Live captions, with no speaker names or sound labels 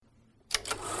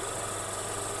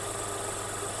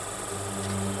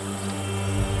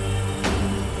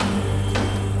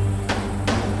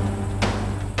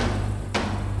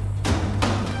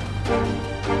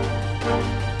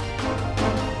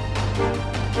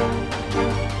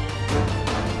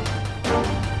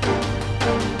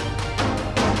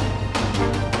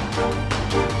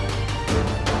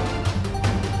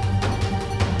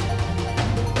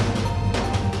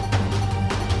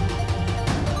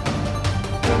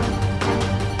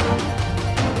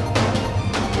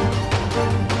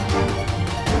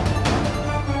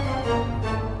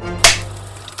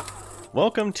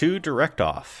Welcome to Direct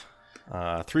Off.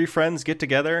 Three friends get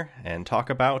together and talk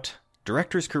about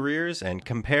directors' careers and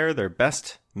compare their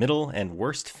best, middle, and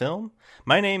worst film.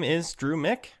 My name is Drew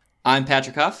Mick. I'm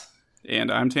Patrick Huff.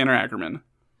 And I'm Tanner Ackerman.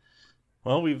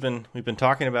 Well, we've been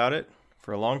talking about it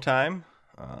for a long time,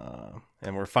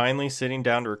 and we're finally sitting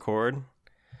down to record.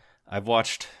 I've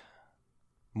watched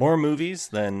more movies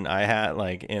than I had,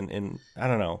 in I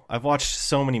don't know. I've watched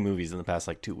so many movies in the past,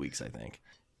 2 weeks, I think.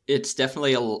 It's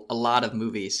definitely a lot of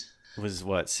movies. It was,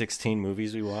 16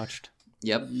 movies we watched?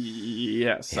 Yep.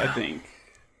 Yes, yeah. I think.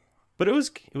 But it was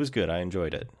good. I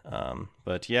enjoyed it.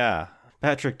 But yeah,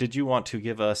 Patrick, did you want to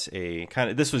give us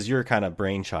this was your kind of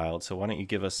brainchild, so why don't you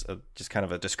give us just kind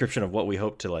of a description of what we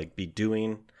hope to be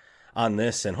doing on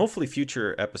this and hopefully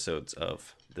future episodes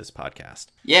of this podcast?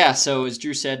 Yeah, so as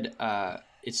Drew said,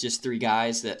 it's just three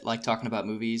guys that like talking about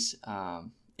movies,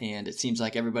 and it seems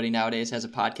like everybody nowadays has a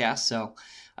podcast, so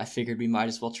I figured we might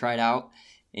as well try it out.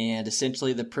 And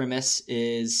essentially the premise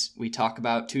is we talk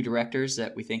about two directors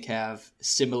that we think have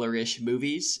similar-ish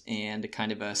movies and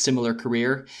kind of a similar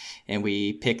career, and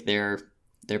we pick their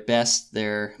best,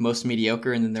 their most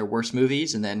mediocre, and then their worst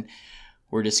movies, and then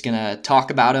we're just going to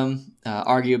talk about them,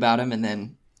 argue about them, and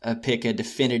then pick a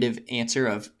definitive answer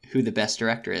of who the best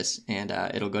director is, and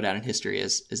it'll go down in history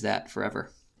as that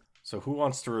forever. So who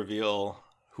wants to reveal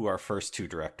who our first two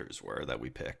directors were that we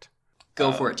picked?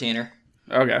 Go for it, Tanner.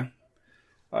 Okay.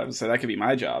 I would say that could be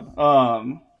my job.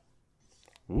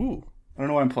 Ooh. I don't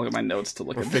know why I'm pulling up my notes to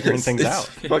look at figuring things out.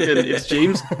 It's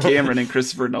James Cameron and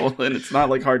Christopher Nolan. It's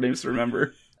not hard names to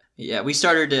remember. Yeah, we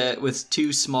started with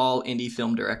two small indie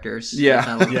film directors. Yeah.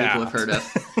 That not a lot of people have heard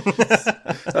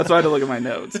of. That's why I had to look at my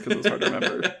notes, because it was hard to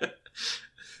remember.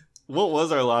 What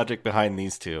was our logic behind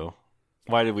these two?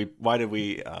 Why did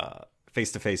we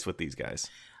face to face with these guys?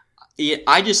 Yeah,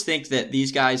 I just think that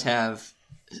these guys have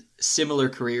similar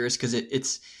careers because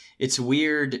it's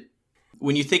weird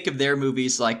when you think of their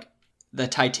movies, like the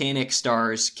Titanic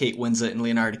stars Kate Winslet and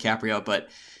Leonardo DiCaprio, but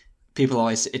people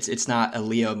always it's not a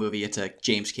Leo movie, it's a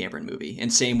James Cameron movie.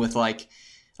 And same with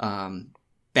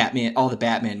Batman, all the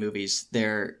Batman movies,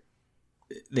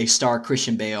 they star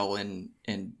Christian Bale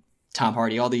and Tom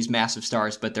Hardy, all these massive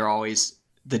stars, but they're always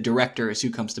the director is who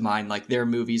comes to mind. Like their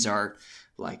movies are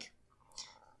like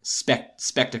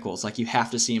spectacles, like you have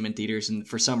to see them in theaters, and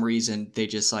for some reason they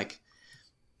just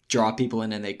draw people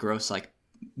in and they gross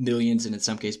millions and in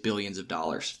some case billions of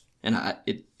dollars. And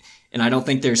I don't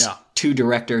think there's two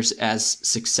directors as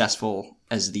successful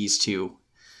as these two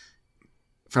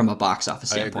from a box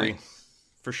office standpoint. I agree.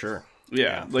 For sure.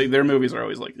 Yeah. Their movies are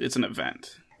always it's an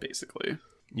event, basically.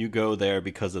 You go there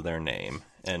because of their name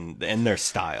and their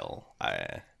style.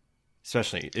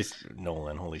 Especially it's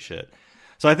Nolan, holy shit.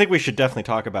 So I think we should definitely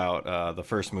talk about the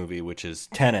first movie, which is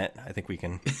Tenet. I think we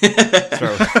can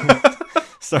start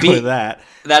with that.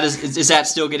 That is that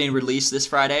still getting released this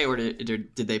Friday, or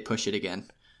did they push it again?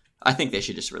 I think they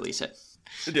should just release it.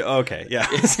 Okay, yeah.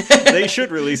 They should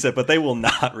release it, but they will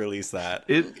not release that.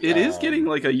 It is getting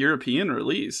a European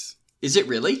release. Is it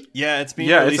really? Yeah, it's being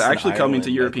released. It's actually coming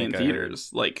to Ireland, European theaters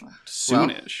soonish.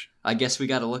 Well, I guess we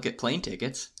got to look at plane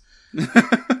tickets.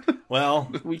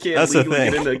 Well, we can't. That's the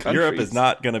get into thing. Europe is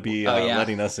not going to be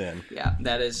letting us in. Yeah,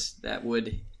 that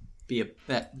would be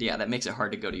that makes it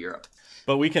hard to go to Europe.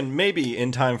 But we can maybe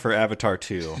in time for Avatar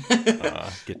 2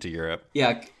 get to Europe.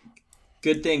 Yeah,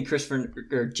 good thing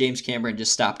James Cameron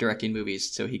just stopped directing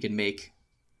movies so he can make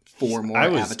 4 more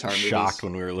Avatar movies. I was shocked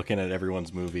when we were looking at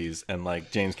everyone's movies and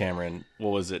James Cameron. What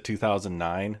was it?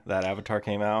 2009 that Avatar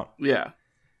came out. Yeah.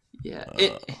 Yeah.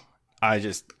 I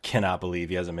just cannot believe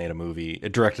he hasn't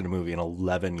directed a movie in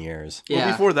 11 years. Yeah.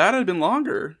 Well, before that, it had been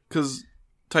longer, because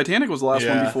Titanic was the last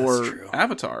one before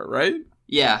Avatar, right?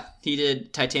 Yeah, he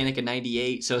did Titanic in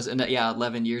 98, so it's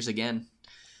 11 years again.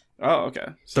 Oh, okay.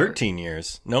 13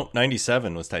 years. Nope,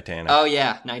 97 was Titanic. Oh,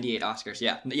 yeah, 98 Oscars,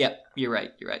 yeah. Yep, you're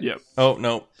right. Yep. Oh,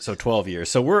 no, so 12 years.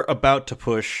 So we're about to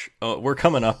push, we're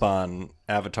coming up on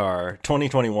Avatar.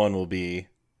 2021 will be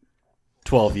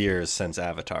 12 years since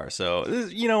Avatar. So,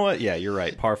 you know what? Yeah, you're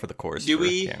right. Par for the course for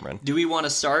Cameron. Do we want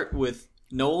to start with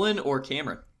Nolan or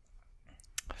Cameron?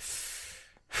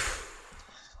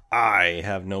 I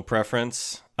have no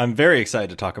preference. I'm very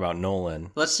excited to talk about Nolan.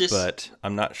 But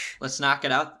I'm not sure. Let's knock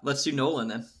it out. Let's do Nolan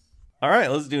then. All right,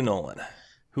 let's do Nolan.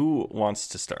 Who wants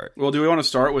to start? Well, do we want to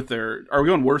start with are we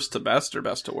going worst to best or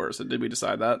best to worst? Did we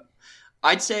decide that?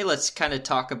 I'd say let's kind of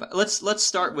talk about, let's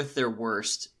start with their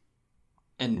worst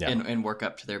and work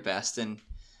up to their best. And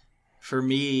for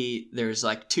me, there's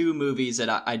 2 movies that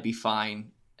I'd be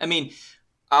fine. I mean,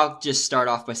 I'll just start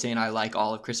off by saying I like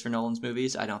all of Christopher Nolan's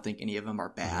movies. I don't think any of them are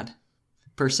bad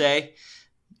per se.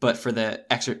 but for the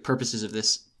extra purposes of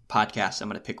this podcast, I'm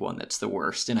going to pick one that's the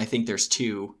worst. And I think there's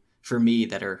two for me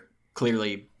that are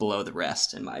clearly below the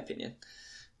rest, in my opinion.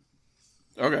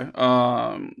 Okay.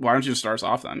 Why don't you start us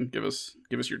off then? Give us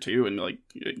your two and like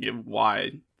give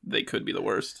why they could be the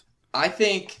worst. I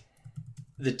think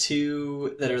the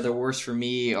two that are the worst for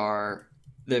me are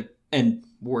and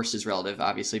worst is relative,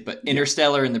 obviously, but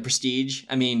Interstellar and The Prestige.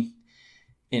 I mean,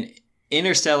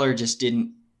 Interstellar just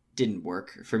didn't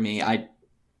work for me. I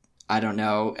don't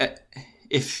know.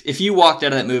 If you walked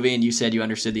out of that movie and you said you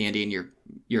understood the ending,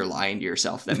 you're lying to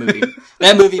yourself. That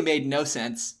movie made no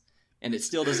sense, and it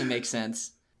still doesn't make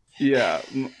sense. Yeah,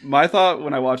 my thought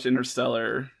when I watched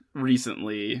Interstellar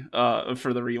recently,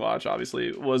 for the rewatch,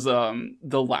 obviously, was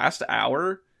the last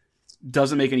hour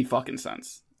doesn't make any fucking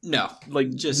sense. No,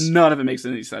 like just none of it makes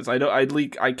any sense. I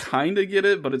kind of get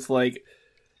it, but it's like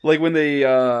when they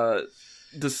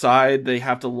decide they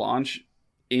have to launch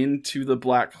into the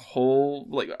black hole.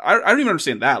 Like I don't even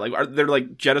understand that. Like they're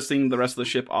like jettisoning the rest of the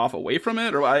ship off away from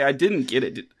it, or I didn't get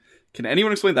it. Can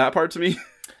anyone explain that part to me?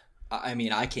 I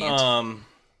mean, I can't.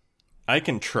 I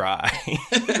can try.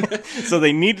 So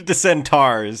they needed to send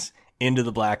TARS into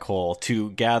the black hole to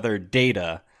gather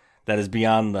data that is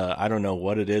beyond the, I don't know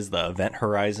what it is, the event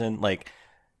horizon, like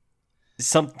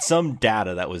some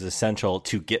data that was essential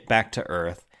to get back to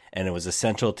Earth, and it was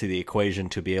essential to the equation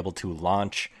to be able to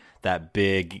launch that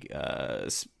big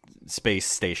space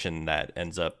station that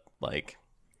ends up like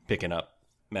picking up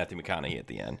Matthew McConaughey at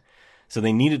the end. So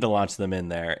they needed to launch them in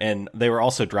there, and they were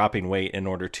also dropping weight in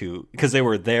order to, because they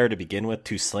were there to begin with,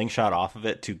 to slingshot off of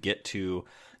it to get to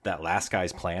that last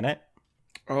guy's planet.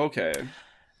 Okay.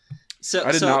 So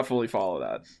I did not fully follow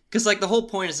that. Because like the whole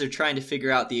point is they're trying to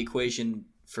figure out the equation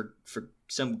for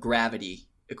some gravity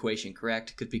equation,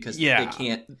 correct? Because they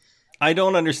can't. I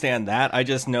don't understand that. I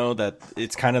just know that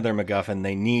it's kind of their MacGuffin.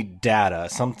 They need data,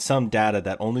 some data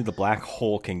that only the black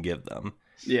hole can give them.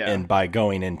 Yeah. And by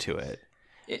going into it.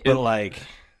 But like,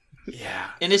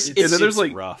 yeah. And it's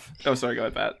like rough. Oh, sorry, go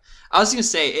ahead, Pat. I was going to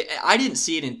say, I didn't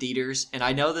see it in theaters, and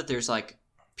I know that there's like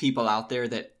people out there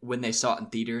that when they saw it in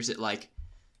theaters, it like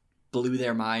blew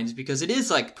their minds because it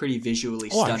is like pretty visually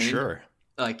stunning. I'm sure.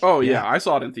 Like, yeah, I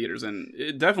saw it in theaters, and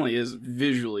it definitely is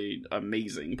visually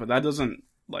amazing, but that doesn't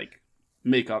like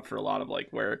make up for a lot of like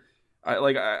where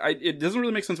it doesn't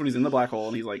really make sense when he's in the black hole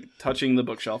and he's like touching the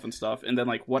bookshelf and stuff, and then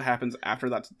like what happens after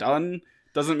that's done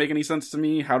doesn't make any sense to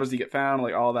me. How does he get found?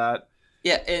 Like all that.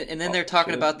 Yeah, and then they're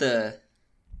talking about the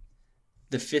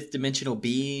fifth dimensional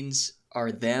beings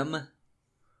are them,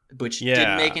 which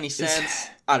didn't make any sense.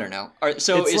 I don't know.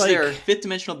 So is there fifth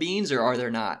dimensional beings or are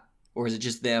there not? Or is it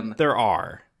just them? There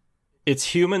are.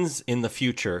 It's humans in the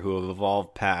future who have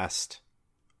evolved past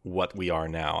what we are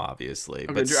now, obviously.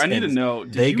 Okay, Drew, I need to know,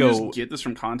 did you just get this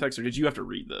from context or did you have to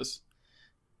read this?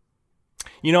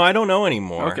 You know, I don't know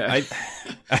anymore. Okay.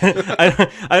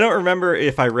 I don't remember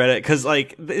if I read it because,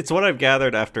 like, it's what I've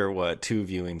gathered after 2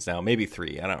 viewings now, maybe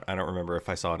 3. I don't remember if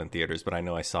I saw it in theaters, but I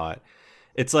know I saw it.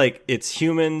 It's like it's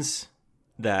humans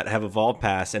that have evolved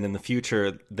past, and in the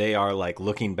future they are like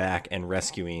looking back and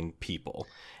rescuing people,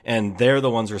 and they're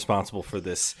the ones responsible for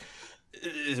this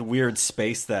weird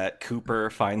space that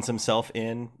Cooper finds himself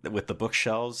in with the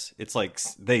bookshelves. It's like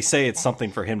they say it's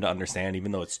something for him to understand,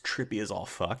 even though it's trippy as all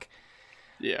fuck.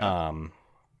 Yeah.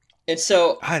 And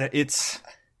so I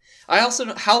also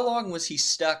know, how long was he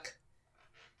stuck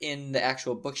in the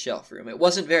actual bookshelf room? It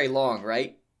wasn't very long,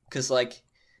 right? Because like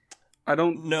I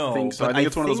don't think so. I think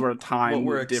it's one of those where time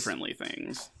differently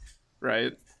things,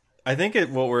 right? I think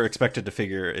what we're expected to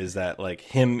figure is that like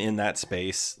him in that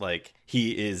space, like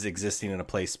he is existing in a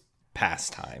place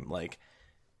past time, like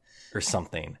or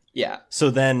something. Yeah.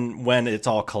 So then when it's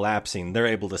all collapsing, they're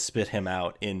able to spit him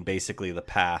out in basically the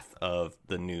path of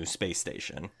the new space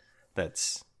station.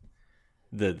 That's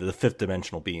the fifth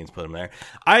dimensional beings put him there.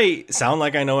 I sound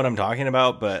like I know what I'm talking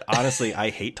about, but honestly, I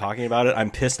hate talking about it.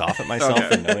 I'm pissed off at myself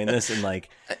for knowing this, and like,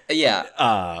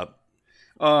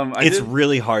 it's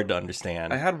really hard to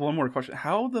understand. I had one more question.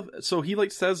 So he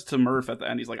like says to Murph at the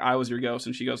end, he's like, "I was your ghost,"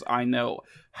 and she goes, "I know."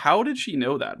 How did she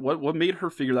know that? What made her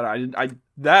figure that out?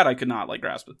 I could not like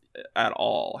grasp it at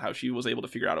all. How she was able to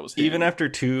figure out it was him. Even after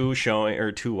 2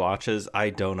 watches, I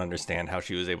don't understand how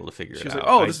she was able to figure it out. She's like,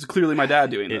 "Oh, this is clearly my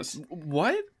dad doing this."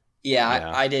 What?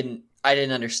 Yeah. I didn't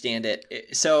understand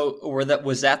it. So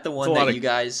was that the one that you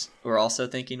guys were also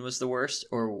thinking was the worst,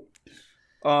 or?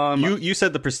 You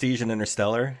said The Prestige and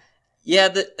Interstellar.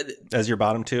 Yeah, as your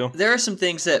bottom 2. There are some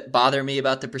things that bother me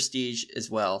about The Prestige as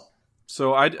well.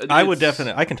 So I would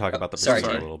definitely. I can talk about The Prestige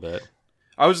a little bit.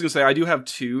 I was gonna say I do have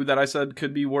 2 that I said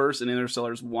could be worse, and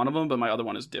Interstellar is one of them, but my other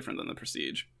one is different than The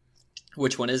Prestige.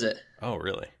 Which one is it? Oh,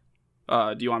 really?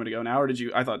 Do you want me to go now, or did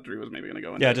you? I thought Drew was maybe going to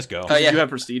go. Yeah, just go. Oh, yeah. Did you have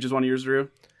Prestige as one of yours, Drew?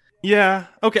 Yeah.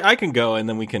 Okay, I can go, and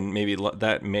then we can maybe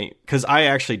because I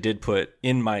actually did put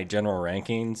in my general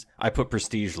rankings. I put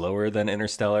Prestige lower than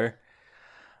Interstellar.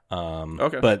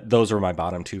 Okay. But those were my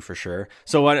bottom two for sure.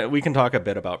 So we can talk a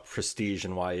bit about Prestige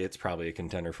and why it's probably a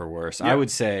contender for worse. Yeah. I would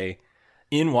say,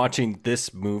 in watching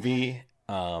this movie,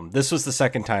 this was the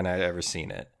second time I'd ever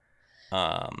seen it.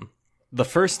 The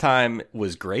first time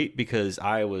was great because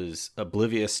I was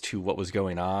oblivious to what was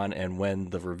going on, and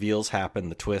when the reveals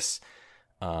happened, the twists,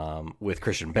 with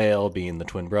Christian Bale being the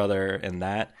twin brother, and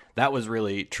that was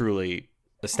really truly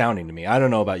astounding to me. I don't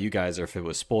know about you guys or if it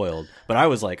was spoiled, but I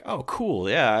was like, oh, cool.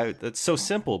 Yeah, that's so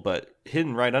simple, but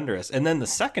hidden right under us. And then the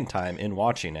second time in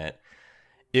watching it,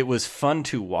 it was fun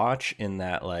to watch in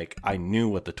that, like, I knew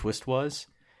what the twist was,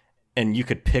 and you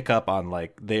could pick up on,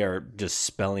 like, they are just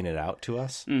spelling it out to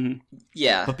us. Mm-hmm.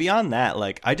 Yeah. But beyond that,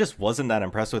 like, I just wasn't that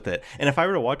impressed with it. And if I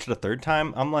were to watch it a third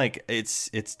time, I'm like, it's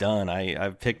done.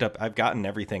 I've gotten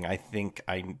everything I think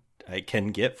I can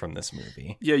get from this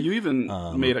movie. Yeah, you even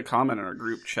made a comment in our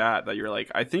group chat that you're like,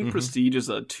 I think Prestige is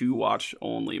a 2-watch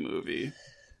only movie.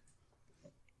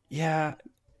 Yeah,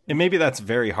 and maybe that's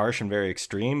very harsh and very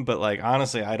extreme, but like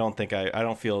honestly, I don't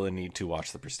feel the need to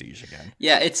watch The Prestige again.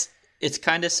 Yeah, it's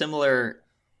kind of similar.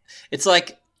 It's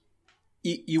like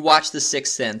you watch The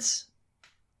Sixth Sense,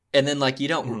 and then like you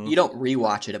don't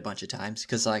rewatch it a bunch of times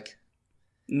because like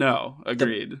No,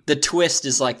 agreed. the twist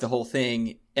is like the whole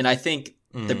thing, and I think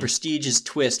The Prestige's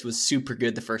twist was super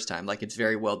good the first time. Like, it's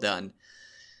very well done.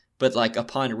 But, like,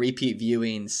 upon repeat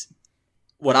viewings,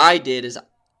 what I did is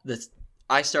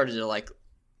I started to, like,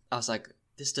 I was like,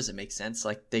 this doesn't make sense.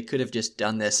 Like, they could have just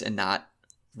done this and not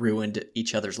ruined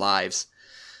each other's lives.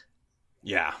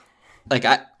 Yeah. Like,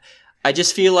 I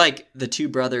just feel like the two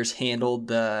brothers handled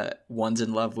the one's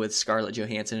in love with Scarlett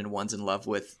Johansson and one's in love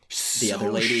with the other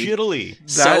lady. Shittily.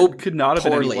 That could not have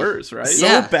been any worse, right?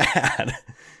 Yeah. So bad.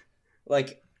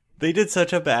 Like, they did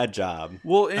such a bad job.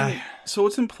 Well, and so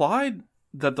it's implied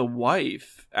that the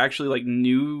wife actually like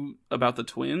knew about the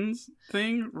twins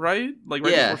thing, right? Like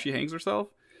right before she hangs herself.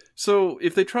 So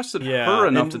if they trusted her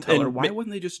enough to tell her, why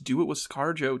wouldn't they just do it with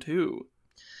ScarJo too?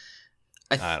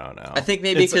 I don't know. I think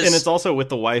maybe because and it's also with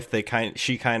the wife.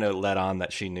 She kind of let on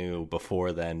that she knew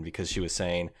before then because she was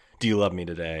saying, "Do you love me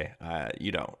today?"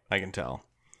 You don't. I can tell.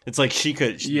 It's like she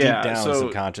could deep down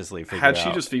subconsciously figure out. Had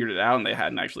she just figured it out and they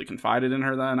hadn't actually confided in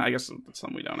her then? I guess that's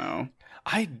something we don't know.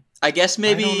 I guess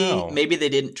maybe they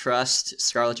didn't trust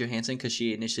Scarlett Johansson because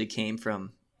she initially came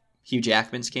from Hugh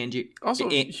Jackman's Also,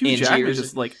 Hugh Jackman is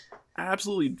just like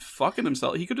absolutely fucking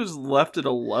himself. He could have just left it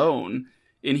alone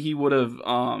and he would have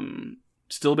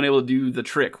still been able to do the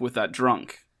trick with that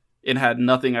drunk and had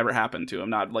nothing ever happen to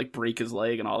him, not like break his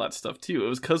leg and all that stuff too. It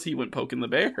was because he went poking the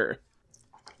bear.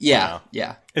 Yeah.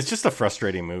 It's just a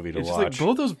frustrating movie to watch. Like,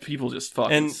 both those people just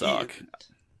fucking suck.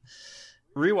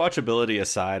 Rewatchability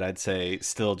aside, I'd say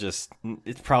still just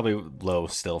it's probably low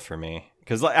still for me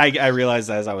because I realized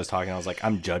as I was talking, I was like,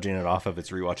 I'm judging it off of its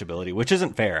rewatchability, which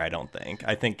isn't fair. I don't think.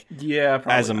 I think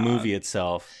as a movie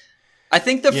itself. I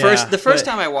think the first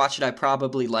time I watched it, I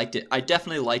probably liked it. I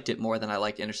definitely liked it more than I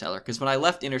liked Interstellar because when I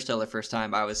left Interstellar the first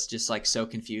time, I was just like so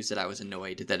confused that I was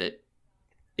annoyed that it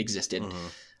existed. Mm-hmm.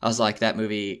 I was like, that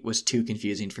movie was too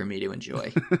confusing for me to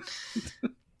enjoy.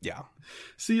 Yeah.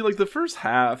 See, like the first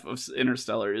half of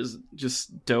Interstellar is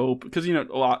just dope because you know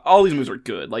all these movies are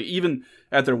good. Like even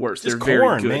at their worst, they're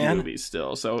very good movies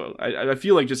still. So I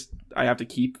feel like I have to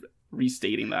keep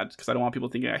restating that because I don't want people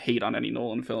thinking I hate on any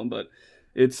Nolan film, but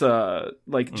it's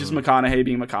like just McConaughey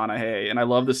being McConaughey, and I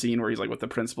love the scene where he's like with the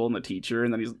principal and the teacher,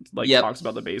 and then he's like talks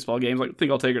about the baseball games. Like, I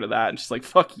think I'll take her to that, and she's like,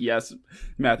 "Fuck yes,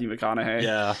 Matthew McConaughey."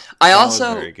 Yeah, I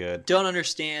also don't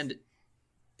understand.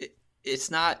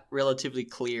 It's not relatively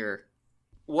clear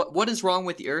what is wrong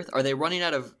with the Earth. Are they running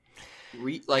out of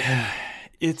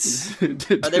it's are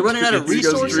they running out of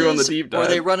resources, or are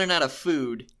they running out of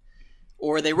food,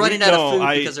 or are they running out of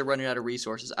food because they're running out of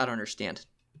resources? I don't understand.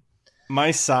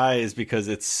 My sigh is because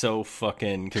it's so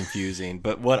fucking confusing.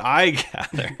 But what I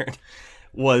gathered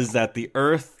was that the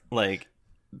Earth, like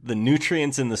the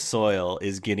nutrients in the soil,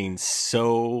 is getting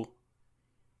so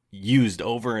used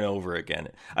over and over again.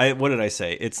 What did I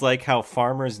say? It's like how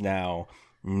farmers now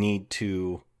need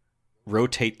to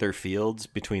rotate their fields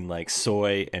between like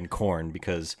soy and corn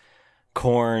because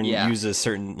corn uses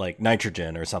certain like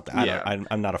nitrogen or something.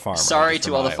 I'm not a farmer. Sorry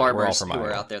to all the farmers who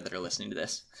are out there that are listening to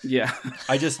this. Yeah.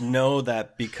 I just know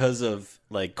that because of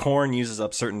like corn uses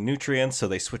up certain nutrients, so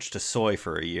they switch to soy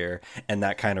for a year and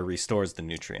that kind of restores the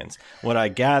nutrients. What I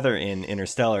gather in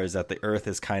Interstellar is that the Earth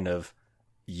is kind of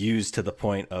used to the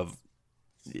point of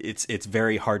it's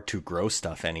very hard to grow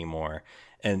stuff anymore,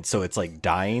 and so it's like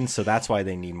dying. So that's why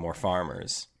they need more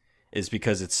farmers, is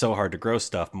because it's so hard to grow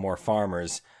stuff. More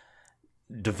farmers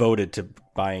devoted to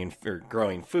buying or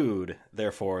growing food,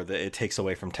 therefore it takes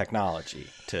away from technology.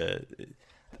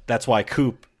 That's why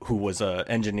Coop, who was a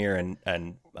engineer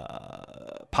and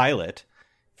pilot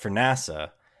for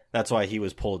NASA, that's why he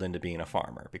was pulled into being a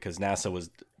farmer, because NASA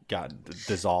got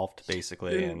dissolved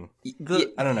basically. And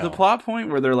I don't know, the plot point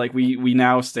where they're like, we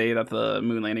now say that the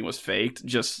moon landing was faked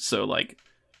just so like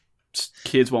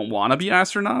kids won't want to be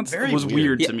astronauts was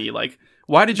weird to me. Like,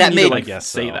 why did you need to like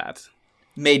say that?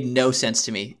 Made no sense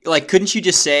to me. Like, couldn't you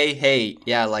just say, hey,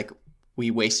 yeah, like,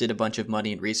 we wasted a bunch of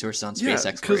money and resources on space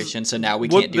exploration, so now we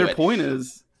can't do it. Their point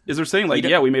is they're saying, like,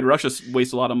 we made Russia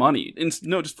waste a lot of money. And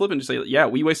no, just flip and just say, yeah,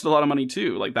 we wasted a lot of money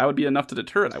too. Like, that would be enough to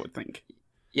deter it, I would think.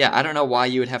 Yeah, I don't know why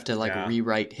you would have to, like,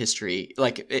 rewrite history.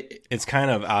 Like, it's kind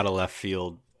of out of left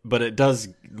field, but it does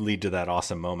lead to that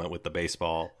awesome moment with the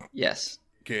baseball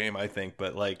game, I think.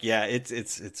 But, like, yeah,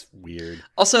 it's weird.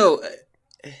 Also,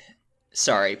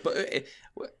 sorry, but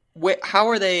how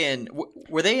are they in?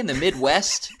 Were they in the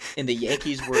Midwest? And the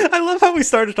Yankees were. I love how we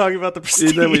started talking about the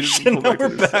Prestige, and now we're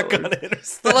back on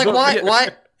Interstellar. But like,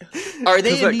 why are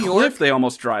they in New York? Cliff they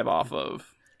almost drive off of.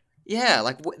 Yeah,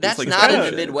 like that's like not in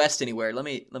the Midwest anywhere. Let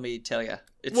me tell you.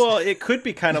 Well, it could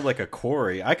be kind of like a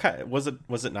quarry. Was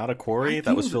it not a quarry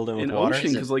that was filled in with water?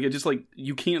 Because like it just like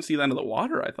you can't see the end of the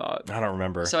water. I thought. I don't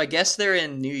remember. So I guess they're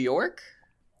in New York.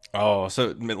 Oh,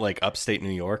 so like upstate New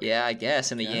York? Yeah, I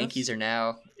guess. And the Yankees are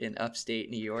now in upstate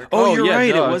New York. Oh, you're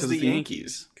right. It was the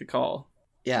Yankees. Good call.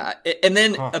 Yeah. And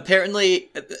then apparently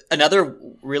another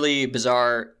really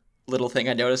bizarre little thing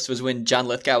I noticed was when John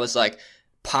Lithgow was like,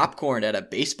 popcorn at a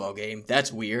baseball game?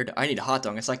 That's weird. I need a hot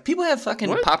dog. It's like, people have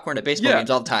fucking popcorn at baseball games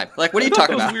all the time. Like, what are you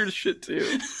talking about? That was weird as shit,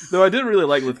 too. Though I did really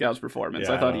like Lithgow's performance.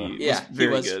 I thought he was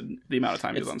very good the amount of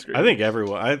time he was on screen. I think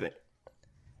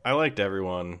I liked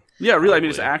everyone. Yeah, really. I mean,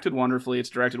 it's acted wonderfully.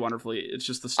 It's directed wonderfully. It's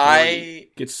just the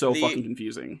story gets so fucking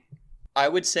confusing. I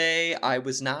would say I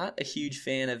was not a huge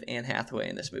fan of Anne Hathaway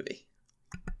in this movie.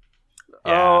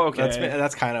 Yeah, oh, okay.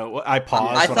 That's kind of. I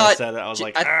paused when I said that. I was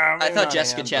like, I thought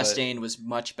Jessica Chastain was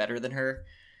much better than her.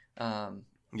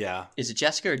 Yeah. Is it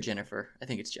Jessica or Jennifer? I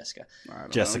think it's Jessica.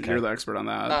 Jessica, you're the expert on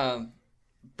that.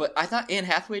 But I thought Anne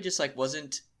Hathaway just like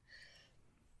wasn't.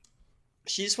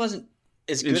 She just wasn't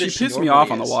as good. She pissed me off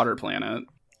on the Water Planet.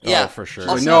 Yeah, for sure.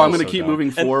 Also, no, I'm going to keep moving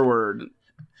forward.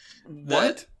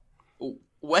 What?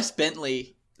 Wes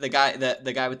Bentley, the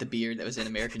guy with the beard that was in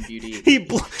American Beauty, he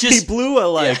blew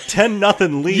a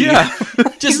 10-0 lead. Yeah,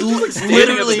 just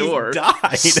literally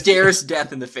died. Stares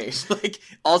death in the face. Like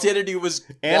all he had to do was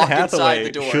walk inside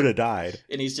the door. Should have died,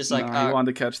 and he's just like, he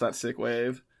wanted to catch that sick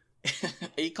wave.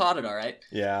 He caught it all right.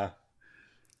 Yeah.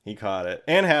 He caught it.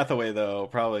 Anne Hathaway, though,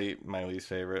 probably my least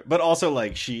favorite. But also,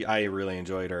 I really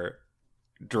enjoyed her.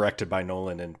 Directed by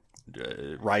Nolan and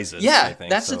Rises. Yeah, I think,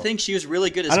 that's the thing. She was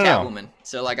really good as Catwoman.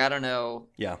 So, I don't know.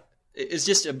 Yeah. It's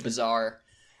just a bizarre.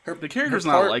 The character's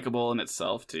not likable in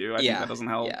itself, too. I think that doesn't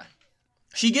help. Yeah.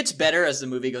 She gets better as the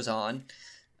movie goes on.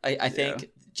 I think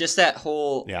just that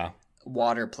whole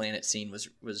water planet scene was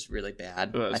really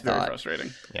bad. It was very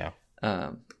frustrating. Yeah.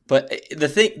 But the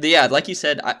thing, like you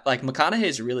said, McConaughey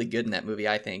is really good in that movie,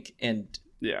 I think, and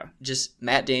just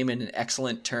Matt Damon, an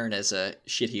excellent turn as a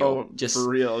shitheel. Oh, just for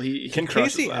real. He can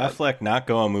Casey Affleck not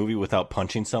go a movie without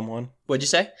punching someone? What'd you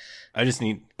say?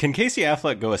 Can Casey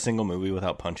Affleck go a single movie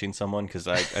without punching someone? Because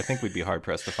I think we'd be hard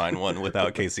pressed to find one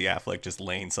without Casey Affleck just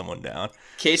laying someone down.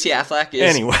 Casey Affleck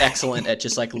is excellent at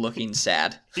just looking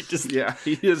sad. He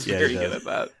is very good at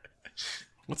that.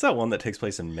 What's that one that takes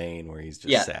place in Maine where he's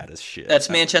just sad as shit? That's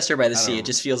Manchester by the Sea. It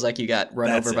just feels like you got run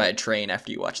over by a train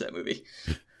after you watch that movie.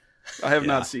 I have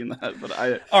not seen that, but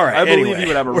I believe he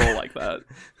would have a role like that.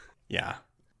 Yeah.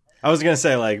 I was going to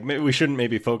say, we shouldn't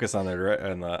maybe focus on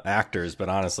the actors, but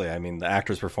honestly, I mean, the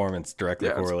actor's performance directly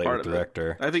correlates with the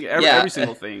director. I think every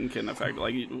single thing can affect,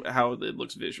 how it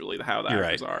looks visually, how the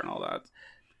actors are, and all that.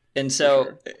 And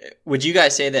so, would you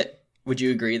guys say that, would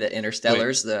you agree that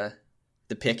Interstellar's the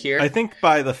pick here? I think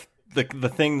by the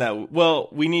thing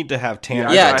that, we need to have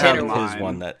Tanner. Yeah, Tanner his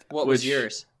one that. What was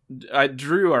yours?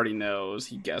 Drew already knows.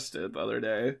 He guessed it the other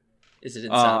day. Is it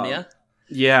Insomnia?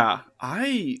 Yeah.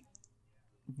 I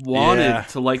wanted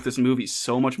to like this movie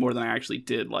so much more than I actually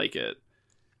did like it.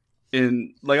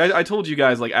 And I told you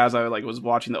guys, as I was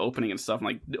watching the opening and stuff, I'm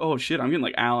like, oh shit, I'm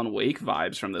getting Alan Wake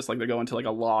vibes from this. They're going to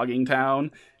a logging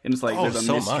town and it's there's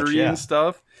a mystery and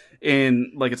stuff.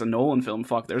 And it's a Nolan film.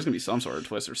 Fuck, there's gonna be some sort of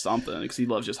twist or something because he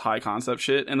loves just high concept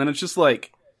shit. And then it's just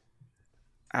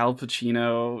Al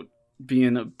Pacino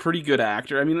being a pretty good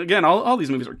actor. I mean, again, all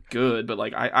these movies are good, but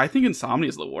like I think Insomnia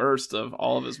is the worst of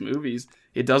all of his movies.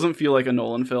 It doesn't feel like a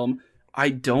Nolan film. I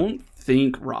don't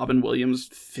think Robin Williams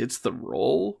fits the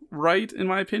role right, in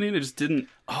my opinion. It just didn't.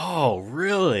 Oh,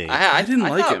 really? I didn't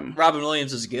like thought him. Robin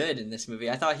Williams was good in this movie.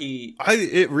 I thought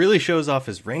it really shows off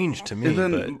his range to me. And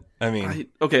but then, I mean,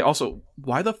 okay. Also,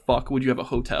 why the fuck would you have a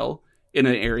hotel in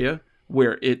an area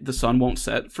where the sun won't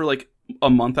set for like a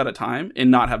month at a time and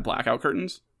not have blackout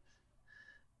curtains?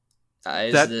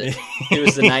 it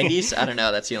was the 90s. I don't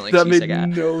know. That's the only That excuse made I got.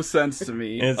 no sense to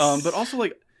me. But also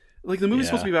like the movie's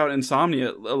supposed to be about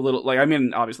insomnia a little. Like, I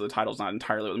mean, obviously the title's not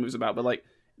entirely what the movie's about, but like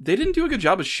they didn't do a good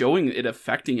job of showing it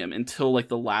affecting him until like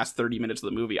the last 30 minutes of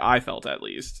the movie. I felt, at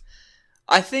least.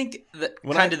 I think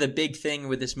that of the big thing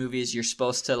with this movie is you're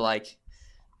supposed to like,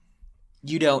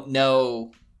 you don't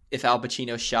know if Al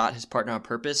Pacino shot his partner on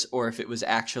purpose or if it was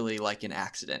actually like an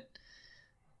accident.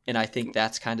 And I think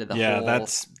that's kind of the whole...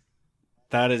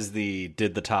 That is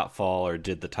did the top fall or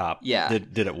did the top... Yeah.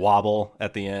 Did it wobble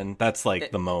at the end? That's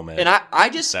like the moment. And I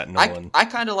just... that Nolan... I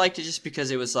kind of liked it just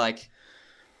because it was like...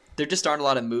 There just aren't a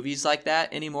lot of movies like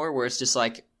that anymore where it's just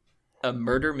like a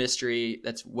murder mystery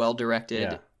that's well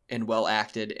directed and well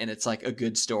acted and it's like a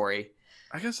good story.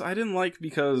 I guess I didn't like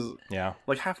because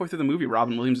like halfway through the movie,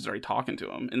 Robin Williams is already talking to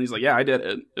him and he's like, yeah, I did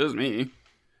it. It was me.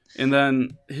 And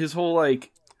then his whole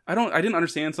like... I didn't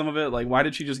understand some of it. Like, why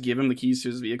did she just give him the keys to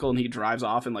his vehicle and he drives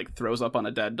off and like throws up on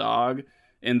a dead dog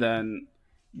and then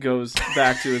goes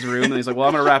back to his room and he's like, well,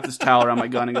 I'm gonna wrap this towel around my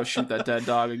gun and go shoot that dead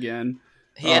dog again.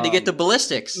 He had to get the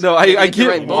ballistics. No, I get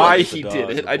right why he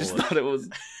did it. I just thought it was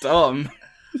dumb.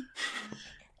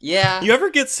 Yeah. You ever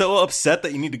get so upset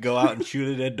that you need to go out and shoot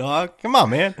a dead dog? Come on,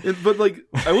 man. But like,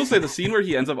 I will say the scene where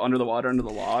he ends up under the water, under the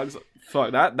logs,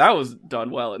 fuck, that was done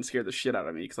well and scared the shit out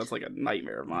of me because that's like a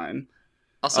nightmare of mine.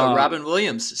 Also, Robin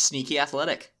Williams, sneaky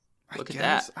athletic. Look at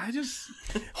that. I just...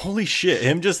 Holy shit.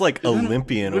 Him just like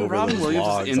Olympian over Robin those Williams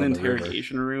logs is in the on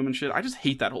interrogation room and shit. I just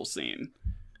hate that whole scene.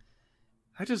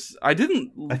 I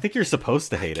didn't... I think you're supposed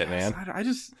to hate it, man. I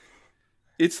just...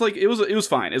 It's like, it was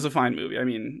fine. It's a fine movie. I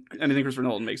mean, anything Christopher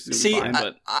Nolan makes is going to be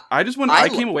fine. But I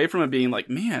came away from it being like,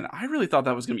 man, I really thought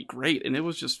that was going to be great. And it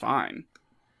was just fine.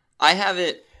 I have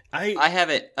it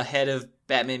ahead of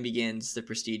Batman Begins, The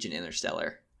Prestige, and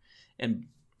Interstellar. And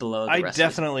below the rest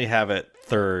definitely have it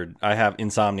third. I have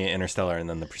Insomnia, Interstellar, and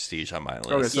then The Prestige on my list.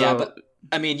 Okay, so yeah, but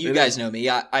I mean, you guys know me.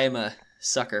 I am a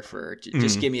sucker for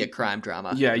just give me a crime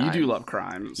drama. Yeah, you do love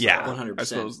crime. So yeah,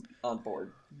 100% on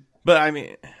board. But I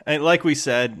mean, like we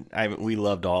said, we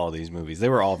loved all of these movies. They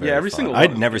were all very every fun. single.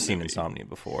 I'd never seen Insomnia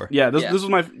before. Yeah, this was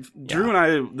my Drew and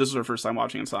I. This was our first time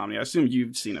watching Insomnia. I assume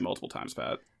you've seen it multiple times,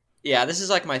 Pat. Yeah, this is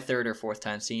like my third or fourth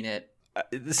time seeing it.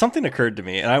 Something occurred to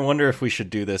me, and I wonder if we should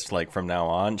do this like from now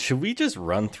on. Should we just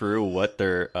run through what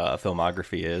their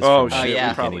filmography is? Oh shit,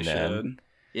 we probably should.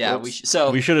 Yeah, we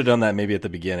should have done that maybe at the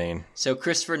beginning. So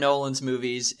Christopher Nolan's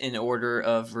movies in order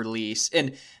of release,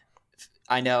 and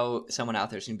I know someone out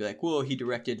there's gonna be like, "Whoa, he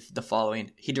directed the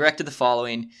following." He directed the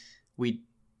following. We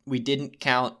didn't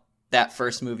count that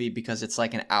first movie because it's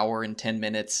like an hour and 10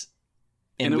 minutes,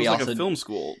 and it was like a film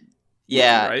school.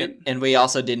 Yeah, right? And we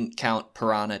also didn't count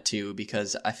Piranha 2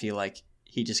 because I feel like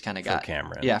he just kind of got... For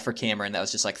Cameron. Yeah, for Cameron. That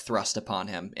was just like thrust upon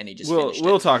him and he just finished it.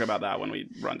 We'll talk about that when we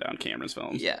run down Cameron's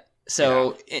films. Yeah.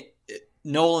 So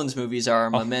Nolan's movies are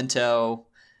Memento,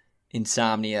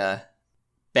 Insomnia,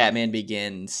 Batman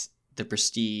Begins, The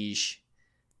Prestige,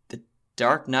 The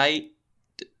Dark Knight,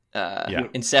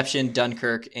 Inception,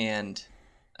 Dunkirk, and...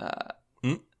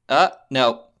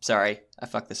 no, sorry. I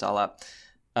fucked this all up.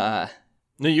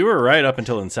 No, you were right up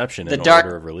until Inception in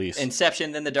order of release.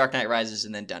 Inception, then The Dark Knight Rises,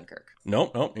 and then Dunkirk.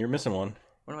 Nope, you're missing one.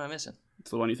 What am I missing? It's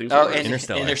the one you think.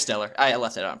 Interstellar. I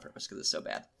left it on purpose because it's so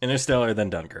bad. Interstellar, then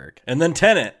Dunkirk, and then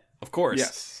Tenet, of course.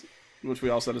 Yes, which we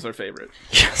all said is our favorite.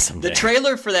 Yes, the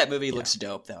trailer for that movie looks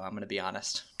dope, though. I'm going to be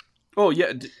honest. Oh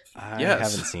yeah, I haven't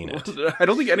seen it. I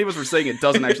don't think any of us were saying it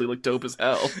doesn't actually look dope as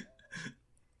hell.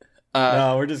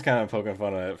 No, we're just kind of poking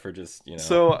fun at it for just,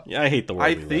 So I hate the world.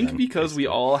 I think because we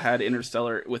all had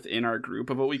Interstellar within our group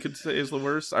of what we could say is the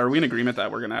worst. Are we in agreement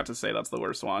that we're gonna have to say that's the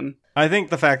worst one? I think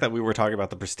the fact that we were talking about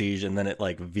The Prestige and then it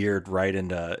like veered right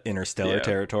into Interstellar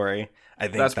territory. I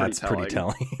think that's pretty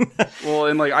telling. Well,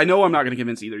 and like I know I'm not gonna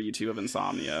convince either of you two of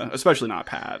Insomnia, especially not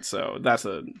Pat. So that's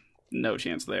a no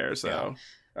chance there. So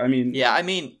I mean,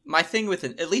 my thing with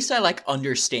it, at least I like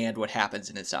understand what happens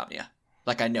in Insomnia.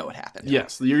 Like, I know what happened.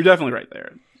 Yes, you're definitely right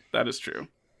there. That is true.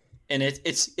 And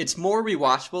it's more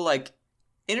rewatchable. Like,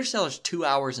 Interstellar's 2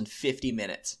 hours and 50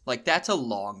 minutes. Like, that's a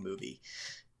long movie.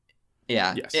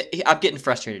 Yeah, Yes. I'm getting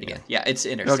frustrated again. Yeah, it's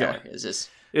Interstellar. Okay. Is this?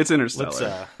 It's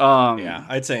Interstellar. Yeah,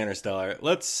 I'd say Interstellar.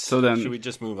 Should we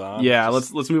just move on? Yeah,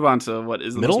 let's move on to what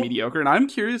is the Middle? most mediocre. And I'm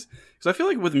curious because I feel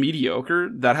like with mediocre,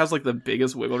 that has like the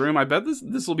biggest wiggle room. I bet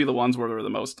this will be the ones where they're the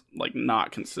most like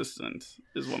not consistent.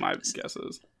 Is what my guess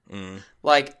is.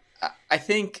 Like, I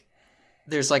think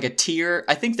there's like a tier.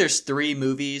 I think there's 3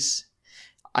 movies.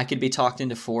 I could be talked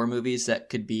into 4 movies that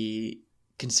could be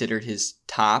considered his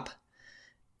top,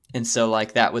 and so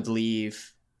like that would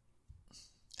leave.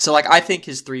 So, like, I think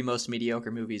his 3 most mediocre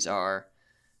movies are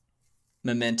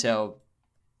Memento,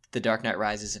 The Dark Knight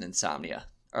Rises, and Insomnia.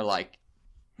 Are, like,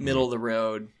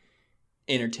 middle-of-the-road,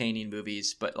 entertaining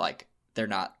movies, but, like, they're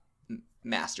not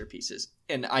masterpieces.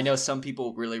 And I know some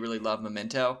people really, really love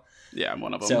Memento. Yeah, I'm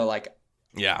one of them. So, like...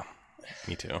 Yeah,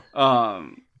 me too.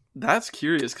 That's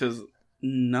curious, because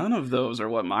none of those are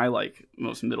what my, like,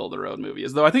 most middle-of-the-road movie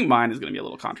is. Though I think mine is going to be a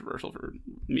little controversial for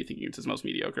me thinking it's his most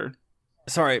mediocre.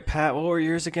 Sorry, Pat, what were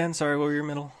yours again? Sorry, what were your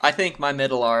middle? I think my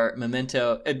middle are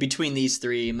Memento, between these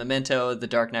 3, Memento, The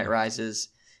Dark Knight Rises,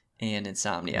 and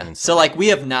Insomnia. So, like, we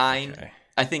have 9. Okay.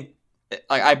 I think,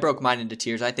 I broke mine into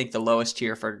tiers. I think the lowest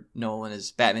tier for Nolan is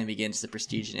Batman Begins, The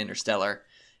Prestige, and Interstellar.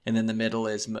 And then the middle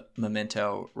is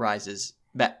Memento,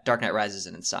 Dark Knight Rises,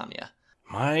 and Insomnia.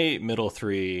 My middle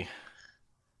 3,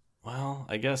 well,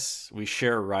 I guess we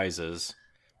share Rises,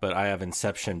 but I have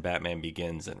Inception, Batman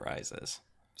Begins, and Rises.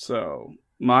 So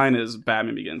mine is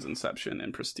Batman Begins, Inception,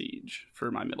 and Prestige for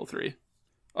my middle 3.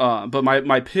 But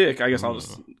my pick, I guess I'll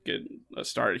just get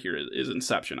started here, is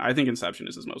Inception. I think Inception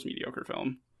is his most mediocre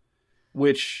film,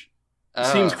 which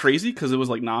seems crazy because it was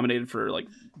like nominated for like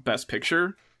Best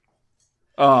Picture.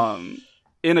 And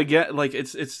again, like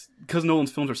it's because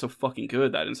Nolan's films are so fucking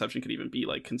good that Inception could even be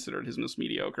like considered his most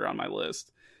mediocre on my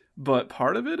list. But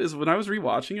part of it is when I was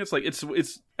rewatching it, it's like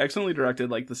it's excellently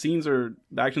directed. Like the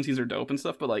action scenes are dope and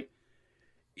stuff, but like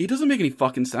it doesn't make any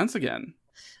fucking sense again.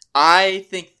 I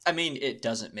mean, it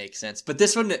doesn't make sense, but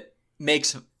this one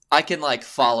makes. I can like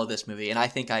follow this movie, and I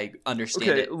think I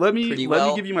understand it. Let me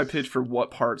give you my pitch for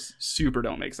what parts super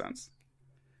don't make sense.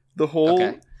 The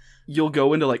whole you'll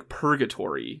go into like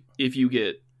purgatory if you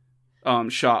get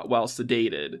shot while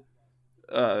sedated,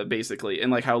 basically,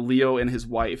 and like how Leo and his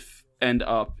wife end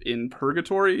up in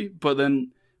purgatory, but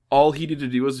then all he needed to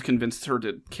do was convince her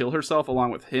to kill herself along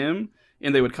with him,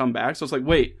 and they would come back. So it's like,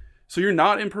 wait, so you're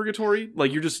not in purgatory?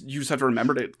 Like you just have to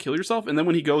remember to kill yourself? And then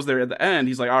when he goes there at the end,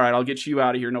 he's like, all right, I'll get you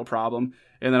out of here, no problem.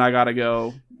 And then I gotta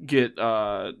go get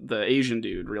the Asian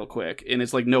dude real quick, and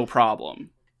it's like no problem.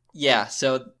 Yeah.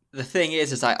 So the thing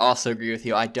is I also agree with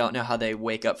you. I don't know how they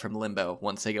wake up from limbo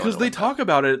once they go. Because they talk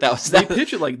about it. They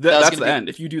pitch it like that's the end.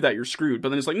 If you do that, you're screwed. But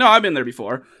then it's like, no, I've been there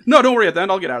before. No, don't worry at the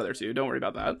end. I'll get out of there too. Don't worry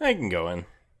about that. I can go in.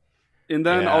 And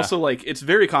then also like it's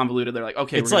very convoluted. They're like,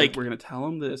 okay, we're gonna tell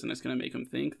him this, and it's gonna make him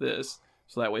think this,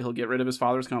 so that way he'll get rid of his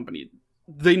father's company.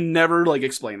 They never like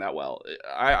explain that well.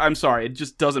 I'm sorry, it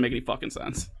just doesn't make any fucking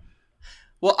sense.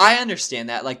 Well, I understand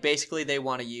that. Like basically, they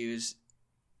want to use.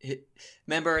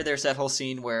 Remember, there's that whole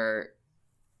scene where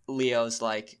Leo's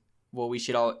like, well, we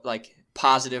should all like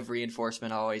positive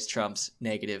reinforcement always trumps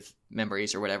negative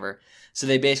memories or whatever. So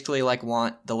they basically like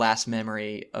want the last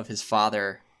memory of his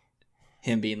father,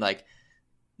 him being like,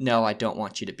 no, I don't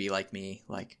want you to be like me.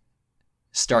 Like,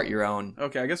 start your own.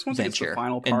 Okay, I guess once it gets to the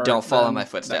final part, and don't follow my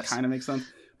footsteps. That kind of makes sense.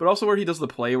 But also where he does the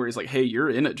play where he's like, hey, you're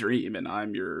in a dream and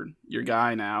I'm your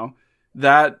guy now.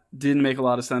 That didn't make a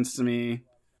lot of sense to me.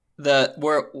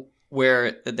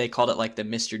 Where they called it like the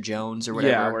Mr. Jones or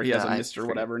whatever. Yeah, where he has a Mr.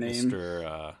 whatever name.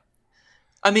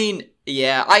 I mean,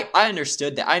 yeah, I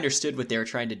understood that. I understood what they were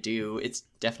trying to do. It's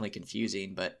definitely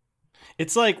confusing, but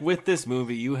it's like with this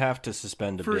movie, you have to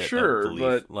suspend a bit of belief.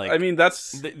 But like, I mean,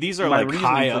 these are like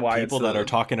high up people that are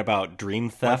talking about dream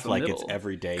theft like it's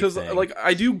everyday. Because like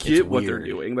I do get what they're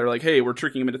doing. They're like, hey, we're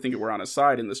tricking him into thinking we're on his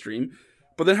side in this dream.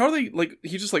 But then how are they like?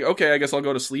 He's just like, okay, I guess I'll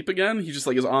go to sleep again. He just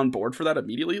like is on board for that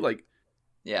immediately. Like,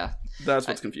 yeah, that's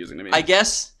what's confusing to me. I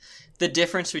guess the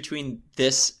difference between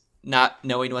this not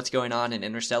knowing what's going on and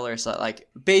Interstellar is that, like,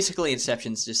 basically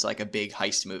Inception's just like a big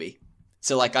heist movie.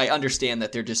 So like I understand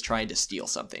that they're just trying to steal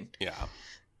something. Yeah,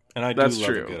 and I that's do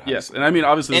love true. A good heist yes, and I mean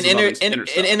obviously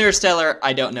in Interstellar,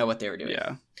 I don't know what they were doing.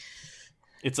 Yeah,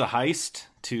 it's a heist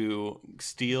to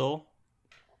steal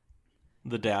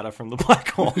the data from the black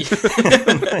hole. Yeah,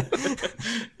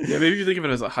 maybe if you think of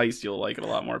it as a heist, you'll like it a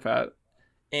lot more, Pat.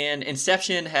 And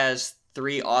Inception has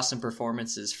 3 awesome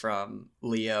performances from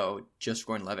Leo, Joseph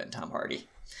Gordon-Levitt, and Tom Hardy.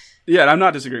 Yeah, and I'm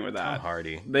not disagreeing with that. Tom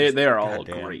Hardy. They are all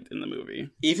great in the movie.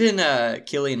 Even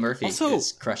Cillian Murphy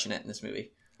is crushing it in this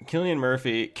movie. Cillian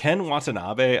Murphy, Ken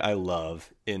Watanabe, I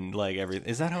love in like everything.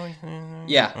 Is that how he?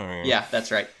 Yeah,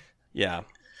 that's right. Yeah,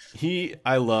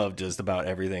 I love just about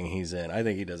everything he's in. I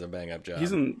think he does a bang up job.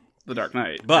 He's in The Dark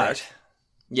Knight, but correct?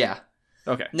 Yeah.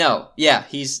 Okay. No, yeah,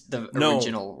 he's the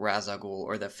original Ra's al Ghul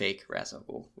or the fake Ra's al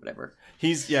Ghul, whatever.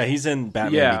 he's in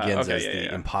Batman Begins as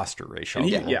the imposter Ra's al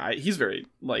Ghul. He's very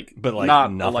but like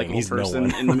not nothing. a likable He's person no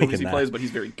one in the movies he that. plays, but he's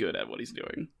very good at what he's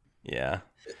doing. Yeah.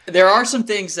 There are some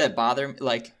things that bother me,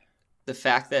 like the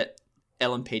fact that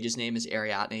Ellen Page's name is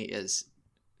Ariadne is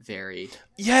very...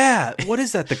 Yeah, what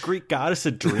is that? The Greek goddess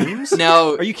of dreams?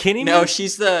 No. Are you kidding me? No,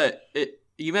 she's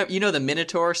you know the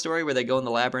Minotaur story where they go in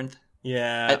the labyrinth?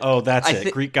 Yeah. That's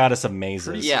it. Greek goddess of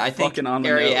mazes. Yeah, I think on the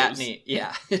Ariadne. nose.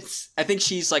 Yeah, I think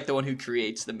she's like the one who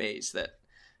creates the maze that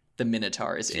the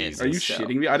Minotaur is in. Are you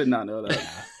shitting me? I did not know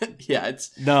that. Yeah,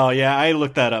 it's... No, yeah, I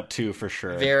looked that up too for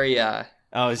sure. Very... I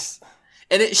was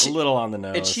a little on the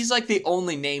nose. And she's like the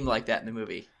only name like that in the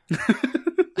movie.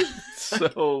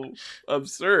 So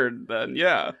absurd then,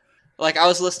 yeah. Like, I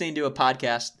was listening to a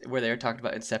podcast where they were talking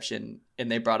about Inception,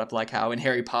 and they brought up like how in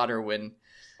Harry Potter when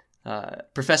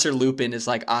Professor Lupin is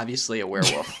like obviously a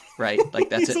werewolf, right? Like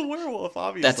that's He's a werewolf,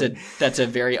 obviously. That's a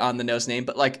very on the nose name,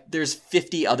 but like there's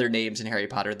 50 other names in Harry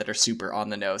Potter that are super on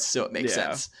the nose, so it makes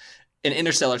sense. And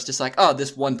Interstellar's just like, oh,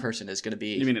 this one person is going to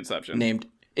be... You mean Inception? Named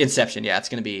Inception, yeah, it's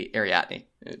going to be Ariadne.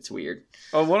 It's weird.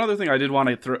 Oh, one other thing I did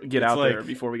want to get out there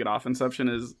before we get off Inception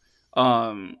is,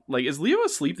 is Leo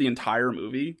asleep the entire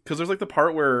movie? Because there's like the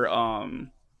part where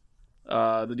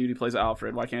the dude who plays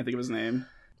Alfred, why can't I think of his name?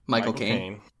 Michael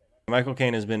Caine. Michael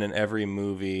Caine has been in every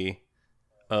movie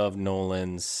of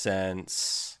Nolan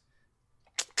since...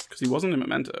 Because he wasn't in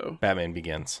Memento. Batman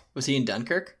Begins. Was he in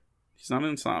Dunkirk? He's not in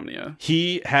Insomnia.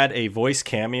 He had a voice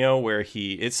cameo where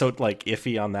it's so like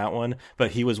iffy on that one, but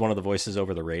he was one of the voices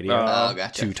over the radio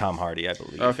gotcha. to Tom Hardy, I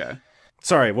believe. Okay.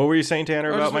 Sorry, what were you saying,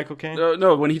 Tanner, about Michael Caine?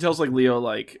 No, when he tells like Leo,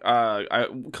 like, I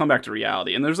come back to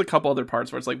reality, and there's a couple other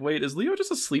parts where it's like, wait, is Leo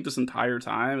just asleep this entire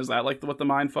time? Is that like what the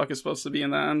mind fuck is supposed to be in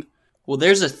the end? Well,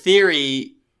 there's a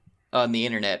theory on the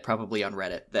internet, probably on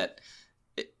Reddit, that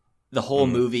the whole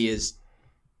movie is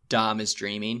Dom is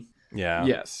dreaming. Yeah.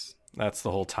 Yes. That's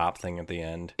the whole top thing at the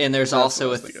end. And there's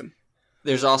also a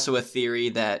theory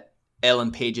that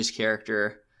Ellen Page's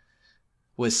character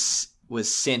was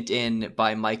sent in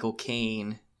by Michael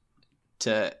Caine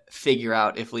to figure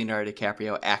out if Leonardo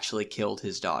DiCaprio actually killed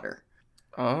his daughter.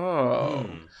 Oh,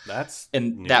 that's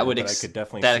and new, that would I could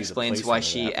definitely that see explains why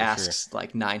she asks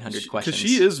like 900 questions.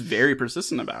 Because she is very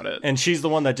persistent about it, and she's the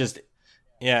one that just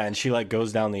and she like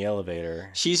goes down the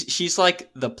elevator. She's like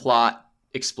the plot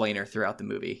explainer throughout the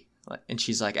movie, and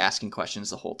she's like asking questions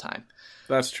the whole time.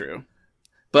 That's true.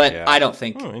 But I don't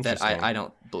think that I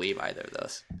don't believe either of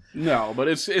those. No, but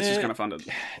it's just kind of fun to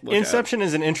look Inception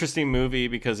is an interesting movie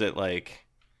because it like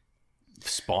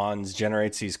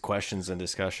generates these questions and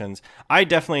discussions. I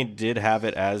definitely did have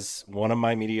it as one of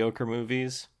my mediocre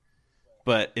movies,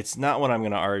 but it's not what I'm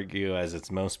going to argue as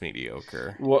its most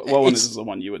mediocre. What one is the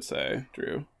one you would say,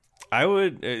 Drew? I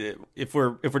would, if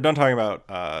we're done talking about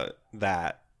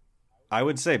that, I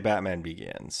would say Batman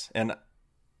Begins. And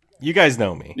you guys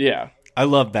know me. Yeah. I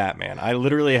love Batman. I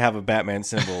literally have a Batman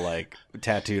symbol like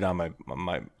tattooed on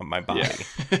my body.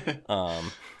 Yeah.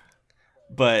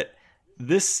 But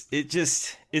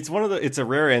it's a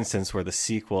rare instance where the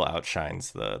sequel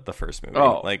outshines the first movie.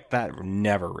 Oh. Like that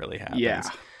never really happens. Yeah.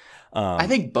 I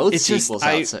think both sequels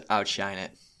outshine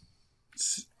it.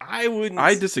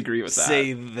 I disagree with that.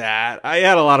 Say that. I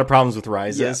had a lot of problems with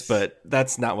Rises, but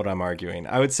that's not what I'm arguing.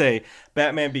 I would say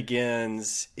Batman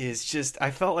Begins is just,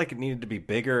 I felt like it needed to be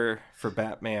bigger for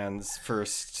Batman's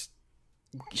first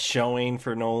showing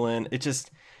for Nolan.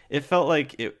 It felt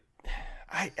like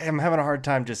I am having a hard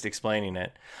time just explaining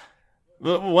it.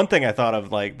 One thing I thought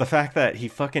of, like the fact that he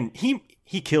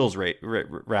kills Ra's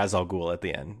al Ghul at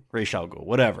the end, Ra's al Ghul,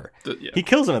 whatever. He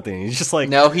kills him at the end. He's just like,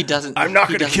 no, he doesn't. I'm not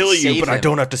going to kill you, but I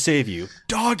don't have to save you.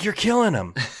 Dog, you're killing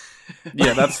him.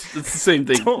 Yeah, that's the same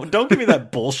thing. Don't give me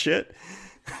that bullshit.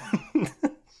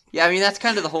 Yeah, I mean that's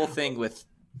kind of the whole thing with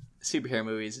superhero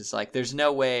movies. Is like, there's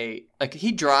no way. Like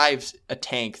he drives a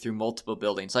tank through multiple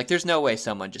buildings. Like there's no way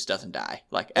someone just doesn't die.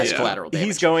 Like as collateral damage.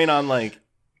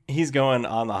 He's going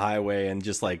on the highway and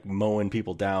just like mowing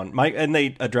people down. And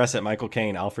they address it. Michael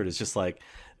Caine, Alfred is just like,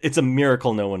 it's a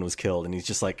miracle no one was killed. And he's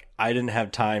just like, I didn't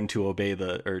have time to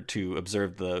to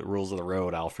observe the rules of the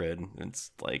road, Alfred.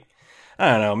 It's like,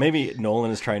 I don't know. Maybe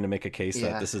Nolan is trying to make a case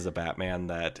that this is a Batman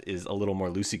that is a little more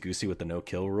loosey-goosey with the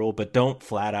no-kill rule. But don't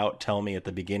flat out tell me at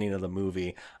the beginning of the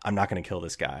movie, I'm not going to kill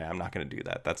this guy. I'm not going to do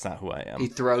that. That's not who I am. He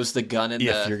throws the gun in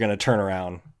if you're going to turn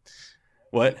around.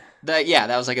 What? That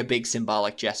was like a big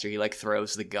symbolic gesture. He like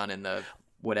throws the gun in the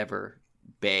whatever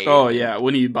bay. Oh yeah,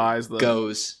 when he buys the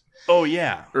goes. Oh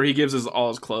yeah, or he gives all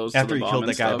his clothes after to the he killed bum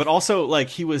that guy. and stuff. But also, like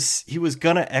he was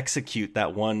gonna execute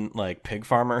that one like pig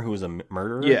farmer who was a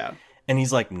murderer. Yeah. And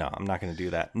he's like, no, I'm not going to do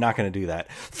that. Not going to do that.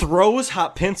 Throws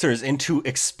hot pincers into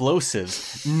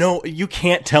explosives. No, you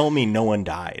can't tell me no one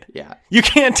died. Yeah. You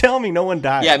can't tell me no one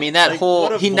died. Yeah, I mean, that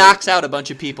like, he knocks out a bunch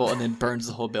of people and then burns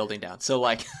the whole building down. So,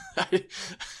 like,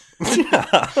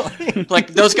 like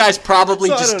those guys probably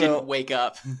just didn't wake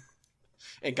up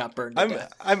and got burned to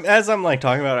death. As I'm like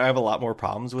talking about it, I have a lot more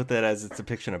problems with it as its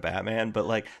depiction of Batman, but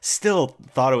like still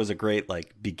thought it was a great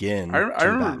like begin. I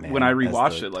remember Batman, when I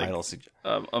rewatched it like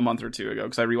a month or two ago,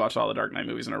 because I rewatched all the Dark Knight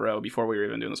movies in a row before we were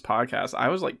even doing this podcast. I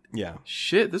was like, yeah,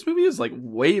 shit, this movie is like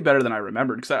way better than I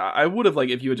remembered. Because I would have, like,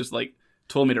 if you had just like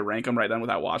told me to rank them right then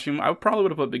without watching them, I probably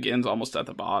would have put Begins almost at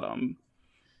the bottom.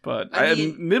 But I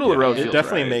mean, middle of the road. It feels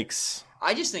definitely right. makes.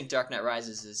 I just think Dark Knight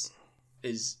Rises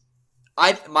is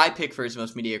my pick for his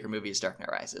most mediocre movie is Dark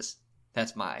Knight Rises.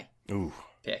 That's my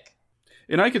pick.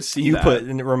 And I could see you that.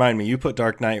 Remind me, you put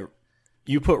Dark Knight,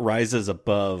 you put Rises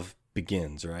above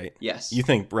Begins, right? Yes. You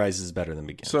think Rises is better than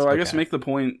Begins. So I guess make the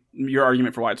point, your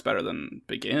argument for why it's better than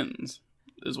Begins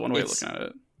is one way of looking at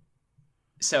it.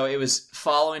 So it was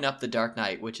following up the Dark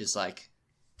Knight, which is like,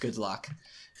 good luck.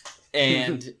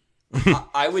 And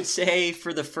I would say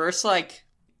for the first, like,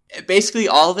 basically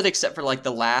all of it except for like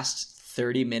the last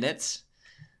 30 minutes,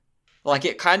 like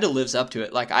it kind of lives up to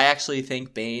it. Like I actually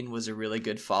think Bane was a really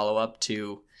good follow-up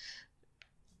to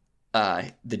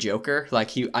the Joker.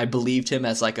 Like I believed him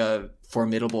as like a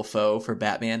formidable foe for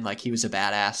Batman. Like he was a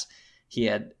badass. He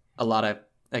had a lot of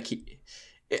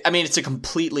it's a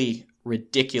completely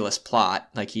ridiculous plot.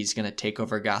 Like he's going to take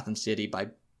over Gotham City by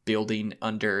building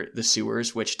under the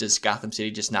sewers, which does Gotham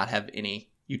City just not have any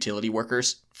utility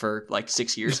workers for like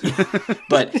 6 years?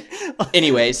 But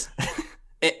anyways,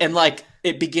 and like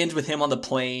it begins with him on the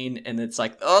plane and it's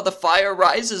like, oh, the fire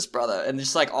rises, brother. And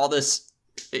just like all this,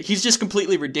 he's just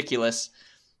completely ridiculous,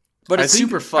 but it's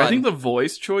super fun. I think the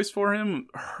voice choice for him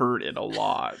hurt it a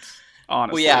lot,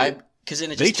 honestly. Well, yeah, because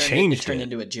then it just turned it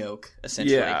into a joke,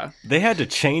 essentially. Yeah. They had to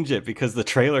change it because the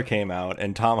trailer came out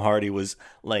and Tom Hardy was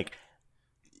like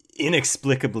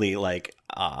inexplicably like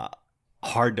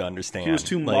hard to understand. He was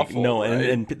too muffled. No, right?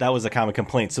 and that was a common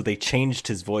complaint. So they changed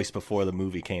his voice before the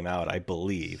movie came out, I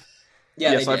believe.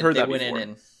 Yeah, yes, I've heard that before.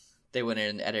 They went in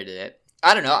and edited it.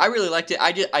 I don't know. I really liked it.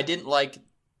 I didn't like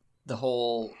the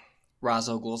whole Ra's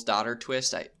al Ghul's daughter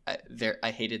twist.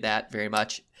 I hated that very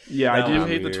much. Yeah, I do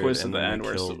hate the weird, twist at the end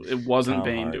where it wasn't Tom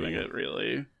Bane Hardy doing it,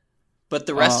 really. But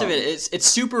the rest of it it's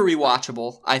super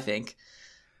rewatchable, I think.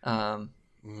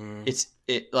 It's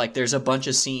like there's a bunch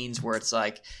of scenes where it's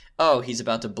like, oh, he's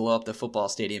about to blow up the football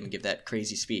stadium and give that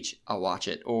crazy speech. I'll watch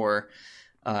it. Or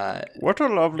what a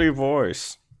lovely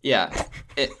voice. Yeah,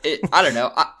 I don't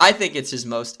know. I think it's his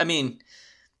most. I mean,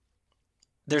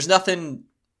 there's nothing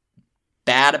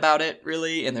bad about it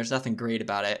really, and there's nothing great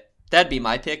about it. That'd be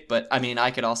my pick. But I mean,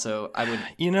 I would.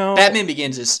 Batman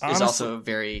Begins is also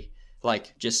very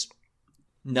like just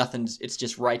nothing's. It's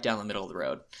just right down the middle of the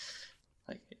road.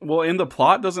 Well, and the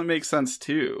plot doesn't make sense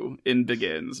too in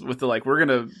Begins with the like we're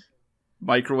gonna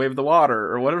microwave the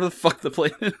water or whatever the fuck the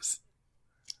plan is.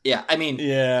 Yeah, I mean,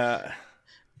 yeah.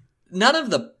 None of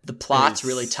the plots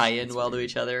really tie in well to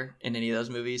each other in any of those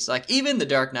movies. Like even The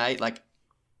Dark Knight, like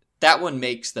that one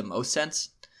makes the most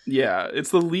sense. Yeah, it's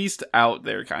the least out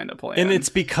there kind of plan, and it's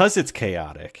because it's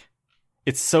chaotic.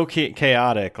 It's so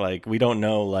chaotic. Like we don't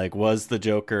know. Like was the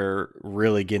Joker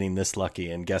really getting this lucky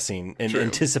and guessing and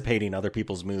anticipating other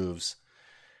people's moves?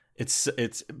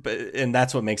 And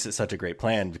that's what makes it such a great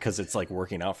plan because it's like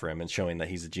working out for him and showing that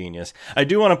he's a genius. I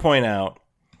do want to point out.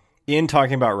 In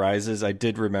talking about Rises, I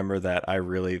did remember that I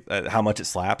really how much it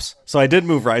slaps. So I did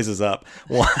move Rises up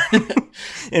one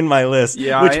in my list,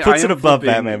 which puts it above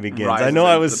Batman Begins. Rises I know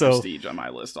I was so prestige on my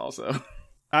list also.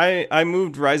 I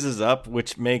moved Rises up,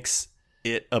 which makes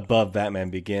it above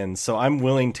Batman Begins. So I'm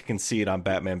willing to concede on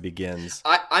Batman Begins.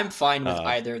 I'm fine with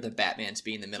either of the Batmans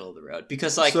being the middle of the road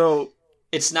because like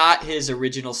it's not his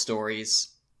original stories.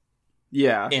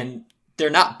 Yeah, and they're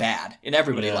not bad, and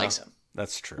everybody likes them.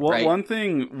 That's true. Well, one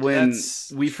thing when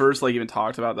we first like even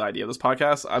talked about the idea of this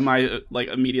podcast, my like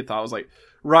immediate thought was like,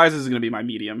 Rise is going to be my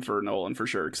medium for Nolan for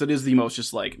sure because it is the most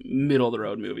just like middle of the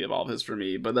road movie of all of his for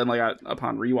me. But then like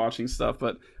upon rewatching stuff,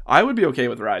 but I would be okay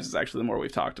with Rises actually. The more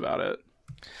we've talked about it,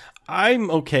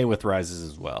 I'm okay with Rises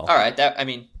as well. All right,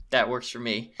 that works for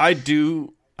me. I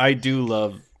do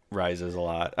love Rises a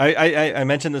lot. I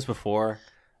mentioned this before.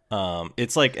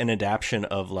 It's like an adaptation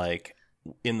of like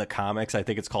in the comics. I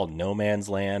think it's called No Man's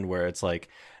Land, where it's like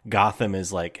Gotham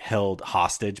is like held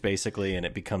hostage basically, and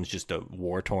it becomes just a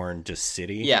war-torn just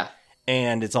city. Yeah.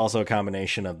 And it's also a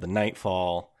combination of the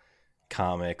Nightfall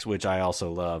comics, which I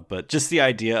also love, but just the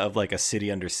idea of like a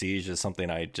city under siege is something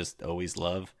I just always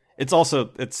love. It's also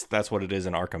that's what it is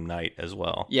in Arkham Knight as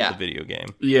well. Yeah. The video game.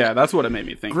 Yeah, that's what it made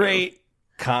me think. Great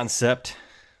concept.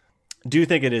 Do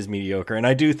think it is mediocre, and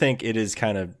I do think it is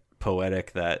kind of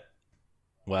poetic that,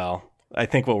 well, I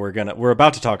think what we're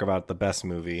about to talk about the best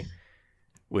movie,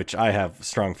 which I have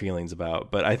strong feelings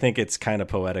about, but I think it's kind of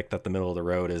poetic that the middle of the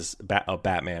road is a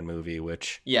Batman movie,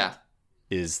 which Yeah.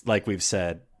 is, like we've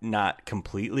said, not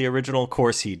completely original. Of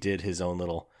course, he did his own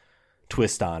little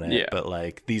twist on it, Yeah. but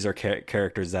like these are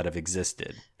characters that have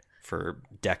existed for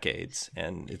decades,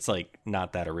 and it's like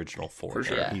not that original for For him.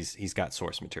 sure. Yeah. He's got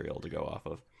source material to go off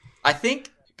of. I think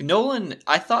Nolan,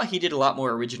 I thought he did a lot more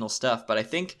original stuff, but I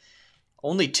think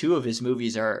only 2 of his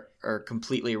movies are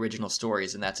completely original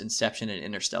stories, and that's Inception and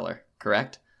Interstellar,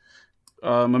 correct?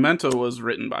 Memento was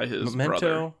written by his brother.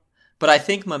 Memento. But I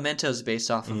think Memento is based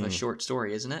off of a short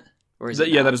story, isn't it? Or is it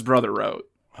Yeah, not? that his brother wrote.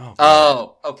 Oh,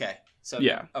 Oh, okay. So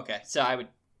Yeah. Okay, so I would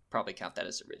probably count that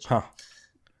as original. huh.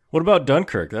 What about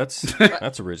Dunkirk?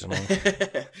 That's original.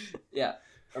 Yeah,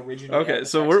 original. Okay, and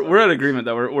so effects we're at agreement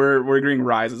though. We're agreeing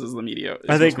Rises is the media.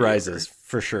 I think Rises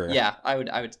for sure. Yeah, I would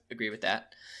agree with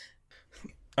that.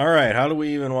 All right, how do we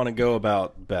even want to go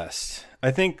about best?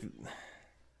 I think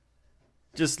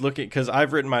just looking, because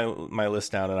I've written my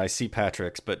list down and I see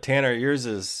Patrick's, but Tanner, yours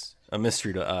is a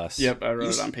mystery to us. Yep, I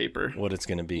wrote it on paper. What it's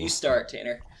going to be. You start,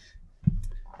 Tanner.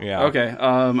 Yeah. Okay.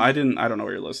 I don't know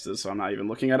where your list is, so I'm not even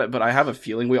looking at it. But I have a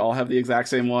feeling we all have the exact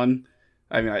same one.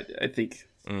 I mean, I think.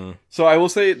 So I will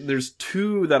say there's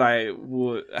 2 that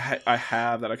I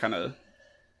have that I kind of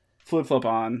flip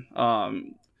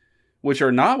on, which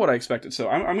are not what I expected. So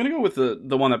I'm gonna go with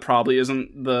the one that probably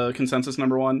isn't the consensus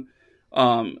number 1,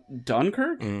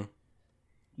 Dunkirk.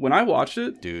 When I watched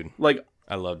it, Dude, like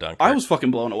I love Dunkirk. I was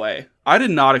fucking blown away. I did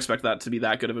not expect that to be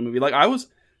that good of a movie. Like I was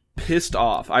pissed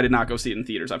off. I did not go see it in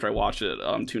theaters after I watched it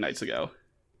 2 nights ago.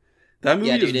 That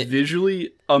movie is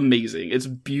visually amazing. It's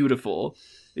beautiful.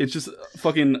 It's just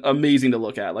fucking amazing to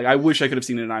look at. Like I wish I could have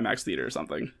seen it in an IMAX theater or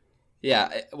something. Yeah,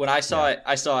 when I saw it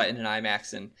in an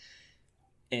IMAX, and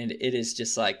it is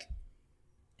just like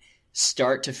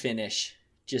start to finish,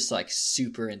 just like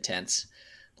super intense.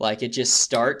 Like it just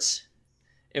starts,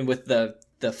 and with the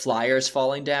flyers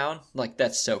falling down, like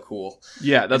that's so cool.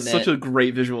 Yeah, that's such a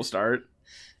great visual start.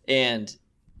 And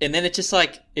then it just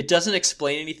like it doesn't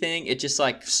explain anything. It just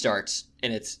like starts,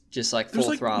 and it's just like full There's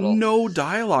like throttle. no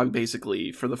dialogue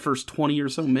basically for the first 20 or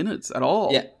so minutes at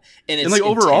all. Yeah, and like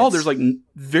overall, intense. there's like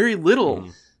very little.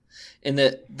 In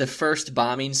the first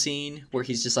bombing scene where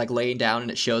he's just like laying down and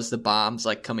it shows the bombs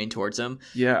like coming towards him.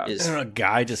 Yeah, is And a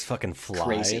guy just fucking flies.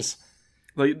 crazy.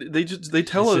 like they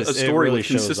tell a story really with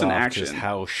shows consistent off action. just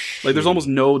how Like there's almost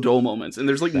no dull moments, and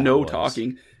there's like that no was.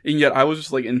 talking, and yet I was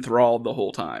just like enthralled the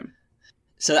whole time.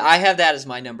 So I have that as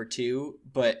my number 2,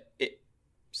 but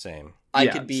same. I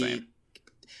Yeah, could be same.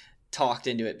 talked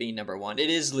into it being number 1. It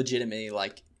is legitimately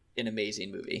like an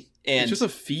amazing movie, and It's just a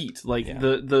feat. Like Yeah.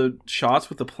 the shots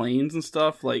with the planes and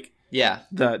stuff, like yeah,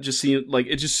 that just seem like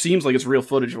it just seems like it's real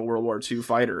footage of a World War II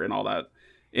fighter and all that.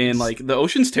 And like the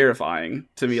ocean's terrifying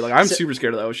to me. Like I'm super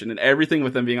scared of the ocean, and everything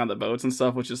with them being on the boats and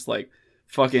stuff was just like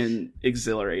fucking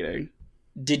exhilarating.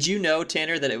 Did you know,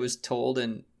 Tanner, that it was told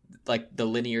in like the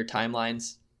linear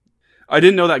timelines? I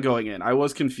didn't know that going in. I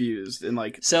was confused, and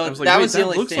like So I was like, that wait, was the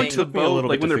only looks thing- like the Took me a boat. little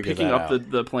Like bit when to they're figure picking that up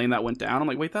out. the plane that went down. I'm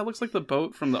like, wait, that looks like the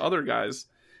boat from the other guys.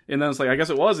 And then it's like, I guess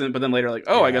it wasn't. But then later, like,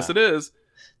 oh, I Yeah. guess it is.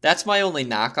 That's my only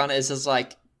knock on it. Is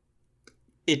like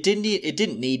it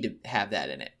didn't need to have that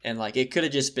in it, and like it could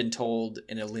have just been told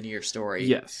in a linear story.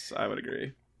 Yes, I would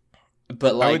agree.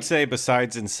 But like I would say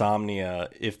besides Insomnia,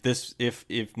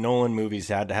 if Nolan movies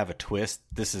had to have a twist,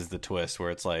 this is the twist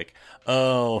where it's like,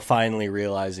 oh, finally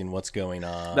realizing what's going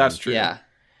on. That's true. Yeah.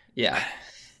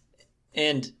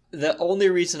 And the only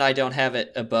reason I don't have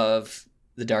it above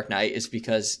The Dark Knight is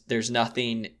because there's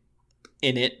nothing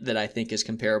in it that I think is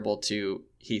comparable to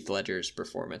Heath Ledger's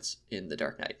performance in The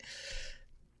Dark Knight.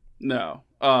 No.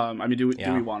 I mean, do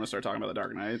Yeah. we want to start talking about The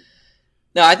Dark Knight?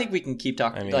 No, I think we can keep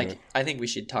talking. I mean- like, I think we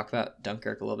should talk about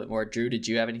Dunkirk a little bit more. Drew, did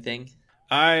you have anything?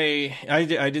 I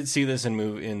did see this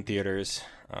in theaters.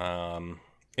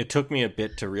 It took me a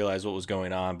bit to realize what was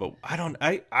going on, but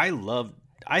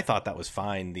I thought that was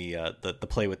fine. The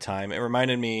play with time. It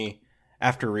reminded me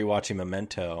after rewatching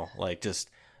Memento, like just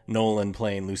Nolan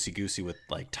playing loosey goosey with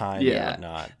like time Yeah. and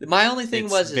whatnot. My only thing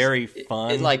It's was very it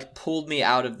fun. like pulled me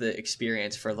out of the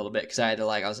experience for a little bit because I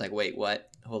was like, wait, what?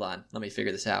 hold on, let me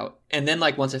figure this out. And then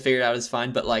like once I figured it out, it's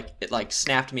fine. But like it like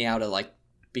snapped me out of like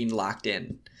being locked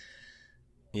in.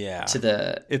 Yeah. To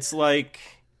the. It's like,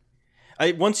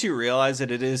 once you realize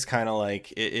it, it is kind of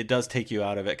like it does take you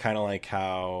out of it. Kind of like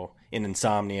how in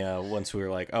Insomnia, once we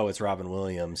were like, oh, it's Robin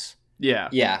Williams. Yeah.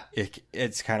 Yeah.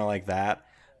 It's kind of like that,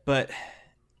 but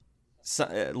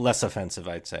less offensive,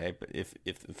 I'd say. But if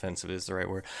offensive is the right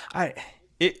word,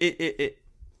 it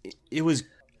was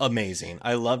amazing.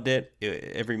 I loved it,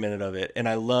 every minute of it, and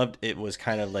I loved it was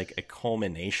kind of like a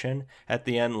culmination at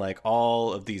the end. Like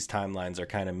all of these timelines are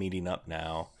kind of meeting up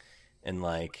now, and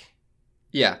like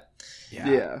yeah.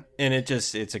 And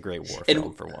it's a great war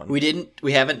film for one.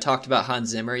 We haven't talked about Hans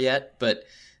Zimmer yet, but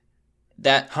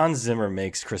that Hans Zimmer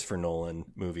makes Christopher Nolan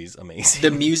movies amazing.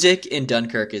 The music in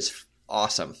Dunkirk is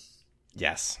awesome.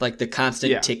 Yes. Like the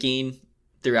constant ticking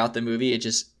throughout the movie, it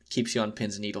just keeps you on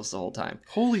pins and needles the whole time.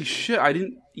 Holy shit, I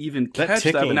didn't even catch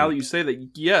that, but now that you say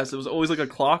that, yes, it was always like a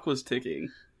clock was ticking.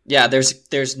 Yeah,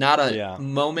 there's not a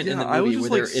moment in the movie where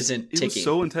there isn't ticking. It was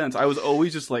so intense. I was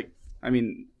always just like, I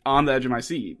mean, on the edge of my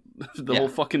seat the whole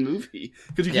fucking movie.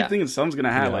 Because you keep thinking something's going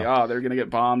to happen, like, oh, they're going to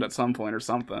get bombed at some point or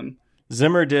something.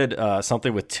 Zimmer did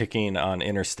something with ticking on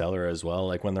Interstellar as well,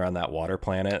 like when they're on that water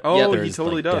planet. Oh, he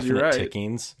totally does. You're right.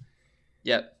 Tickings.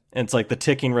 Yep. And it's like the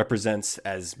ticking represents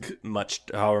as much,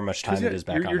 however much time it is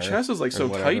back on your Earth. Your chest is like so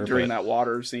tight during that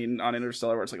water scene on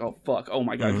Interstellar where it's like, oh, fuck, oh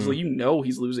my God. Because like,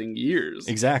 he's losing years.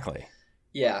 Exactly.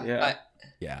 Yeah.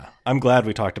 Yeah. I'm glad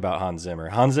we talked about Hans Zimmer.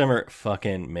 Hans Zimmer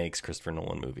fucking makes Christopher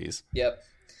Nolan movies. Yep.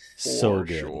 So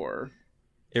good. Sure.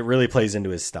 It really plays into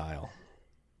his style.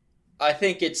 I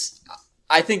think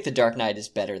The Dark Knight is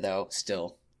better though,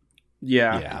 still.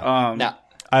 Yeah.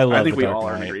 I think we all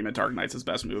are in agreement Dark Knight's his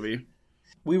best movie.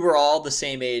 We were all the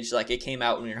same age, like it came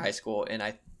out when we were in high school, and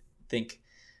I think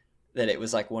that it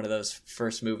was like one of those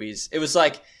first movies. It was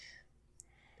like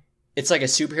it's like a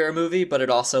superhero movie, but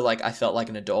it also like I felt like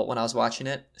an adult when I was watching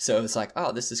it. So it was like,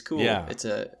 oh, this is cool. Yeah.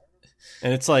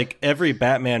 And it's like every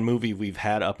Batman movie we've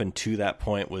had up until that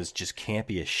point was just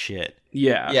campy as shit.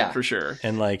 Yeah, for sure.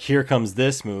 And like here comes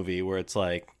this movie where it's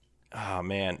like, oh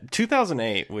man,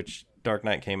 2008, which Dark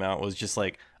Knight came out, was just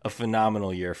like a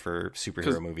phenomenal year for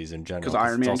superhero movies in general. Because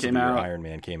Iron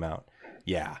Man came out.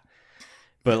 Yeah.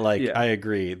 But like, I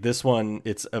agree. This one,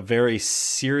 it's a very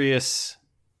serious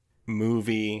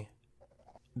movie.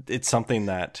 It's something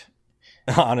that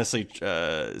honestly,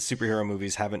 superhero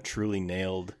movies haven't truly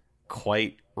nailed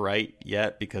quite right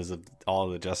yet because of all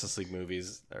the Justice League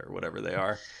movies or whatever they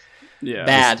are. Yeah.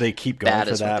 Bad. They keep going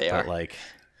for that, but like,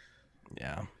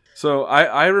 yeah. So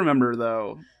I remember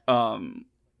though,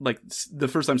 like the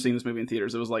first time seeing this movie in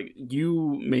theaters, it was like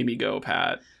you made me go,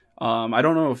 Pat. I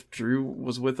don't know if Drew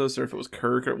was with us or if it was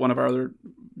Kirk or one of our other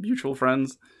mutual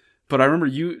friends, but I remember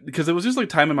because it was just like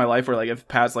time in my life where like if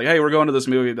Pat's like, hey, we're going to this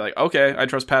movie, I'd be like, okay, I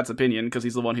trust Pat's opinion because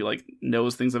he's the one who like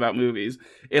knows things about movies.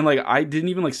 And like I didn't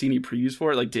even like see any previews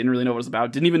for it, like didn't really know what it was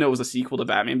about, didn't even know it was a sequel to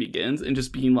Batman Begins, and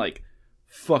just being like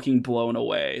fucking blown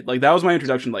away. Like that was my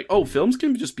introduction, like, oh, films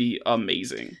can just be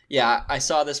amazing. Yeah, I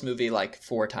saw this movie like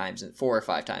 4 or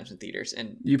 5 times in theaters,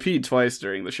 and you peed twice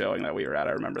during the showing that we were at.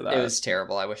 I remember that. It was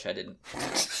terrible. I wish I didn't.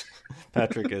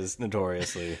 Patrick is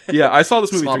notoriously I saw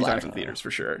this movie 3 times in theaters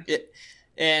for sure.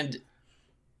 And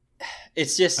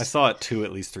it's just I saw it 2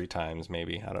 at least 3 times,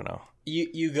 maybe. I don't know.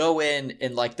 You go in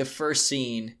and like the first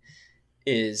scene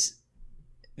is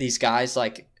these guys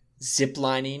like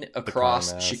ziplining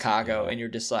across Chicago, and you're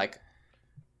just like,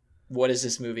 what is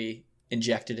this movie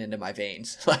injected into my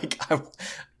veins? Like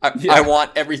I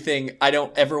want everything. I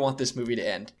don't ever want this movie to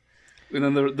end. And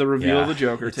then the reveal of the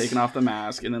Joker taking off the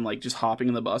mask and then like just hopping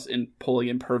in the bus and pulling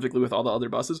in perfectly with all the other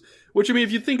buses. Which, I mean,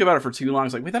 if you think about it for too long,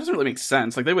 it's like, wait, that doesn't really make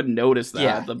sense. Like they would notice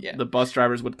that. The bus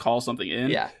drivers would call something in.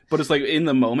 Yeah. But it's like in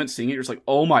the moment seeing it, you're just like,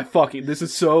 oh my fucking, this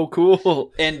is so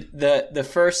cool. And the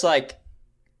first like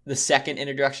the second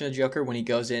introduction of Joker, when he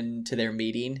goes into their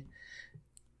meeting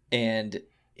and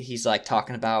he's like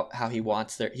talking about how he's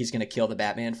going to kill the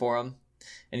Batman for him.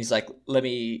 And he's like,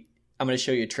 I'm going to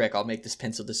show you a trick. I'll make this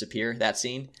pencil disappear. That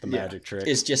scene. The magic trick.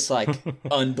 Is just like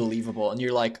unbelievable. And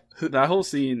you're like, that whole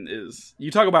scene is, you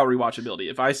talk about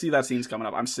rewatchability. If I see that scene's coming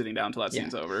up, I'm sitting down until that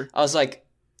scene's over. I was like,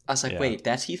 wait,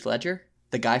 that's Heath Ledger?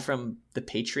 The guy from The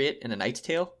Patriot and A Knight's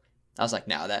Tale? I was like,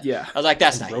 no, that. Yeah. I was like,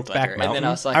 that's not Heath Ledger. And then I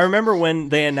was like, I remember when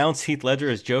they announced Heath Ledger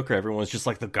as Joker, everyone was just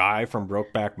like, the guy from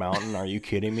Brokeback Mountain. Are you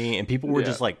kidding me? And people were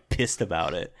just like pissed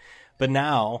about it. But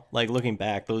now, like looking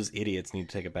back, those idiots need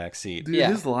to take a back seat. Dude,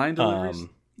 his line deliveries,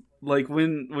 like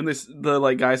when the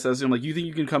like guy says to him, like, you think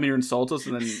you can come here and insult us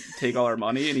and then take all our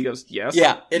money? And he goes, yes.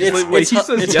 Yeah, it's hilarious.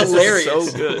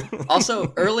 It's so good.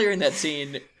 Also, earlier in that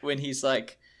scene when he's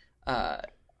like,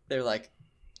 they're like,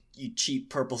 "You cheap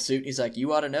purple suit." And he's like,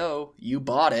 "You ought to know. You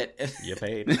bought it." You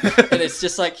paid. And it's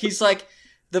just like, he's like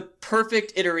the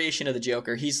perfect iteration of the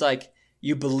Joker. He's like,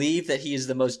 you believe that he is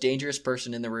the most dangerous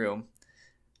person in the room,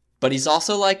 but he's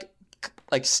also like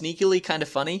sneakily kind of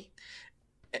funny.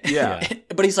 Yeah.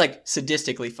 But he's like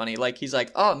sadistically funny. Like, he's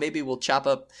like, "Oh, maybe we'll chop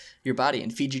up your body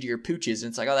and feed you to your pooches." And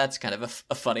it's like, oh, that's kind of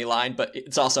a funny line, but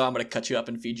it's also, I'm going to cut you up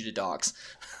and feed you to dogs.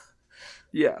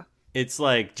 Yeah. It's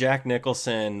like Jack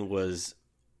Nicholson was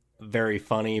very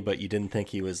funny, but you didn't think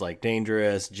he was like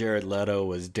dangerous. Jared Leto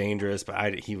was dangerous,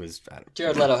 but he was.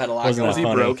 Jared Leto had a lot Wasn't going Was he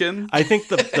on. funny. broken? I think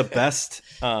the best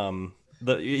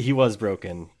he was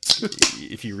broken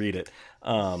if you read it.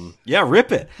 Yeah,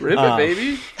 rip it. Rip it,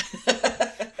 baby.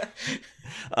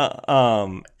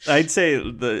 I'd say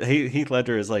the Heath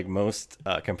Ledger is like most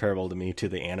comparable to me to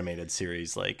the animated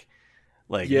series, like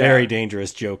Yeah. very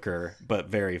dangerous Joker, but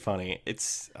very funny.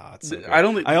 It's so good. I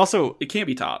don't think I also it can't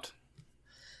be topped.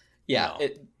 Yeah,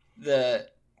 No.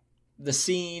 the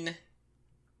scene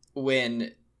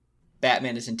when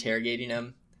Batman is interrogating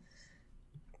him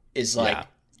is like Yeah.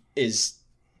 is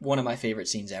one of my favorite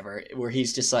scenes ever, where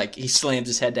he's just like, he slams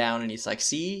his head down and he's like,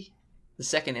 "See, the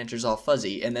second enter's all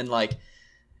fuzzy," and then like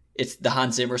it's the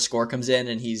Hans Zimmer score comes in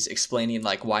and he's explaining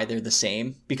like why they're the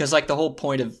same, because like the whole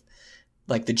point of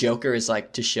like the Joker is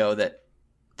like to show that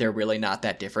they're really not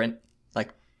that different. Like,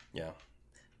 yeah.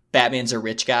 Batman's a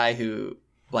rich guy who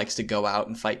likes to go out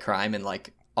and fight crime and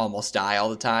like almost die all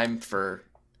the time for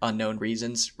unknown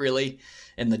reasons, really.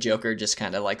 And the Joker just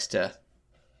kind of likes to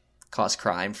cause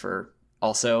crime for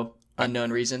also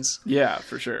unknown reasons. Yeah,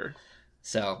 for sure.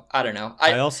 So I don't know.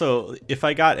 I also, if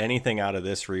I got anything out of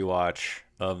this rewatch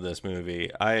of this movie,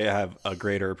 I have a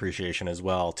greater appreciation as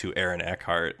well to Aaron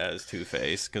Eckhart as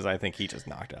Two-Face, because I think he just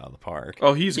knocked it out of the park.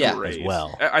 Oh, he's Yeah. great. As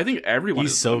well. I think everyone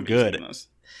He's is so amazing good. in this.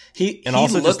 he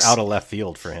Also looks, just out of left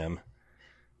field for him.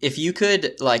 if you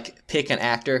could like pick an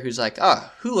actor who's like,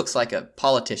 oh, who looks like a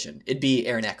politician, it'd be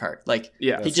Aaron Eckhart. Like,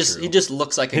 Yeah, he that's true. just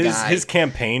looks like a guy. His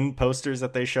campaign posters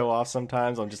that they show off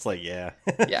sometimes, I'm just like, yeah.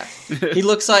 Yeah, he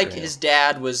looks like Yeah. his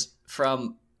dad was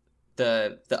from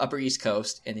the Upper East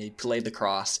Coast and he played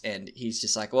lacrosse, and he's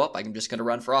just like, well, I'm just gonna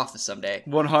run for office someday.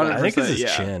 100%. I think it's his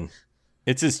yeah. chin.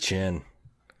 It's his chin.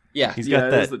 Yeah, He's Yeah,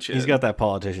 got it is that. the chin. He's got that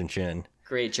politician chin.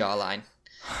 great jawline.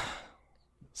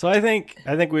 So I think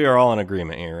we are all in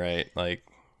agreement here, right? Like,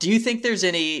 Do you think there's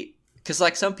any? Because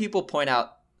like some people point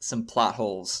out some plot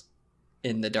holes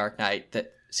in The Dark Knight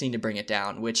that seem to bring it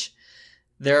down, which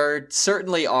there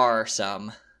certainly are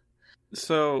some.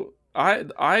 So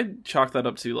I chalk that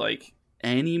up to like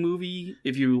any movie.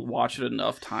 If you watch it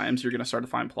enough times, you're gonna start to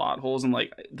find plot holes, and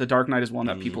like The Dark Knight is one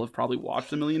that people have probably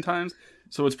watched a million times,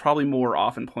 so it's probably more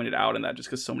often pointed out in that just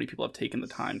because so many people have taken the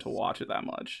time to watch it that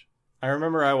much. I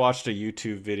remember I watched a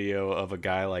YouTube video of a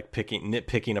guy like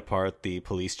nitpicking apart the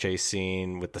police chase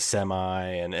scene with the semi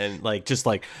and like just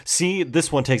like, see,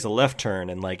 this one takes a left turn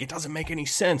and like it doesn't make any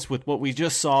sense with what we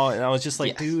just saw, and I was just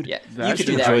like, Yeah, dude, yeah, that you could should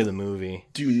do that. enjoy With, the movie.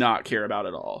 Do not care about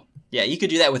it all. yeah, you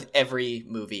could do that with every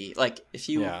movie. Like if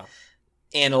you Yeah.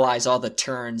 analyze all the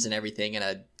turns and everything in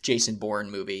a Jason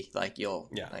Bourne movie, like you'll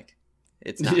like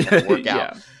it's not Yeah, gonna work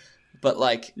out. yeah. But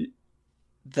like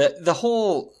the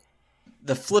whole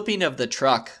the flipping of the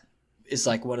truck is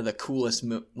like one of the coolest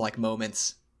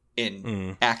moments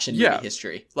in action movie Yeah,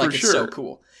 history. Like for it's so sure.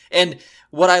 cool. And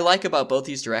what I like about both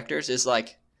these directors is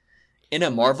like in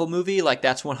a Marvel movie, like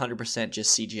that's 100%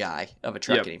 just CGI of a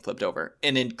truck Yep. getting flipped over.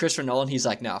 And in Christopher Nolan, he's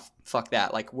like, no, fuck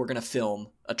that. Like we're gonna film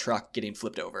a truck getting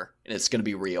flipped over, and it's gonna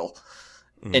be real,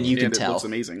 and you can And it tell. looks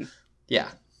amazing. Yeah,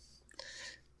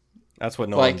 That's what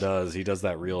Nolan Like- does. He does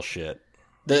that real shit.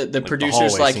 the Like producers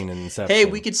hallway like, scene in Inception. hey,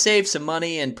 we could save some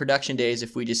money and production days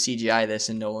if we just CGI this.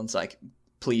 And Nolan's like,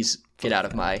 please get out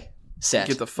of my set.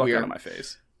 Get the fuck We're- out of my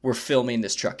face. We're filming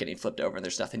this truck getting flipped over, and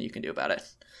there's nothing you can do about it.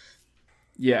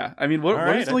 Yeah, I mean, what All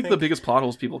right, is I like the think- biggest plot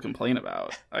holes people complain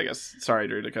about? I guess. Sorry,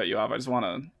 Drew, to cut you off. I just want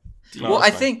to. No, Well, that's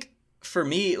I fine. think for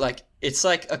me, like it's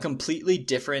like a completely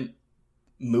different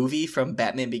movie from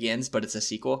Batman Begins, but it's a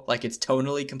sequel. Like it's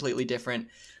tonally completely different.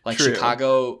 Like True.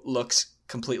 Chicago looks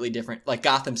completely different. Like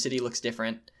Gotham City looks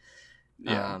different.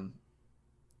 Yeah.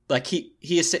 Like he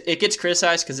is, it gets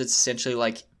criticized because it's essentially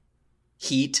like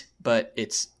Heat, but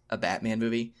it's a Batman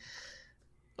movie.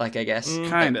 Like I guess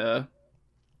Kinda.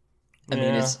 I mean,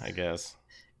 Yeah, it's I guess.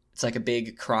 like a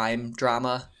big crime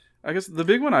drama. I guess the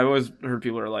big one I always heard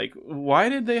people are like, why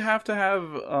did they have to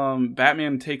have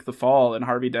Batman take the fall and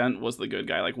Harvey Dent was the good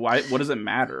guy? Like, why? What does it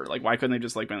matter? Like, why couldn't they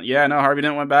just like, be like, yeah, no, Harvey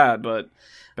Dent went bad, but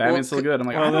Batman's still good. I'm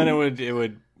like, Well, I then don't- it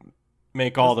would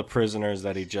make all the prisoners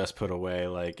that he just put away.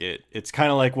 Like it's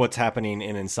kind of like what's happening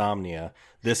in Insomnia.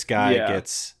 This guy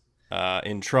gets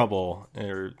in trouble,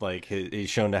 or like he's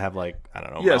shown to have like, I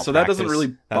don't know. Yeah, so that doesn't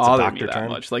really bother me that term.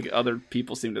 much. Like other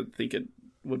people seem to think it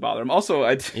would bother him. Also,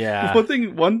 yeah.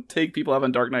 one take people have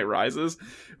on Dark Knight Rises,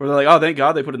 where they're like, "Oh, thank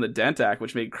God they put in the Dent Act,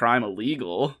 which made crime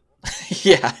illegal."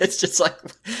 Yeah, it's just like,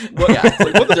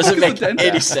 what doesn't make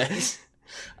any sense.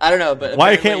 I don't know, but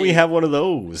why can't we have one of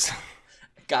those?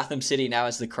 Gotham City now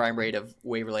has the crime rate of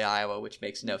Waverly, Iowa, which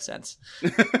makes no sense.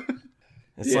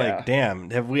 It's like, damn,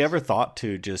 have we ever thought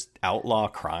to just outlaw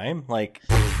crime? Like,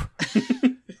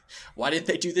 why didn't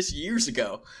they do this years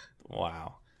ago?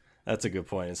 Wow. That's a good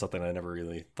point. It's something I never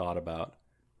really thought about.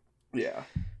 Yeah.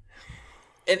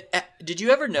 And did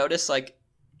you ever notice, like,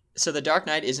 so the Dark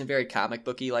Knight isn't very comic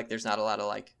booky. Like, there's not a lot of,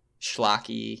 like,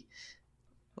 schlocky,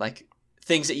 like,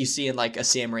 things that you see in, like, a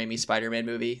Sam Raimi Spider-Man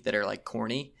movie that are, like,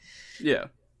 corny. Yeah.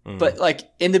 But, like,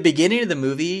 in the beginning of the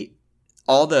movie,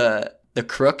 all the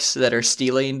crooks that are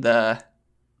stealing the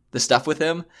stuff with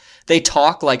him, they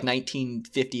talk like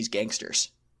 1950s gangsters.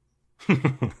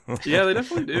 Yeah, they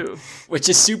definitely do. Which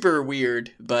is super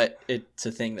weird, but it's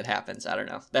a thing that happens. I don't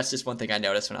know. That's just one thing I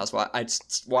noticed when I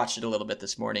watched it a little bit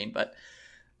this morning, but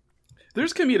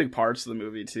there's comedic parts of the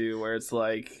movie too, where it's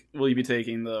like, will you be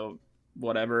taking the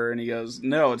whatever? And he goes,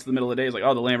 no, it's the middle of the day. He's like,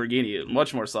 oh, the Lamborghini,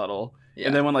 much more subtle. Yeah.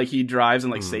 And then when like he drives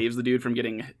and like saves the dude from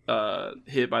getting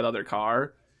hit by the other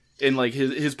car, and like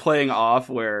his playing off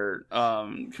where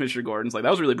Commissioner Gordon's like,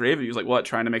 that was really brave of you. He was like, what,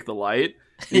 trying to make the light?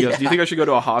 And he goes, do you think I should go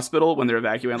to a hospital when they're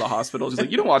evacuating the hospital? He's like,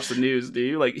 you don't watch the news, do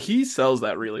you? Like, he sells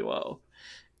that really well.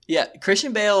 Yeah,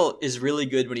 Christian Bale is really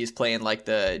good when he's playing like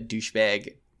the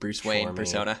douchebag Bruce Wayne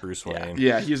persona. Bruce Wayne.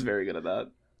 Yeah, he's very good at that.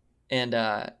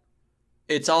 And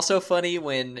it's also funny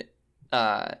when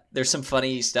there's some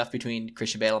funny stuff between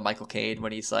Christian Bale and Michael Caine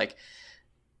when he's like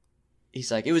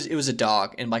it was a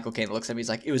dog, and Michael Caine looks at me, he's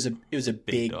like, it was a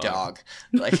big dog.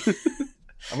 Like,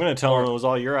 I'm gonna tell him it was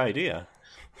all your idea.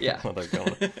 Yeah. Well, they're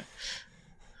going.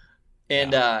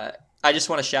 And I just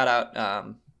want to shout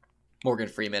out Morgan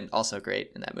Freeman, also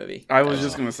great in that movie. I was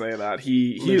just gonna say that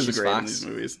he is great in these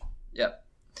movies. Yep.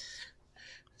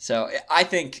 So I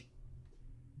think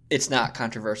it's not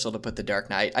controversial to put The Dark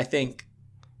Knight. I think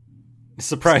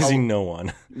surprising no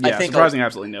one. Yeah, surprising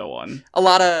absolutely no one. A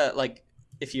lot of like,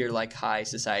 if you're like high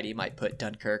society, might put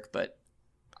Dunkirk, but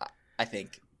I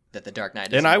think that The Dark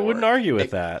Knight is, and I wouldn't argue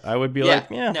with that. I would be like,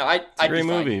 yeah, no, it's a great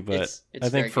movie, but it's I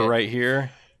think for good. right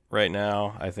here, right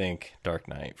now, I think Dark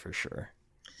Knight for sure.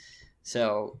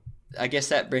 So I guess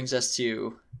that brings us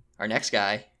to our next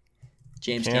guy,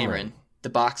 James Cameron, the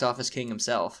box office king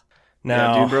himself.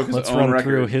 Now, let's run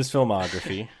through his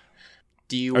filmography.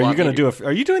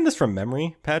 Are you doing this from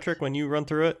memory, Patrick, when you run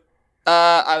through it?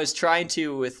 I was trying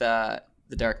to with The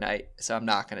Dark Knight, so I'm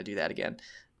not going to do that again.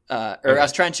 I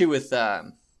was trying to with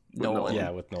Nolan.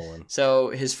 Yeah, with Nolan. So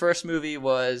his first movie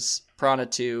was Piranha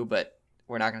 2, but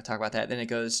we're not going to talk about that. Then it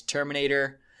goes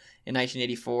Terminator in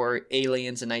 1984,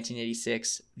 Aliens in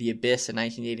 1986, The Abyss in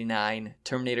 1989,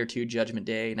 Terminator 2 Judgment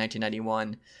Day in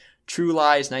 1991, True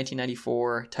Lies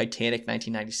 1994, Titanic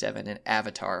 1997, and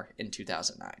Avatar in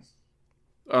 2009.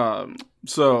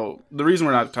 So the reason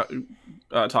we're not talking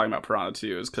about Piranha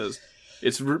 2 is because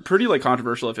it's pretty like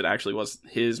controversial if it actually was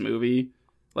his movie.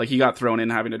 Like, he got thrown in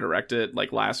having to direct it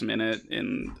like last minute,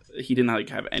 and he didn't like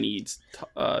have any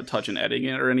touch in editing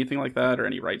it or anything like that, or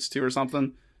any rights to or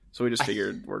something. So we just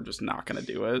figured we're just not going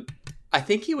to do it. I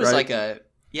think he was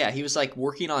he was like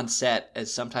working on set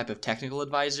as some type of technical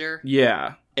advisor.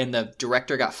 Yeah. And the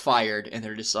director got fired, and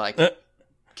they're just like,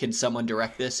 can someone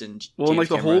direct this? And well, and like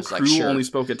the whole crew only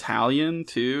spoke Italian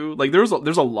too. Like there's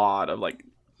a lot of like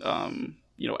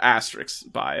asterisks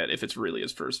by it if it's really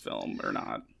his first film or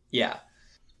not.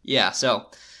 Yeah, so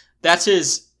that's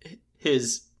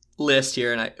his list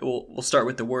here, and we'll start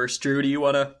with the worst. Drew, do you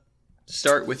want to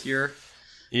start with your?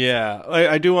 Yeah,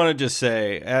 I do want to just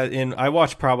say, I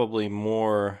watched probably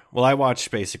more. Well, I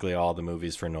watched basically all the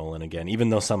movies for Nolan again, even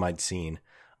though some I'd seen.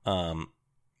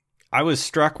 I was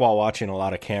struck while watching a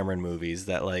lot of Cameron movies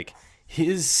that like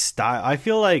his style. I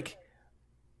feel like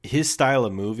his style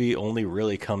of movie only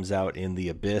really comes out in The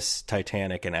Abyss,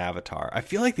 Titanic, and Avatar. I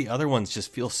feel like the other ones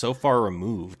just feel so far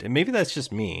removed, and maybe that's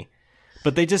just me,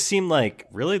 but they just seem like,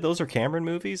 really, those are Cameron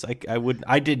movies?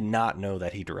 I did not know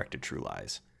that he directed True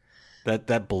Lies.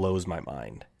 That blows my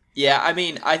mind. Yeah, I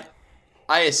mean, I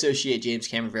associate James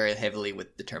Cameron very heavily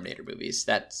with the Terminator movies.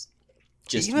 That's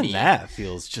just even me. That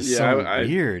feels just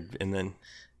weird. And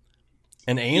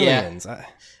Aliens. Yeah.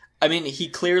 I mean, he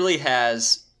clearly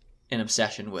has an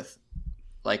obsession with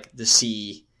like the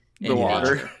sea and the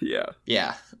water. nature.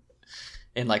 Yeah.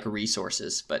 and like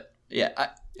resources. But yeah.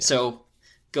 So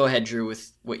go ahead, Drew,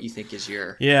 with what you think is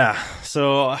your. Yeah.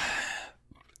 So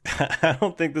I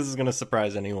don't think this is going to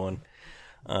surprise anyone.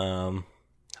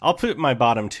 I'll put my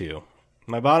bottom two.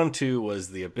 My bottom two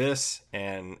was The Abyss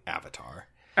and Avatar.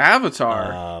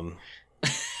 Avatar.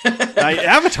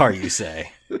 Avatar, you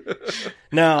say?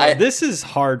 Now, this is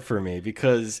hard for me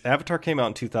because Avatar came out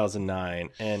in 2009,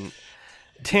 and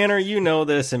Tanner, you know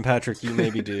this, and Patrick, you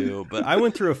maybe do, but I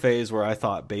went through a phase where I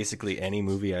thought basically any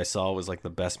movie I saw was like the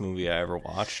best movie I ever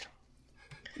watched.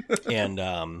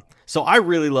 And so I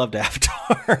really loved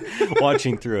Avatar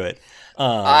watching through it.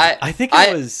 I think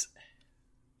it was...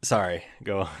 Sorry,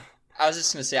 go. I was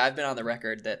just going to say, I've been on the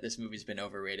record that this movie's been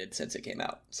overrated since it came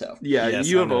out. So yeah, yes,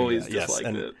 you have always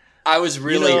disliked it. I was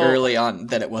really early on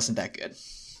that it wasn't that good.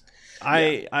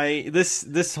 I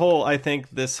this whole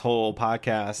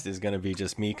podcast is going to be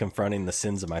just me confronting the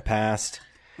sins of my past,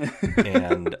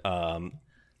 and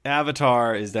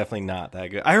Avatar is definitely not that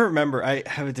good. I remember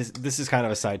this is kind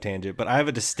of a side tangent, but I have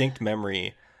a distinct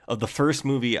memory of the first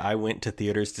movie I went to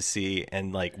theaters to see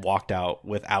and like walked out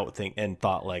without and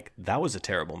thought like that was a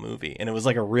terrible movie, and it was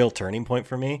like a real turning point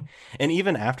for me. And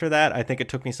even after that, I think it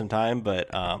took me some time, but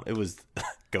it was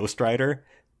Ghost Rider.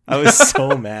 I was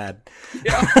so mad.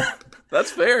 Yeah,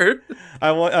 that's fair.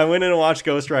 I went in and watched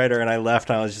Ghost Rider, and I left,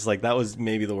 and I was just like, that was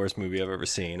maybe the worst movie I've ever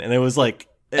seen. And it was like,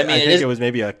 I think it was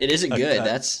maybe it isn't good.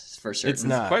 That's for certain. It's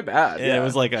not. It's quite bad. Yeah. It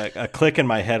was like a click in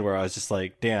my head where I was just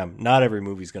like, damn, not every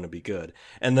movie's going to be good.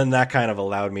 And then that kind of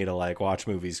allowed me to like watch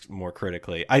movies more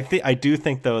critically. I do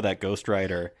think though that Ghost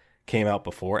Rider came out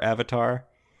before Avatar.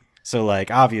 So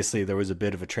like obviously there was a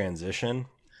bit of a transition.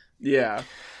 Yeah.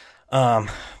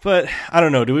 But I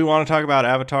don't know. Do we want to talk about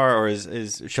Avatar, or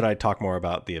should I talk more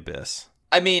about The Abyss?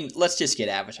 I mean, let's just get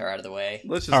Avatar out of the way.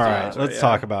 Let's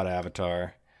talk about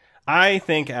Avatar. I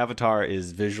think Avatar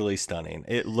is visually stunning.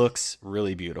 It looks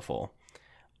really beautiful.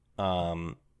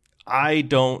 I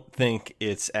don't think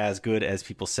it's as good as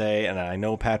people say, and I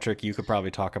know, Patrick, you could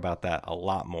probably talk about that a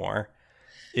lot more.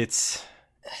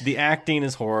 The acting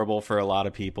is horrible for a lot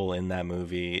of people in that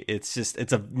movie. It's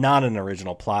not an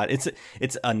original plot.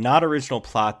 It's a not original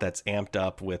plot that's amped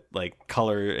up with like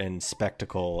color and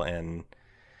spectacle, and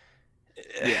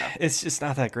it's just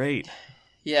not that great.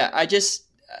 Yeah,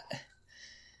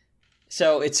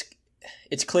 so it's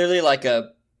clearly like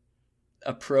a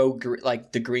pro,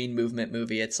 like the Green Movement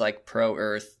movie. It's like pro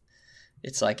Earth.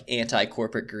 It's like anti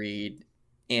corporate greed,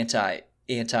 anti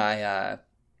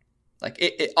like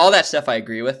it all that stuff I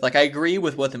agree with. Like I agree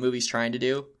with what the movie's trying to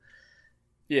do.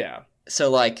 Yeah. So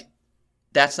like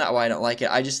that's not why I don't like it.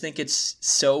 I just think it's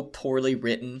so poorly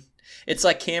written. It's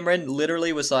like Cameron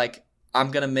literally was like,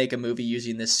 I'm gonna make a movie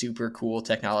using this super cool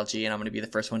technology, and I'm gonna be the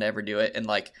first one to ever do it, and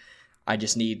like I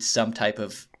just need some type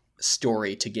of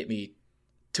story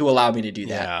to allow me to do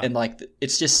that. Yeah. And like,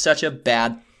 it's just such a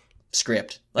bad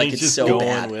script. Like it's just so going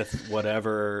bad with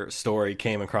whatever story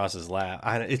came across his lap.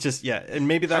 It's just, and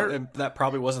maybe that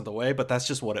probably wasn't the way, but that's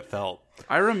just what it felt.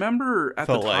 I remember at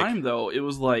the time though, it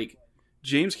was like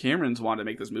James Cameron's wanted to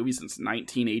make this movie since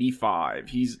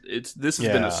 1985. This has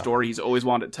been a story he's always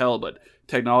wanted to tell, but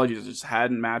technology just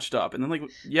hadn't matched up. And then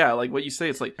like what you say,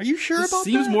 it's like, are you sure about that?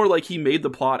 Seems more like he made the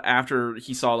plot after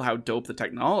he saw how dope the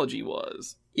technology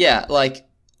was. Yeah, like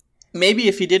maybe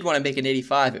if he did want to make an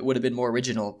 85, it would have been more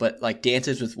original. But like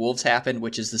Dances with Wolves happened,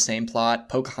 which is the same plot.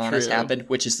 Pocahontas happened,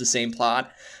 which is the same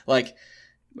plot. Like,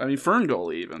 I mean,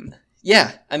 Ferngully even.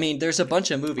 Yeah, I mean, there's a bunch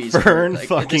of movies.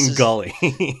 Gully.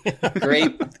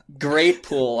 Great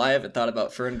pool. I haven't thought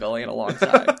about Ferngully in a long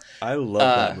time. I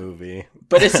love that movie.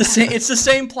 But it's the same. It's the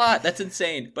same plot. That's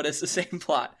insane. But it's the same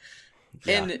plot.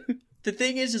 Yeah. And the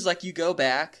thing is like you go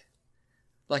back,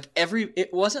 like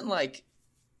it wasn't like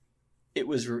it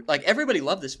was like everybody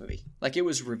loved this movie. Like it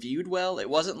was reviewed well. It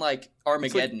wasn't like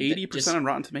Armageddon. It's like 80% on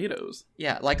Rotten Tomatoes.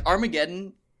 Yeah, like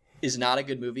Armageddon is not a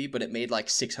good movie, but it made like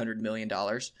 $600 million.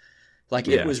 Like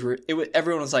it was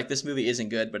everyone was like, this movie isn't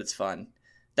good, but it's fun.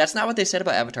 That's not what they said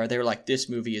about Avatar. They were like, this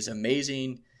movie is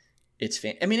amazing. It's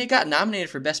I mean, it got nominated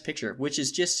for Best Picture, which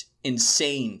is just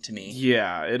insane to me.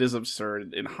 Yeah, it is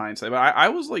absurd in hindsight. But I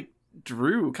was like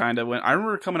Drew kind of when I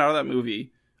remember coming out of that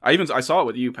movie. I saw it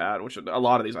with you, Pat, which a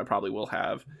lot of these I probably will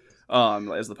have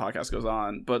as the podcast goes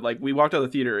on. But like we walked out of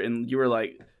the theater and you were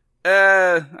like,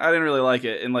 I didn't really like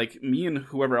it. And like me and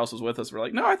whoever else was with us were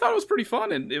like, no, I thought it was pretty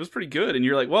fun and it was pretty good. And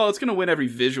you're like, well, it's going to win every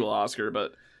visual Oscar,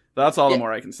 but that's all the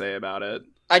more I can say about it.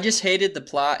 I just hated the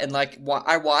plot. And like,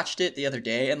 I watched it the other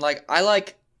day and like,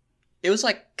 it was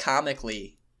like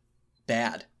comically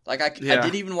bad. Like I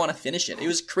didn't even want to finish it. It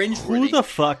was cringeworthy. Who the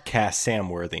fuck cast Sam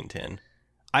Worthington?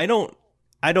 I don't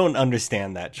I don't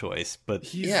understand that choice, but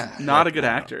He's not a good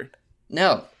actor.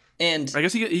 No. And I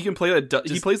guess he can play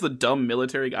he plays the dumb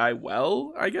military guy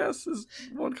well, I guess, is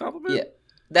one compliment. Yeah.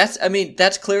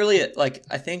 That's clearly it. Like,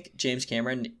 I think James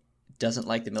Cameron doesn't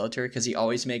like the military because he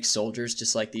always makes soldiers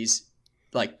just like these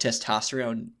like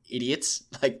testosterone idiots.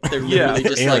 Like, they're literally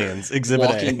just aliens, like Exhibit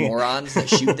walking A. morons that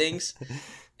shoot things.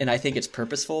 And I think it's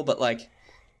purposeful, but like,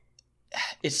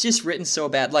 it's just written so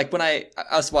bad. Like, when I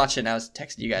was watching, I was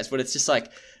texting you guys, but it's just like,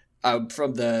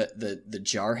 from the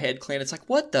Jarhead clan, it's like,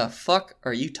 what the fuck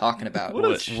are you talking about?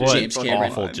 What James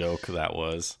Cameron. Awful joke that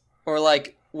was. Or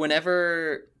like,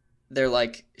 whenever they're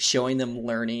like showing them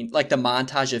learning, like the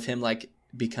montage of him like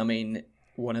becoming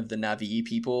one of the Na'vi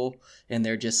people, and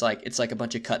they're just like, it's like a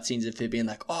bunch of cutscenes of him being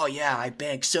like, oh yeah, I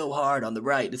banked so hard on the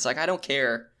right. It's like, I don't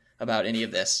care about any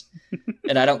of this.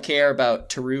 And I don't care about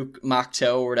Taruk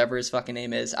Makto or whatever his fucking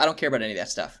name is. I don't care about any of that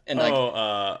stuff. And like,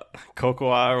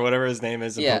 Kokoa or whatever his name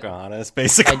is in Pocahontas,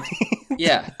 basically.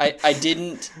 I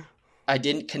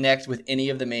didn't connect with any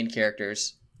of the main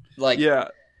characters. Like, Yeah.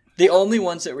 the only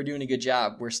ones that were doing a good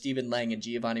job were Stephen Lang and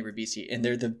Giovanni Ribisi, and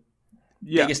they're the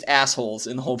biggest assholes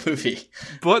in the whole movie.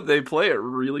 But they play it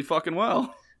really fucking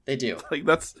well. They do. Like,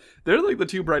 they're like the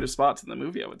two brightest spots in the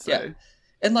movie, I would say. Yeah.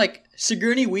 And like,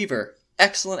 Sigourney Weaver,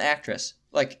 excellent actress.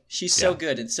 Like, she's so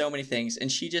good in so many things,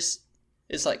 and she just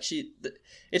is like,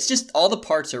 it's just all the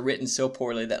parts are written so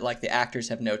poorly that like the actors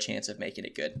have no chance of making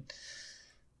it good.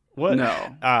 What?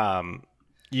 No.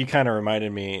 You kind of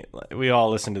reminded me. We all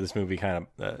listened to this movie kind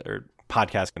of or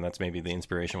podcast, and that's maybe the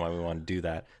inspiration why we want to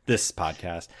do this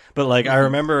podcast. But like, I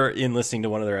remember in listening to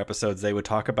one of their episodes, they would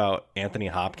talk about Anthony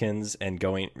Hopkins and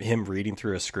him reading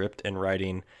through a script and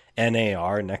writing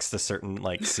NAR next to certain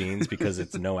like scenes because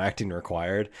it's no acting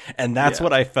required, and that's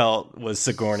what I felt was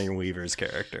Sigourney Weaver's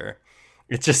character.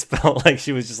 It just felt like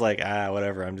she was just like,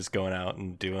 whatever, I'm just going out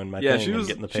and doing my thing and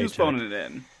getting the paycheck. She was phoning it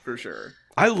in for sure.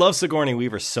 I love Sigourney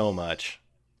Weaver so much.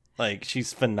 Like,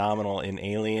 she's phenomenal in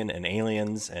Alien and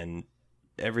Aliens and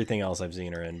everything else I've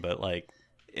seen her in. But like,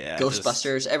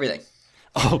 Ghostbusters, everything.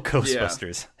 Oh,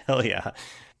 Ghostbusters! Yeah. Hell yeah!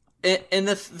 And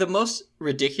the most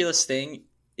ridiculous thing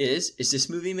is this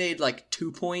movie made like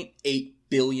 $2.8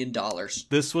 billion.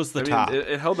 This was the top.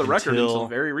 It held the record until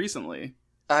very recently.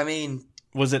 I mean,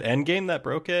 was it Endgame that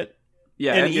broke it?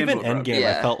 Yeah, and even Endgame,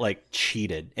 I felt like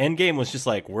cheated. Endgame was just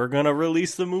like, we're gonna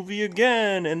release the movie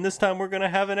again, and this time we're gonna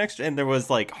have an extra. And there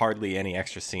was like hardly any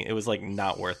extra scene. It was like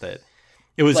not worth it.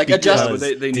 It was like because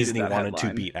they Disney wanted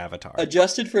to beat Avatar.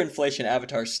 Adjusted for inflation,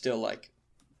 Avatar's still like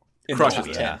in the top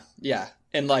 10. Yeah,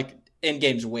 and like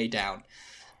Endgame's way down.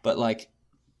 But like,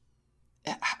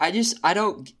 I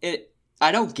don't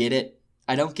get it.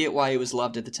 I don't get why it was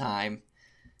loved at the time.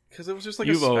 Because it was just like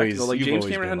a spectacle. Like, James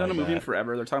Cameron hadn't done a movie in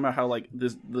forever. They're talking about how like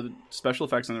the special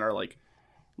effects in it are like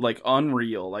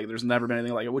unreal. Like, there's never been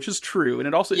anything like it, which is true. And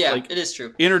it also it is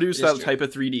true. Introduced that type of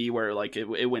 3D where like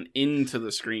it went into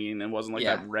the screen and wasn't like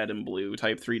that red and blue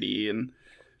type 3D.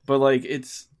 But like,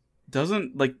 it's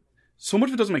doesn't like so much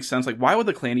of it doesn't make sense. Like, why would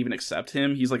the clan even accept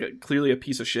him? He's like clearly a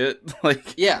piece of shit.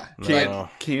 Like,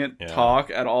 can't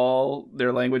talk at all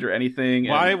their language or anything.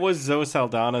 Why was Zoe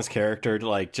Saldana's character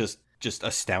like just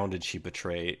astounded he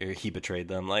betrayed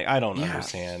them? Like, I don't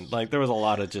understand. Like, there was a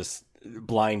lot of just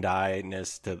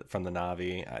blind-eyedness from the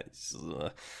Na'vi.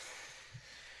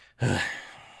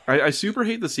 I super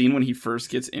hate the scene when he first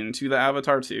gets into the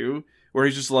Avatar 2, where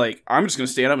he's just like, I'm just gonna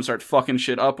stand up and start fucking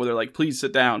shit up, where they're like, please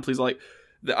sit down, please, like,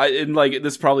 and like,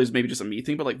 this probably is maybe just a me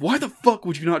thing, but like, why the fuck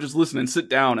would you not just listen and sit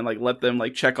down and like let them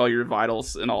like check all your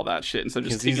vitals and all that shit instead of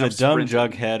just he's a dumb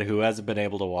jughead who hasn't been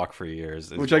able to walk for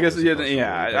years. Which I guess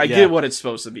I get what it's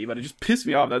supposed to be, but it just pissed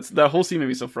me off. That whole scene made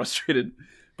me so frustrated.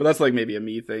 But that's like maybe a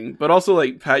me thing. But also,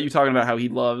 like, Pat, you talking about how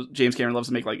James Cameron loves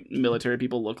to make like military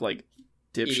people look like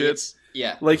dipshits.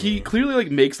 Yeah. Like, he clearly like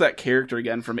makes that character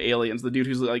again from Aliens. The dude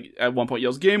who's like at one point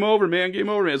yells, "Game over, man, game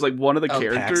over, man." Is like one of the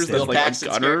characters Paxton. that's like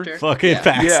Paxton's a gunner. character. Fucking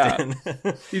Paxton.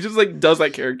 Yeah. He just like does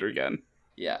that character again.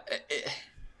 Yeah.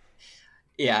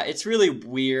 It's really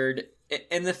weird.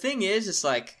 And the thing is, it's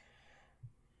like,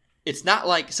 it's not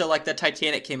like, so like the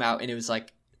Titanic came out and it was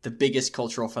like the biggest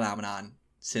cultural phenomenon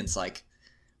since like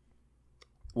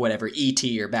whatever,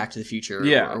 E.T. or Back to the Future.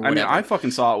 Or I mean, I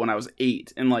fucking saw it when I was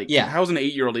 8, and like, how is an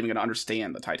 8-year-old even going to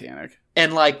understand the Titanic?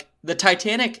 And like, the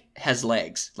Titanic has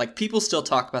legs. Like, people still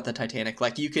talk about the Titanic.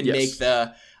 Like, you can make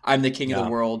I'm the king of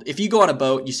the world. If you go on a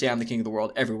boat, you say I'm the king of the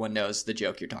world, everyone knows the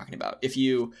joke you're talking about. If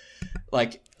you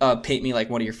like paint me like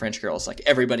one of your French girls, like,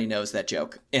 everybody knows that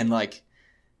joke. And like,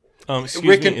 excuse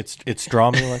me, it's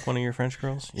draw me like one of your French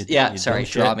girls. Sorry,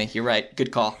 draw me. You're right.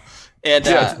 Good call.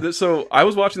 And so I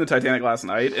was watching the Titanic last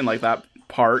night, and like that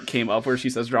part came up where she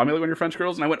says, "Draw me like one of your French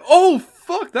girls," and I went, "Oh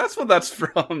fuck, that's what that's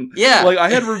from." Yeah. Like I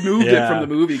had removed it from the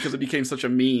movie because it became such a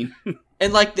meme.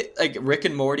 And like Rick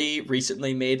and Morty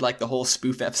recently made like the whole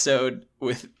spoof episode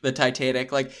with the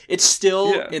Titanic. Like it's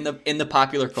still in the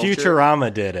popular culture.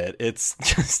 Futurama did it. It's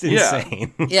just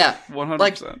insane. Yeah, 100%.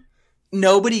 Like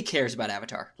nobody cares about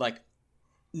Avatar. Like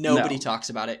nobody talks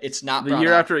about it. It's not the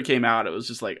year after it came out. It was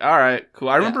just like, all right, cool.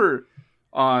 I remember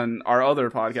on our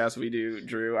other podcast we do,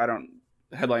 Drew.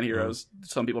 Headline Heroes.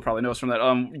 Some people probably know us from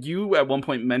that. You at one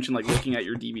point mentioned like looking at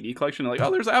your DVD collection and like, oh,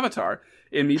 there's Avatar,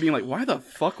 and me being like, why the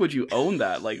fuck would you own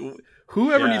that? Like,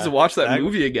 whoever needs to watch that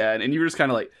movie again? And you were just kind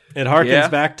of like, it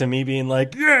harkens back to me being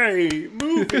like, yay,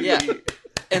 movie. Yeah,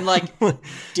 and like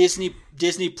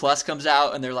Disney Plus comes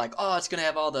out and they're like, oh, it's gonna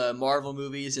have all the Marvel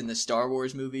movies and the Star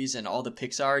Wars movies and all the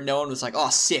Pixar. No one was like, oh,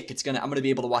 sick! I'm gonna be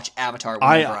able to watch Avatar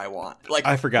whenever I want. Like,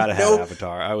 I forgot I had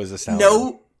Avatar. I was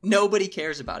astounded. Nobody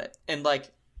cares about it. And like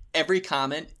every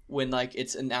comment when like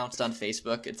it's announced on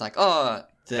Facebook, it's like, oh,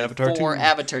 the Avatar 4 2.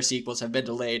 Avatar sequels have been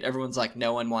delayed. Everyone's like,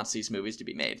 no one wants these movies to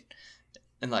be made.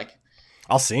 And like,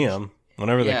 I'll see them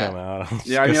whenever they come out.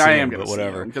 Yeah, I mean, I am gonna see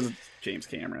them because it's James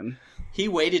Cameron. He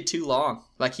waited too long.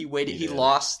 Like he waited. He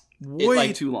lost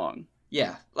way too long.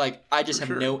 Yeah, like I just have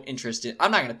no interest in.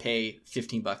 I'm not going to pay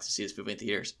 $15 to see this movie in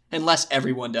theaters unless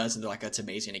everyone does, and they're like, "That's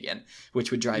amazing again," which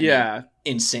would drive me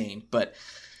insane. But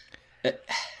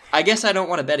I guess I don't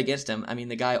want to bet against him. I mean,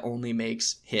 the guy only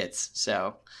makes hits,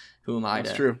 so who am I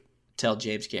to tell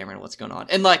James Cameron what's going on?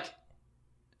 And like,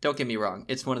 don't get me wrong,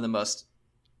 it's one of the most.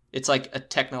 It's like a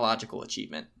technological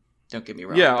achievement. Don't get me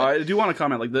wrong. Yeah, I do want to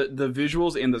comment. Like the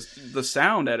visuals and the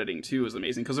sound editing too is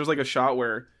amazing because there's like a shot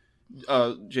where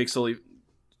Jake Sully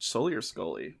or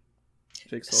Scully?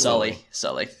 Jake Sully.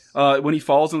 When he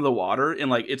falls into the water and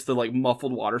like it's the like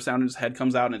muffled water sound and his head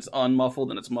comes out and it's unmuffled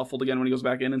and it's muffled again when he goes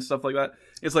back in and stuff like that.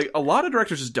 It's like a lot of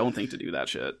directors just don't think to do that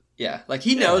shit. Yeah, like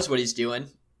he knows what he's doing.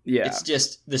 Yeah, it's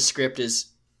just the script is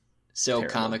so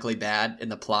comically bad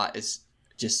and the plot is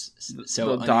just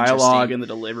so the dialogue and the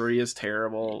delivery is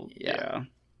terrible. Yeah.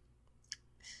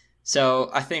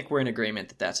 So I think we're in agreement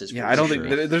that that's his worst. Yeah, I don't think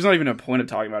there's not even a point of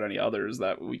talking about any others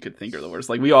that we could think are the worst.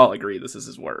 Like we all agree this is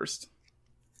his worst.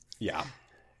 Yeah.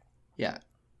 Yeah.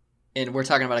 And we're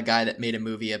talking about a guy that made a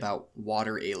movie about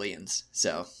water aliens.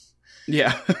 So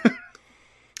yeah.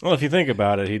 Well, if you think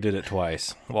about it, he did it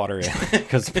twice. Water aliens.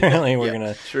 Because apparently we're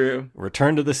going to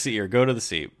return to the sea or go to the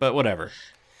sea. But whatever.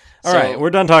 All right, we're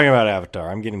done talking about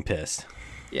Avatar. I'm getting pissed.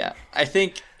 Yeah, I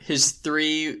think his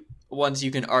 3 ones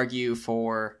you can argue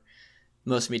for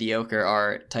most mediocre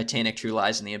are Titanic, True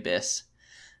Lies, and The Abyss,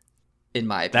 in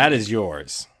my opinion. That is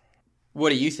yours. What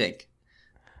do you think?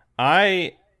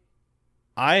 I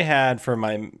had for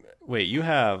my... Wait, you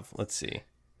have... Let's see.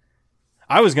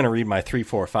 I was going to read my 3,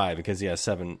 4, 5 because he has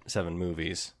seven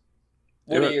movies.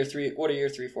 What are your 3,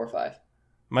 4, 5?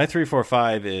 My 3, 4,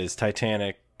 5 is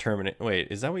Titanic, Terminator. Wait,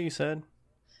 is that what you said?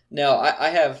 No, I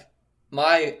have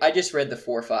I just read the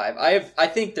 4, 5. I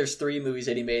think there's 3 movies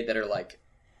that he made that are like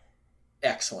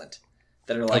excellent,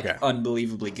 that are like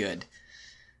unbelievably good.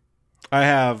 I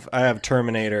have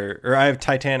Terminator, or I have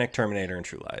Titanic, Terminator, and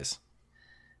True Lies.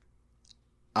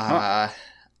 I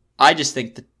just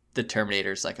think the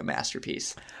Terminator is like a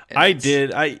masterpiece.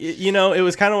 It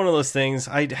was kind of one of those things.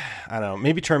 I don't know,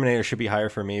 maybe Terminator should be higher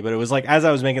for me, but it was like, as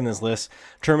I was making this list,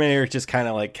 Terminator just kind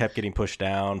of like kept getting pushed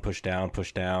down.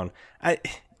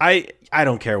 I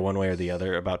don't care one way or the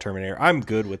other about Terminator. I'm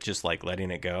good with just like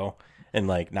letting it go and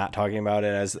like not talking about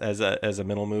it as a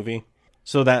middle movie.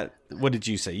 So that, what did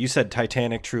you say? You said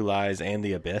Titanic, True Lies, and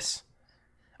The Abyss.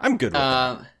 I'm good with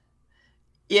that.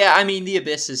 Yeah, I mean, The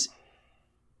Abyss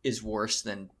is worse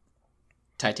than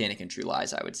Titanic and True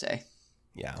Lies, I would say.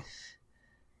 Yeah.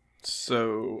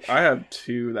 So I have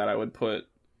 2 that I would put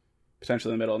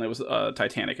potentially in the middle, and it was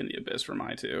Titanic and The Abyss for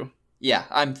my 2. Yeah,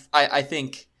 I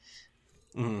think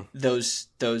those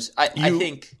I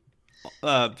think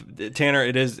Tanner,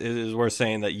 it is worth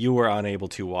saying that you were unable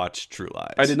to watch True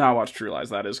Lies. I did not watch True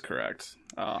Lies. That is correct.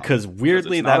 Because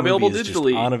weirdly, that movie is just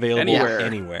unavailable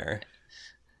anywhere.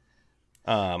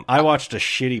 I watched a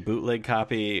shitty bootleg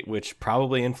copy, which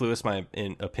probably influenced my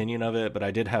opinion of it, but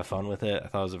I did have fun with it. I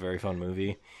thought it was a very fun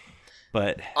movie.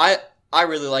 But I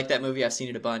really like that movie. I've seen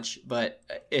it a bunch, but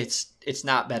it's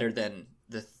not better than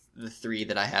the 3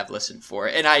 that I have listened for.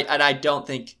 And I don't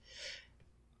think,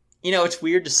 it's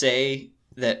weird to say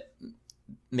that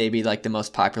maybe like the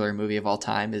most popular movie of all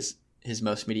time is his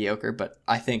most mediocre, but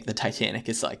I think the Titanic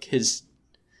is like his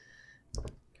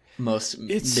most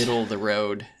middle of the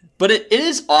road. But it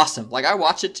is awesome. Like I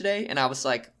watched it today and I was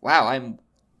like, wow, I'm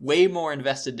way more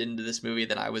invested into this movie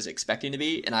than I was expecting to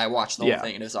be, and I watched the whole Yeah.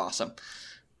 thing, and it was awesome.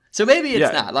 So maybe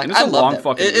it's not. Like, and it's I a love long that.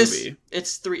 fucking movie.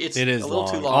 It's It is a little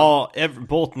long. too long.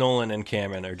 Both Nolan and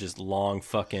Cameron are just long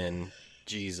fucking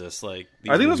Jesus. Like,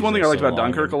 I think that's one thing I liked about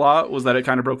Dunkirk and a lot, was that it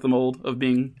kind of broke the mold of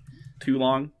being too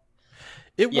long.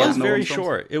 It Yeah. was very Nolan films.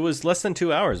 short. It was less than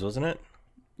 2 hours, wasn't it?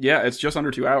 Yeah, it's just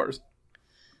under 2 hours.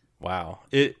 Wow.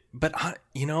 But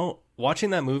watching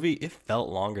that movie, it felt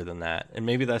longer than that, and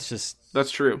maybe that's just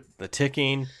That's true. the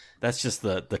ticking. That's just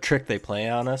the trick they play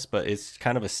on us. But it's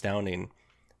kind of astounding.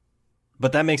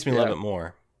 But that makes me love Yeah. it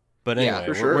more. But Yeah, anyway,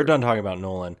 for sure. we're done talking about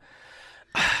Nolan.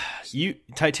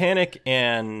 Titanic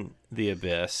and The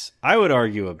Abyss. I would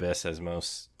argue Abyss as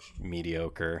most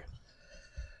mediocre.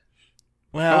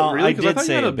 Well, Oh, really? I Because I did thought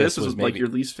say you had Abyss Abyss was maybe like your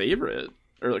least favorite,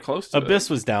 or like close to Abyss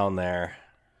it. was down there.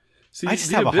 See, I just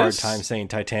the have a hard Abyss- time saying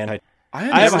Titanic. I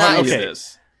have I have never a heard hard- of okay.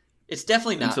 Abyss. It's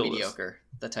definitely not Until this. mediocre.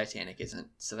 The Titanic isn't,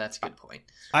 so that's a good point.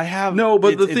 I have No,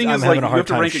 but the it's- thing I'm is, like, having you a hard have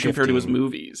to time rank it compared to his shifting.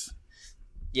 movies.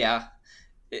 Yeah,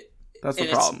 That's the And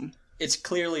it's- problem. it's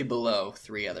clearly below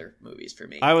 3 other movies for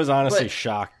me. I was honestly But-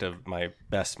 shocked of my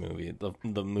best movie.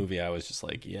 The movie I was just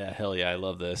like, yeah, hell yeah, I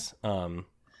love this.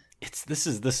 This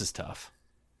is tough.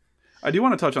 I do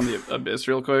want to touch on the Abyss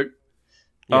real quick.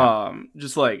 Yeah.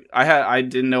 Just like I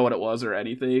didn't know what it was or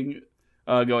anything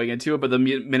going into it, but the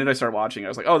minute I started watching, I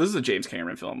was like, oh, this is a James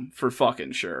Cameron film for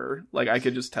fucking sure. Like, I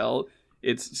could just tell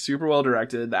it's super well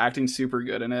directed. The acting's super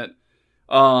good in it.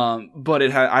 But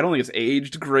I don't think it's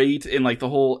aged great, and like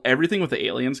everything with the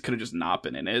aliens could have just not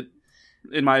been in it,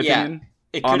 in my Yeah. opinion.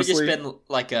 It could have just honestly. been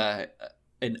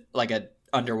like a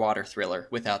underwater thriller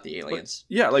without the aliens.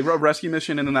 Yeah, like a rescue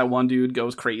mission, and then that one dude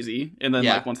goes crazy, and then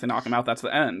Yeah. like once they knock him out, that's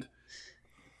the end.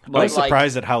 I was Like-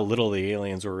 surprised at how little the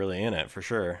aliens were really in it, for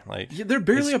sure. Like, Yeah, they're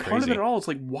barely It's a part of crazy. it at all. It's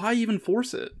like, why even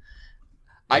force it?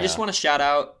 I just Yeah. want to shout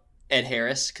out Ed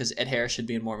Harris, because Ed Harris should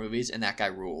be in more movies, and that guy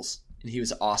rules. And he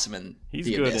was awesome in he's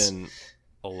The good Abyss. in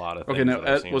a lot of things. Okay, now that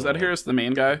I've seen was him Ed in. Harris the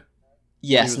main guy? He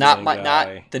Yes, was the not main guy.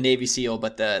 not the Navy SEAL,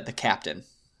 but the captain.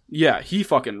 Yeah, he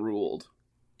fucking ruled.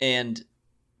 And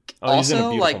Oh, he's in a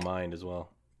also, Beautiful like- Mind as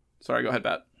well. Sorry, go ahead,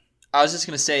 Pat. I was just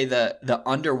gonna say the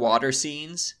underwater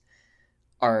scenes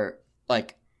are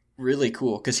like really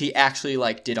cool because he actually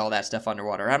like did all that stuff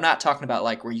underwater. I'm not talking about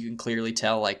like where you can clearly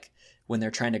tell like when they're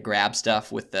trying to grab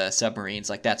stuff with the submarines,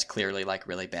 like that's clearly like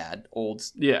really bad, old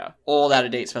Yeah, out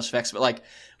of date special effects. But like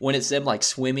when it's them like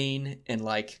swimming and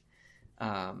like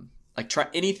try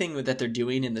anything that they're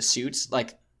doing in the suits,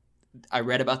 like. I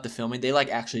read about the filming. They like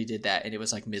actually did that, and it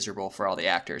was like miserable for all the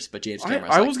actors. But James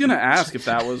Cameron, I was gonna ask if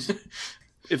that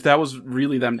was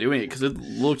really them doing it, because it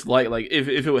looked like if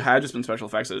it had just been special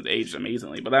effects, it aged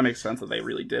amazingly. But that makes sense that they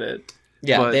really did it.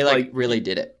 yeah, but, they like- really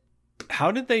did it. How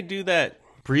did they do that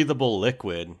breathable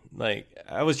liquid? Like,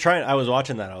 I was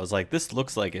watching that. I was like, this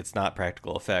looks like it's not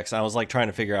practical effects. I was like trying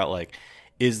to figure out, like,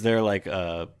 is there like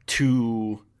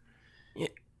two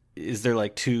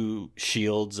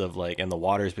shields of like, and the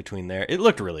water's between there? It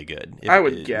looked really good. I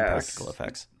would in guess. practical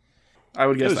effects. I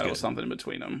would guess was that good. was something in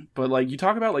between them. But like, you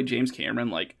talk about like James Cameron,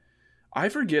 like I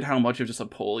forget how much of just a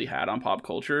pull he had on pop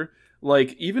culture.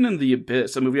 Like, even in The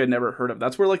Abyss, a movie I'd never heard of,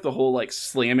 that's where like the whole like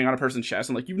slamming on a person's chest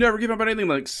and like you've never given up anything,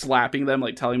 like slapping them,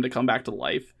 like telling them to come back to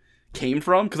life came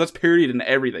from, because that's parodied in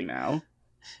everything now.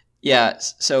 Yeah,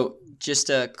 so just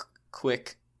a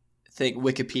quick thing,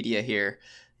 Wikipedia here.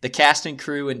 The cast and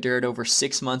crew endured over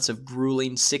 6 months of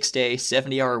grueling 6-day,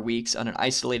 70-hour weeks on an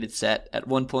isolated set. At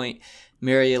one point,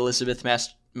 Mary Elizabeth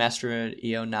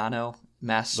Mastrionano,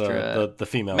 The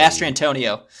female Master lead.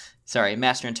 Antonio,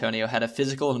 Master Antonio had a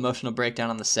physical and emotional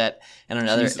breakdown on the set. And on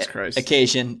another Jesus Christ.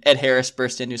 occasion, Ed Harris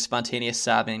burst into spontaneous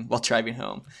sobbing while driving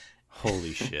home.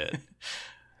 Holy shit!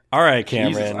 All right,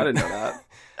 Cameron. Jesus, I didn't know that.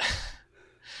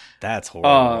 That's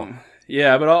horrible.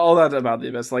 Yeah, but all that about The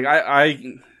Abyss, like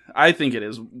I think it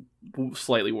is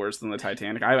slightly worse than the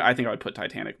Titanic. I think I would put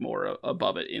Titanic more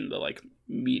above it in the like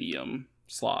medium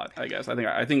slot, I guess.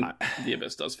 I think The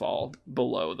Abyss does fall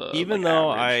below the Even like,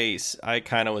 though average. I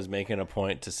kind of was making a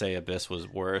point to say Abyss was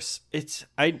worse,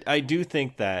 I do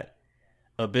think that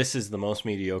Abyss is the most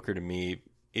mediocre to me.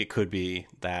 It could be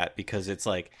that, because it's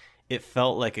like, it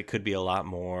felt like it could be a lot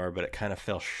more, but it kind of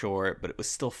fell short. But it was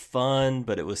still fun,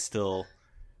 but it was still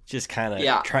just kind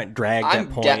of trying to drag I'm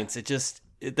at points.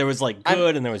 There was like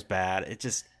good and there was bad.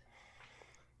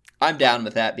 I'm down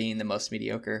with that being the most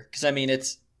mediocre, because I mean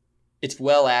it's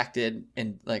well acted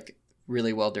and like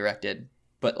really well directed,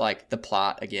 but like the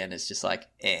plot again is just like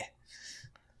eh.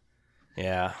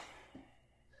 Yeah.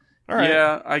 All right.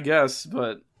 Yeah, I guess,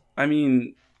 but I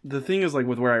mean, the thing is, like,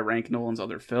 with where I rank Nolan's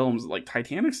other films, like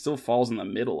Titanic still falls in the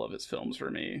middle of his films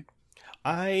for me.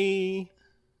 I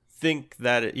think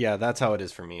that that's how it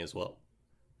is for me as well.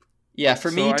 Yeah,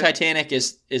 for me, Titanic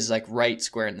is like right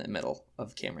square in the middle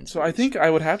of Cameron's. So movies. I think I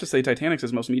would have to say Titanic's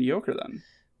his most mediocre then.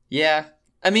 Yeah.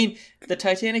 I mean, the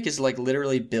Titanic is like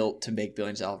literally built to make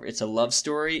billions dollars. It's a love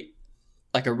story,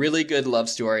 like a really good love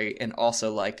story, and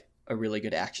also like a really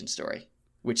good action story,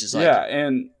 which is like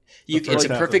and it's a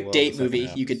perfect date movie.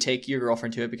 You could take your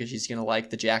girlfriend to it because she's gonna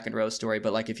like the Jack and Rose story.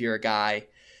 But like if you're a guy,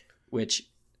 which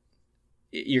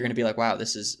you're gonna be like, wow,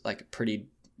 this is like pretty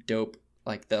dope.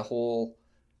 Like the whole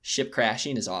ship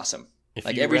crashing is awesome.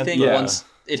 Like everything once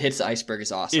it hits the iceberg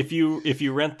is awesome. If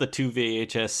you rent the 2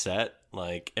 VHS set,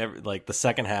 like the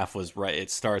second half was right.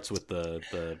 It starts with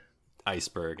the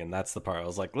iceberg, and that's the part I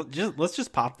was like, let's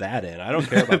just pop that in. I don't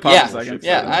care about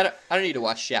I don't need to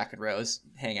watch Shaq and Rose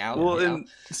hang out. Well, and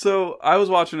so I was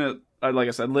watching it. Like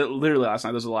I said, literally last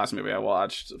night. This was the last movie I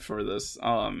watched for this.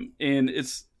 And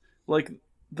it's like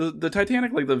the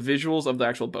Titanic, like the visuals of the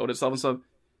actual boat itself and stuff.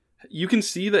 You can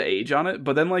see the age on it,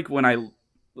 but then like when I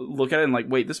look at it and like,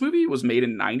 wait, this movie was made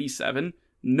in '97.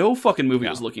 No fucking movie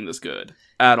was looking this good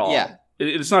at all. Yeah,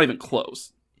 it's not even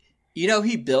close. You know,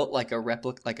 he built like a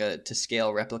replica, like a to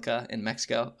scale replica in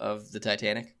Mexico of the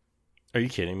Titanic. Are you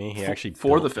kidding me? He actually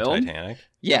for built the film Titanic.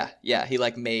 Yeah. He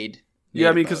like made. Yeah,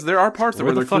 I mean, because there are parts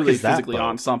where they're clearly physically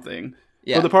on something.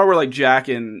 Yeah. But the part where like Jack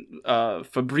and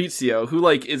Fabrizio, who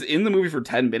like is in the movie for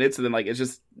 10 minutes and then like it's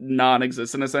just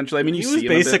non-existent essentially. I mean, you see him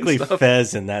basically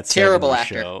Fez in that terrible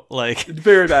actor show. Like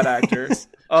very bad actor.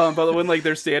 But when like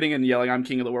they're standing and yelling, "I'm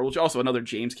king of the world," which also another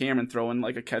James Cameron throwing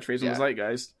like a catchphrase in the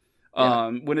zeitgeist.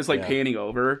 When it's like panning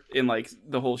over in like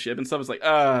the whole ship and stuff, it's like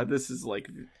this is like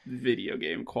video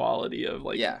game quality of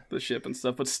like the ship and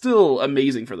stuff, but still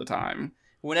amazing for the time.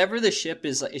 Whenever the ship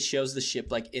is like, it shows the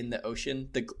ship like in the ocean.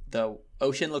 The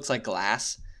ocean looks like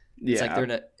glass. It's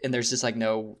like and there's just like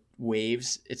no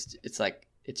waves. It's like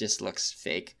it just looks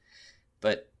fake.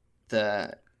 But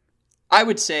I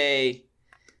would say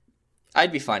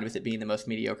I'd be fine with it being the most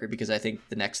mediocre because I think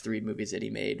the next 3 movies that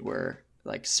he made were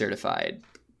like certified.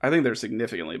 I think they're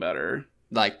significantly better.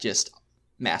 Like just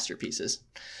masterpieces.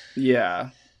 Yeah.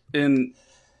 And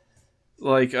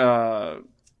like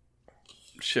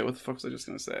shit, what the fuck was I just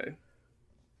gonna say?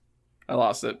 I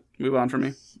lost it. Move on from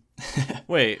me.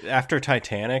 Wait, after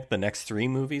Titanic, the next 3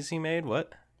 movies he made?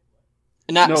 What?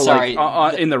 Sorry.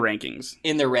 Like, in the rankings.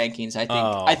 In the rankings,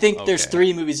 I think there's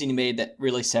 3 movies he made that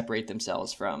really separate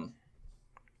themselves from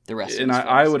the rest. And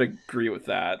I would agree with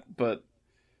that, but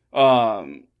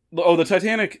the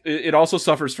Titanic, it also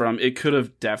suffers from. It could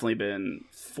have definitely been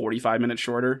 45 minutes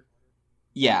shorter.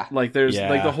 Yeah. Like there's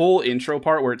like the whole intro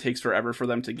part where it takes forever for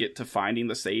them to get to finding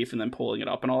the safe and then pulling it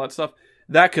up and all that stuff.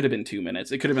 That could have been 2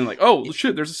 minutes. It could have been like, oh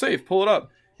shit, there's a safe, pull it up.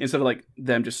 Instead of like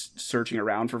them just searching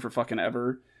around for fucking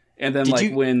ever. And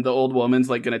then when the old woman's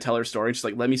like gonna tell her story, she's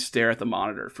like, let me stare at the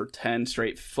monitor for 10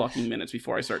 straight fucking minutes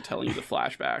before I start telling you the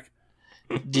flashback.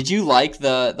 Did you like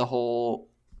the whole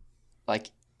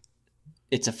like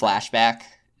it's a flashback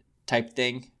type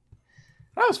thing?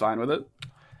 I was fine with it.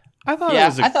 I thought it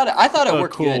was I thought it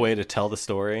worked cool good. way to tell the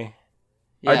story.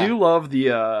 Yeah. I do love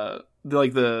the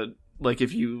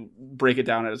if you break it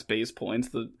down at its base points,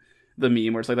 the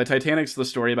meme where it's like the Titanic's the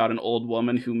story about an old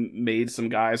woman who made some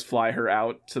guys fly her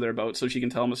out to their boat so she can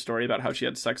tell them a story about how she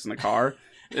had sex in the car,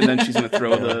 and then she's gonna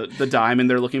throw the diamond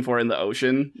they're looking for in the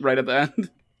ocean right at the end.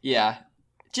 Yeah,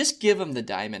 just give them the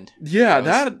diamond. Yeah,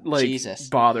 that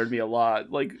bothered me a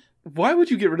lot. Like, why would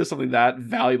you get rid of something that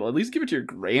valuable? At least give it to your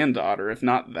granddaughter, if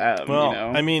not them. Well, you know?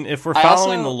 I mean, if we're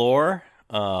following the lore,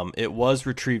 it was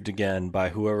retrieved again by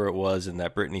whoever it was in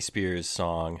that Britney Spears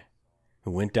song,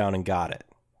 who went down and got it.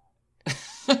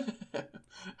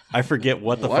 I forget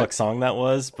what the fuck song that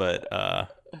was, but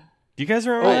do you guys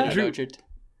remember?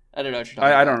 I don't know what you're talking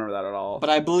about. I don't remember that at all. But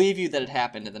I believe you that it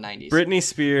happened in the 90s. Britney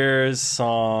Spears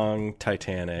song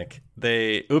Titanic.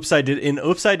 Oops, I Did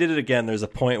It Again. There's a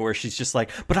point where she's just like,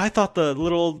 but I thought the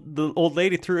old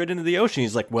lady threw it into the ocean.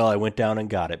 He's like, well, I went down and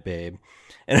got it, babe.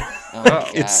 And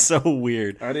it's so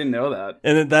weird. I didn't know that.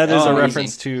 And that is a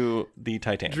reference to the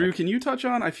Titanic. Drew, can you touch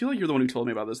on, I feel like you're the one who told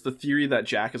me about this, the theory that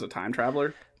Jack is a time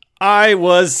traveler?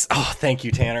 Thank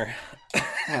you, Tanner.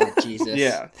 Oh, Jesus.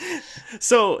 Yeah.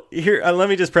 So here, let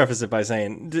me just preface it by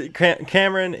saying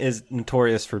Cameron is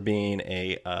notorious for being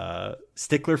a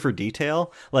stickler for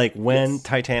detail. Like when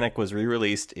Titanic was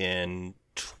re-released in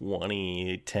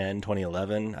 2010,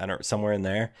 2011, somewhere in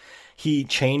there, he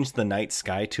changed the night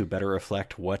sky to better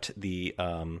reflect what the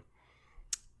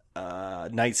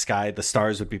night sky, the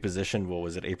stars would be positioned. What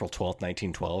was it, April 12th,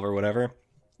 1912 or whatever?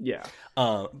 Yeah.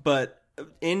 But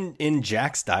in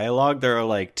Jack's dialogue, there are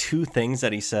like 2 things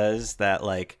that he says that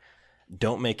like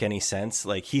don't make any sense.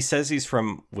 Like, he says he's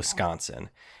from Wisconsin,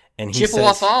 and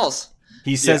Chippewa Falls.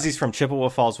 He says he's from Chippewa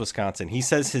Falls, Wisconsin. He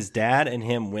says his dad and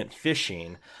him went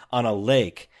fishing on a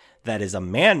lake that is a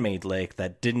man-made lake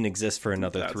that didn't exist for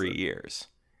another 3 years.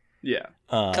 Yeah.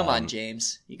 Come on,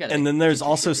 James. You got. And then there's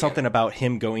also something about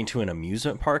him going to an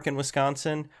amusement park in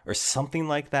Wisconsin or something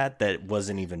like that that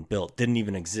wasn't even built, didn't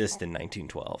even exist in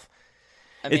 1912.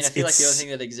 I mean, I feel like the only thing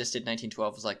that existed in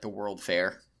 1912 was like the World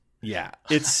Fair. Yeah,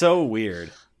 it's so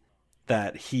weird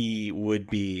that he would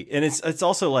be, and it's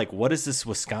also like, what is this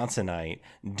Wisconsinite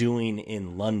doing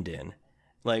in London?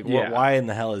 Like, why in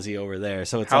the hell is he over there?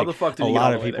 So it's how like the fuck did a he get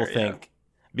lot all of the way people there? think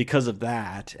because of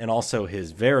that, and also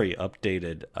his very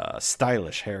updated,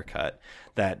 stylish haircut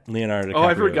that Leonardo DiCaprio. Oh,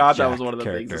 I forgot that was Jack one of the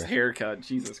character. things. His haircut,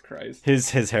 Jesus Christ.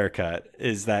 His haircut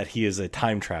is that he is a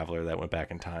time traveler that went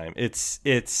back in time.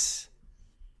 It's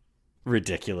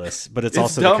ridiculous, but it's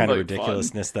also the dumb, kind of but fun.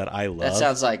 ridiculousness that I love. That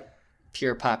sounds like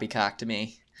pure poppycock to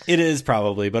me. It is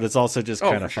probably, but it's also just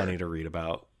kind of funny to read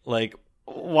about. Like,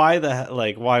 why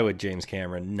would James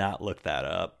Cameron not look that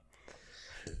up?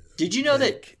 Did you know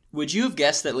that? Would you have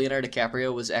guessed that Leonardo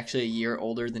DiCaprio was actually a year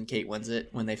older than Kate Winslet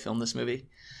when they filmed this movie?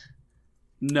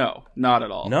 No, not at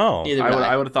all. No,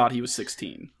 I would have thought he was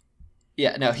 16.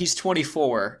 Yeah, no, he's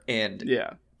 24, and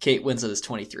Kate Winslet is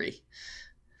 23.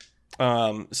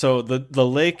 So the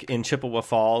lake in Chippewa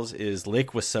Falls is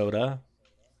Lake Wissota,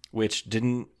 which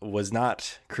was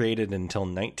not created until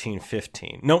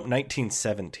 1915. Nope,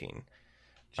 1917.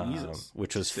 Jesus.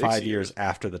 Which was 5 years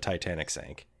after the Titanic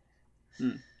sank.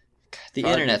 The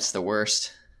internet's the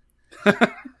worst.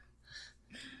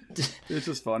 It's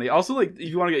just funny. Also, like, if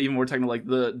you want to get even more technical, like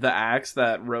the axe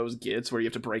that Rose gets, where you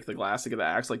have to break the glass to get the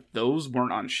axe, like those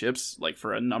weren't on ships like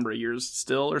for a number of years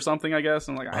still, or something. I guess.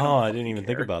 I'm like, I didn't even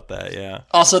think about that. Yeah.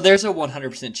 Also, there's a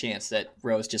 100% chance that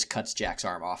Rose just cuts Jack's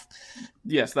arm off.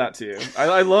 Yes, that too.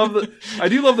 I love the. I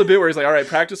do love the bit where he's like, "All right,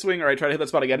 practice swing. All right, try to hit that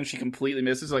spot again," and she completely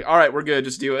misses. Like, "All right, we're good.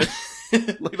 Just do it."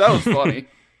 Like, that was funny.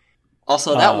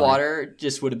 Also, that water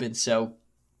just would have been so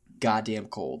goddamn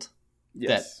cold.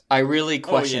 Yes. That I really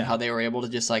question how they were able to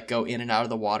just like go in and out of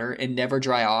the water and never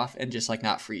dry off and just like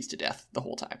not freeze to death the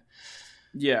whole time.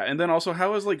 Yeah, and then also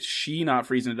how is like she not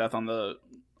freezing to death on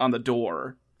the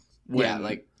door?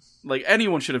 Like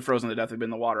anyone should have frozen to death if they'd been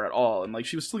in the water at all, and like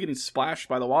she was still getting splashed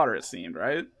by the water. It seemed,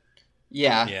 right?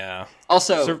 Yeah. Yeah.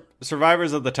 Also,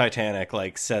 survivors of the Titanic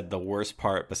like said the worst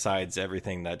part, besides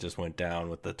everything that just went down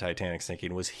with the Titanic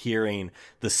sinking, was hearing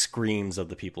the screams of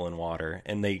the people in water,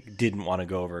 and they didn't want to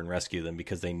go over and rescue them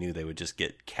because they knew they would just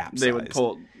get capsized. They would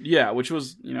pull, which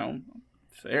was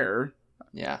fair.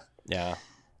 Yeah. Yeah.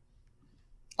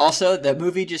 Also, that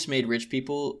movie just made rich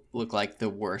people look like the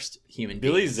worst human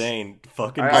beings. Billy Zane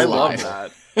fucking. I love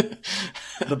that.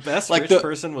 The best like rich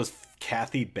person was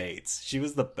Kathy Bates. She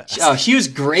was the best. Oh, she was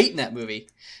great in that movie.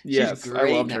 Yes,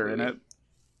 I loved her in it.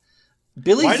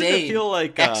 Billy Why Zane, did it feel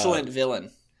like excellent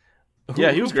villain.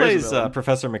 Who plays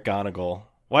Professor McGonagall?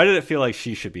 Why did it feel like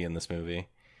she should be in this movie?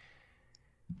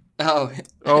 Oh,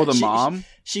 the mom?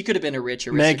 She could have been a rich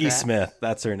aristocrat. Maggie Smith,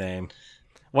 that's her name.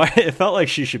 Why it felt like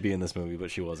she should be in this movie, but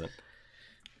she wasn't.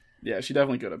 Yeah, she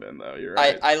definitely could have been, though. You're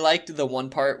right. I liked the one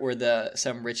part where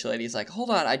some rich lady's like, "Hold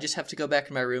on, I just have to go back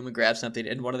to my room and grab something,"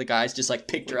 and one of the guys just like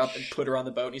picked her up and put her on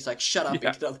the boat, and he's like, "Shut up and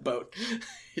get on the boat."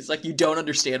 He's like, "You don't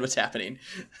understand what's happening."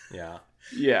 Yeah.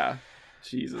 Yeah.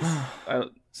 Jesus.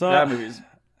 That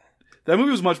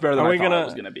movie was much better than I thought it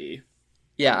was gonna be.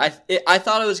 Yeah, I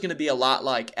thought it was going to be a lot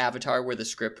like Avatar, where the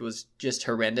script was just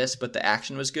horrendous, but the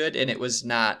action was good, and it was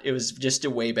not. It was just a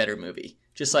way better movie.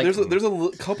 Just like there's a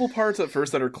couple parts at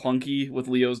first that are clunky with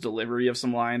Leo's delivery of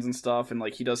some lines and stuff, and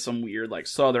like he does some weird like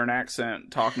Southern accent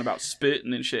talking about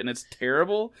spitting and shit, and it's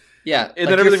terrible. Yeah, and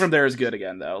then everything from there is good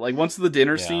again, though. Like once the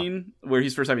dinner scene where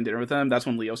he's first having dinner with them, that's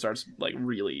when Leo starts like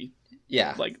really,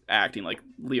 like acting like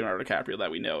Leonardo DiCaprio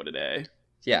that we know today.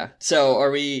 Yeah. So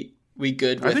are we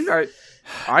good with?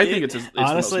 I think it's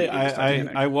honestly, the most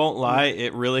I won't lie.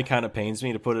 It really kind of pains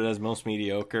me to put it as most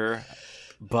mediocre,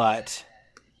 but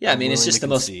yeah, I mean it's just the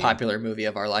most popular movie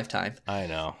of our lifetime. I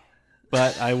know,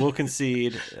 but I will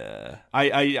concede.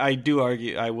 I do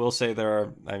argue. I will say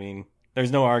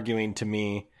there's no arguing to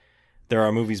me. There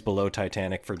are movies below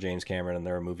Titanic for James Cameron, and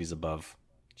there are movies above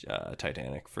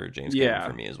Titanic for James Cameron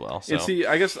for me as well. So. And see,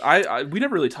 I guess we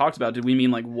never really talked about. Did we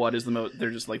mean like what is the most? They're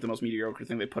just like the most mediocre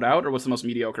thing they put out, or what's the most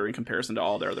mediocre in comparison to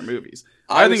all their other movies?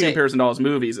 I think in comparison to all his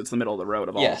movies, it's the middle of the road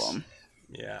of all of them.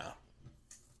 Yeah.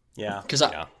 Because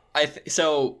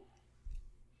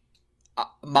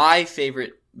my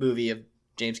favorite movie of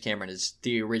James Cameron is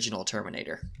the original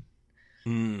Terminator.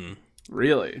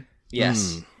 Really?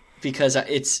 Yes, because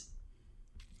it's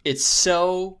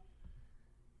so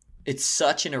it's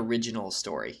such an original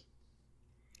story.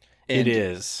 It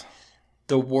is.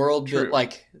 The world True. built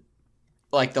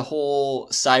like the whole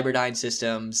Cyberdyne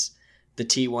systems, the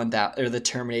T-1000 or the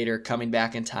Terminator coming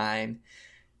back in time.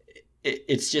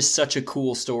 It's just such a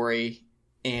cool story,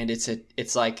 and it's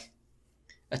like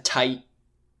a tight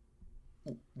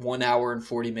 1 hour and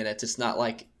 40 minutes. It's not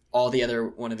like all the other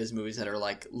one of his movies that are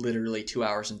like literally 2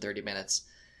 hours and 30 minutes.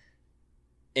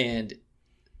 And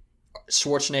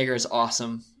Schwarzenegger is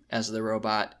awesome as the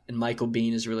robot, and Michael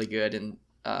Biehn is really good, and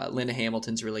Linda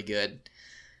Hamilton's really good.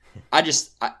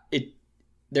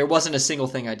 There wasn't a single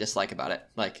thing I dislike about it.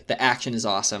 Like, the action is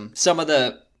awesome. Some of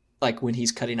the, like, when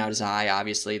he's cutting out his eye,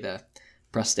 obviously the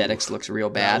prosthetics looks real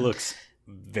bad. That looks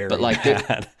very but like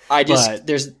bad.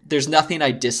 There's nothing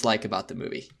I dislike about the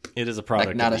movie. It is a product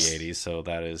Like, not of the a- 80s, so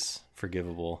that is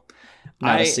forgivable.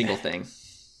 Not a single thing.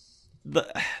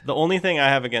 The only thing I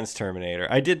have against Terminator,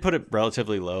 I did put it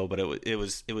relatively low, but it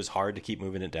was hard to keep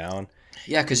moving it down.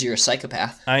 Yeah, because you're a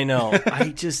psychopath. I know.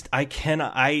 I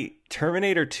cannot.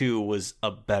 Terminator 2 was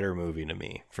a better movie to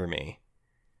me, for me.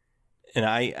 And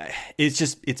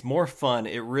it's more fun.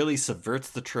 It really subverts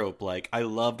the trope. Like, I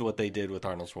loved what they did with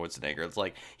Arnold Schwarzenegger. It's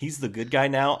like, he's the good guy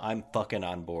now. I'm fucking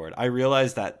on board. I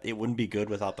realized that it wouldn't be good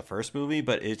without the first movie,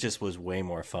 but it just was way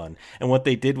more fun. And what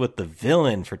they did with the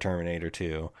villain for Terminator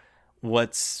 2,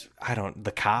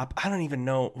 the cop? I don't even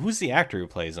know. Who's the actor who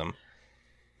plays him?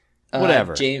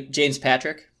 Whatever. James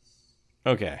Patrick.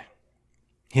 Okay.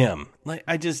 Him. Like,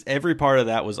 every part of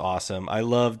that was awesome. I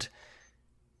loved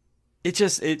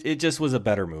it. It just was a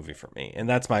better movie for me, and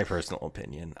that's my personal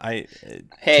opinion.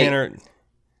 Tanner,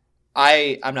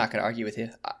 I'm not going to argue with you.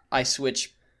 I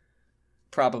switch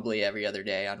probably every other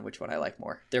day on which one I like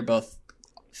more. They're both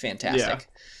fantastic.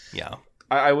 yeah.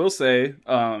 I will say,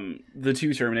 the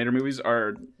two Terminator movies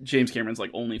are James Cameron's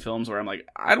like only films where I'm like,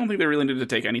 I don't think they really needed to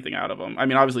take anything out of them. I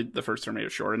mean, obviously the first Terminator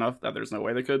is short enough that there's no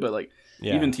way they could, but like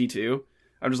even T2,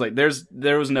 I'm just like,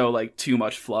 there was no like too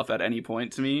much fluff at any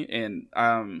point to me, and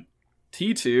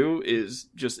T2 is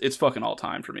just, it's fucking all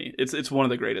time for me. It's one of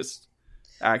the greatest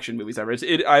action movies ever.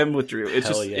 I am with Drew. It's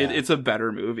Hell just yeah. it's a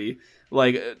better movie.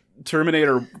 Like,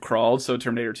 Terminator crawled so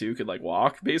Terminator 2 could like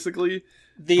walk, basically.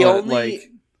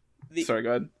 Sorry, go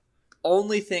ahead.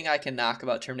 Only thing I can knock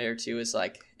about Terminator 2 is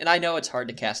like, and I know it's hard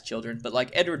to cast children, but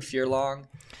like Edward Furlong.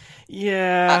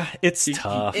 Yeah, it's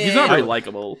tough. He's not very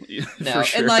likable. No, for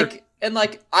sure. and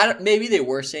like I don't, maybe they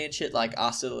were saying shit like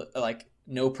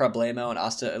no problemo and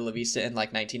Hasta la vista in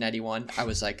like 1991. I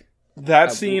was like,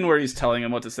 that scene where he's telling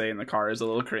him what to say in the car is a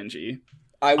little cringy.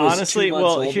 I was honestly, 2 months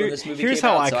well, old when this movie here's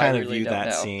came how out, I so kind of really view don't that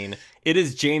know. scene. It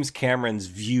is James Cameron's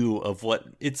view of what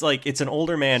it's like. It's an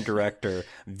older man director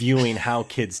viewing how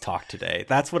kids talk today.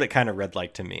 That's what it kind of read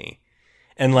like to me.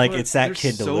 And like, it's that There's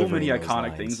kid so delivering many those iconic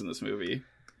lines. things in this movie.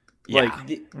 Yeah.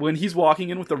 Like, when he's walking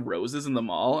in with the roses in the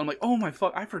mall, I'm like, oh my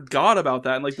fuck, I forgot about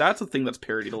that. And like, that's a thing that's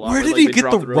parodied a lot. Where did like, he they get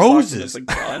drop the rose box and roses? it's, like,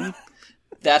 done.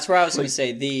 That's where I was going to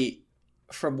say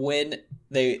from when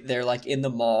they're like in the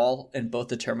mall and both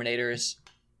the Terminators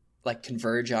like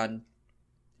converge on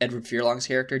Edward Furlong's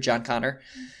character John Connor,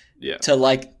 Yeah. to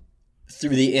like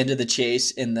through the end of the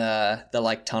chase in the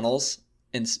like tunnels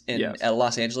in Yes.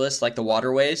 Los Angeles, like the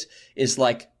waterways, is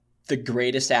like the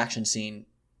greatest action scene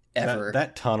ever.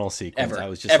 That tunnel sequence, Ever. I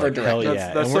was just Ever like, hell directed.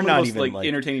 yeah. That's And we're some of not the most even like like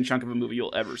entertaining chunk of a movie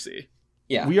you'll ever see.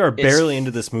 Yeah, we are it's- barely into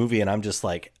this movie, and I'm just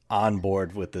like on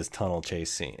board with this tunnel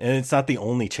chase scene. And it's not the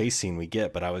only chase scene we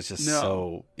get, but I was just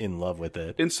so in love with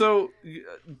it. And so,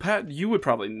 Pat, you would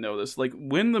probably know this. Like,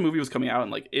 when the movie was coming out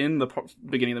and like in the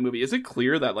beginning of the movie, is it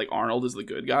clear that like Arnold is the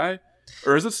good guy?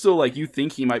 Or is it still like you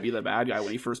think he might be the bad guy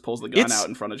when he first pulls the gun out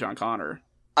in front of John Connor?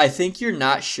 I think you're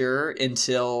not sure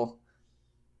until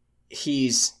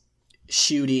he's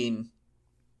shooting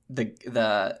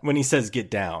the When he says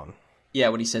get down.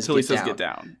 when he says Until get he says down. get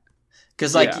down.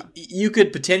 Because like Yeah. you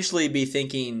could potentially be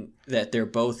thinking that they're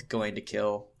both going to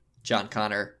kill John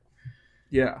Connor.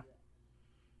 Yeah.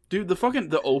 Dude,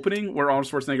 the opening where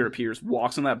Arnold Schwarzenegger appears,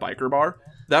 walks in that biker bar,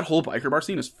 that whole biker bar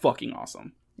scene is fucking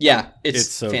awesome. Yeah, it's It's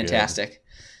so fantastic.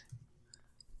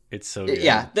 It's so good.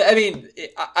 Yeah, I mean,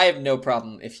 I have no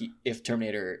problem if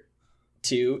Terminator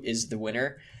 2 is the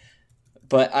winner,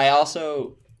 but I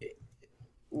also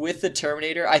with the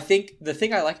Terminator, I think the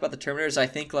thing I like about the Terminator is I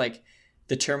think like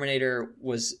the Terminator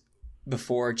was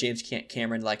before James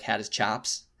Cameron like had his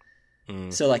chops.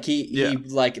 So like he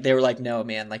like they were like, no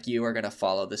man, like you are gonna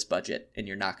follow this budget and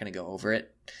you're not gonna go over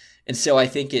it. And so I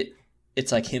think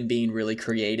it's like him being really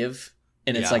creative,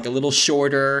 and it's like a little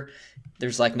shorter.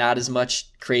 There's like not as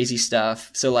much crazy stuff.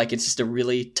 So like it's just a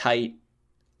really tight,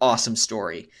 awesome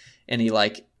story, and he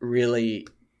like really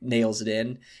nails it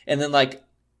in. And then like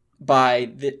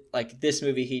by this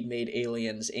movie, he'd made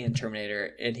Aliens and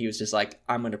Terminator, and he was just like,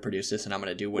 I'm going to produce this and I'm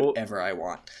going to do whatever I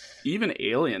want. Even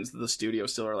Aliens, the studio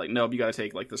still are like, nope, you got to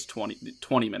take like this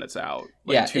 20 minutes out,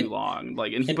 like too long.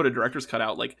 Like, and he put a director's cut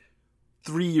out like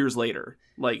 3 years later.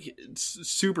 Like, it's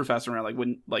super fast around. Like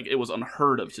when like it was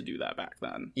unheard of to do that back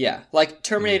then. Yeah, like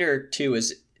Terminator 2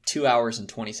 is 2 hours and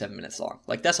 27 minutes long.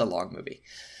 Like that's a long movie.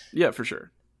 Yeah, for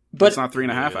sure. But it's not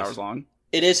 3.5 hours long.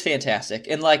 It is fantastic.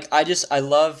 And like I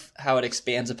love how it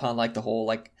expands upon like the whole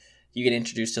like you get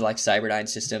introduced to like Cyberdyne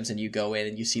systems and you go in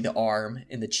and you see the arm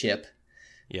and the chip.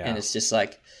 Yeah. And it's just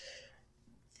like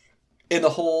in the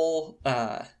whole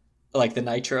like the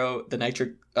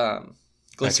nitric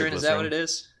glycerin, is that what it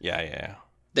is? Yeah.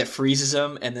 That freezes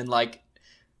him, and then like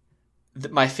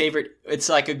my favorite, it's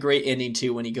like a great ending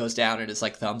too when he goes down and it's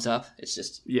like thumbs up. It's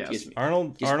just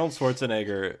Arnold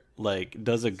Schwarzenegger like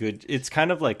does a good. It's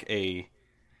kind of like a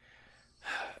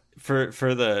for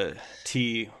the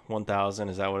T-1000,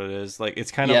 is that what it is? Like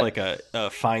it's kind of like a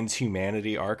finds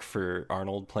humanity arc for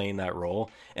Arnold playing that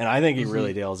role, and I think he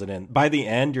really nails it in. By the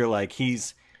end, you're like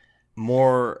he's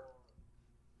more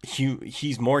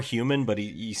human, but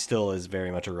he still is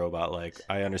very much a robot. Like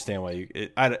I understand why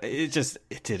it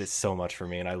did it so much for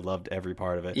me, and I loved every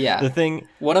part of it. Yeah, the thing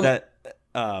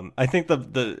I think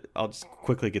the I'll just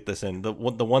quickly get this in. The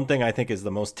one thing I think is the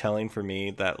most telling for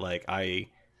me that like I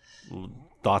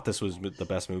thought this was the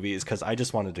best movie is because I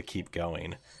just wanted to keep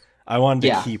going. I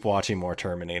wanted to keep watching more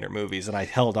Terminator movies, and I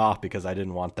held off because I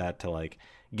didn't want that to like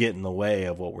get in the way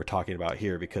of what we're talking about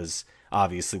here, because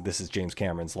obviously this is James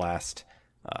Cameron's last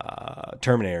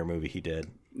Terminator movie he did.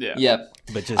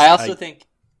 But I also think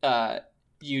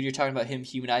you're talking about him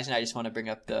humanizing. I just want to bring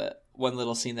up the one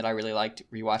little scene that I really liked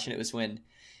rewatching. It was when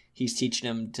he's teaching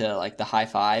him to like the high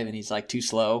five and he's like too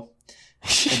slow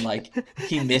and like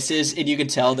he misses, and you can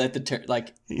tell that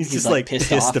he's just like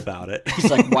pissed off about it.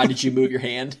 He's like, why did you move your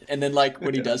hand? And then like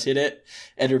when he does hit it,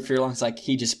 Edward Furlong's like,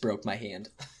 he just broke my hand.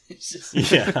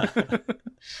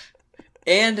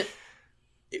 And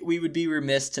we would be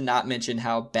remiss to not mention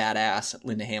how badass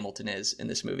Linda Hamilton is in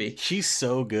this movie. She's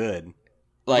so good.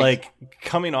 Like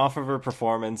coming off of her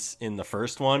performance in the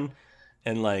first one,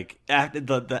 and like after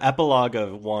the epilogue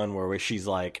of one where she's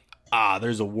like,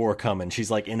 there's a war coming.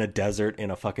 She's like in a desert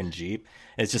in a fucking Jeep.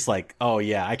 It's just like, oh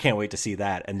yeah, I can't wait to see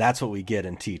that. And that's what we get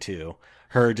in T2.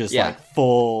 Her just like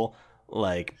full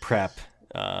like prep.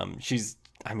 She's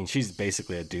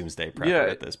basically a doomsday prepper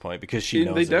at this point, because she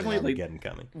knows there's Armageddon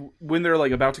coming. When they're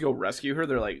like about to go rescue her,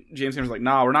 they're like, James Cameron's like,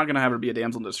 nah, we're not gonna have her be a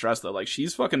damsel in distress though. Like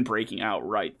she's fucking breaking out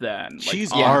right then. Like,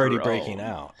 she's already breaking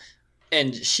out,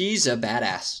 and she's a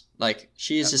badass. Like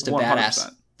she is just a 100%.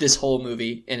 Badass this whole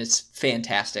movie, and it's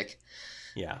fantastic.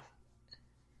 Yeah.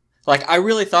 Like I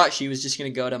really thought she was just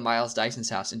gonna go to Miles Dyson's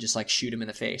house and just like shoot him in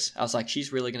the face. I was like,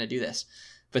 she's really gonna do this,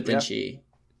 but then she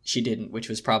didn't, which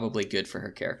was probably good for her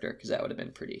character, because that would have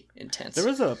been pretty intense. There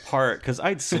was a part, because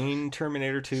I'd seen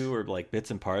Terminator 2 or like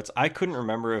bits and parts. I couldn't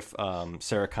remember if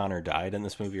Sarah Connor died in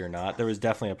this movie or not. There was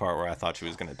definitely a part where I thought she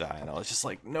was going to die, and I was just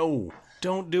like, no,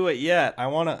 don't do it yet. I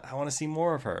want to see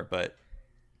more of her. But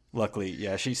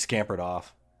luckily, she scampered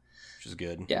off, which is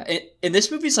good. Yeah, and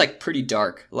this movie's like pretty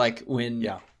dark. Like when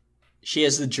she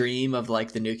has the dream of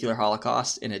like the nuclear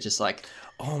holocaust, and it just like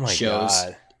shows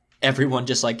God. Everyone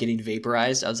just like getting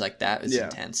vaporized. I was like, that was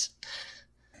intense.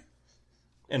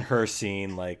 And her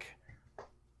seeing like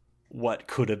what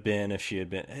could have been if she had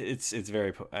been, it's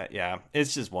very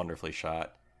it's just wonderfully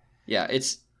shot. Yeah,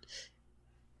 it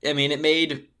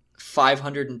made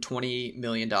 $520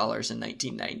 million in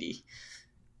 1990.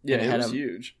 Yeah, it was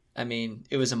huge. I mean,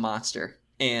 it was a monster,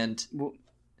 and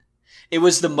it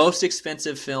was the most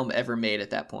expensive film ever made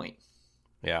at that point.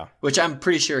 Yeah, which I'm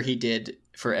pretty sure he did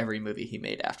for every movie he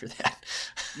made after that.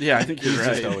 Yeah, I think he's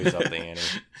right. Just always up the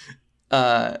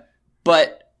ante.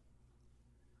 But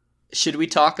should we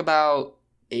talk about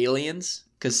Aliens?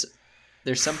 Because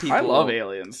there's some people I love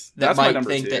Aliens. That That's might my number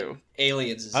think 2. that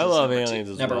Aliens is I love Aliens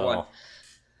as number well. 1.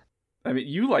 I mean,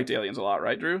 you liked Aliens a lot,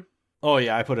 right, Drew? Oh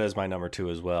yeah, I put it as my number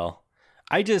 2 as well.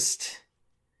 I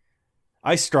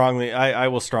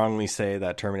will strongly say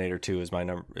that Terminator 2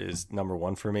 is number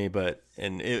 1 for me, but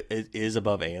it is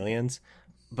above Aliens.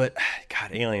 But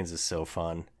God, Aliens is so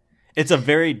fun. It's a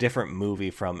very different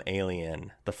movie from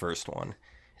Alien, the first one.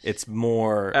 It's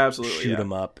more shoot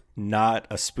 'em up, not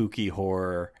a spooky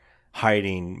horror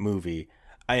hiding movie.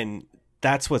 And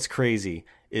that's what's crazy,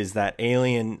 is that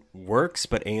Alien works,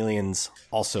 but Aliens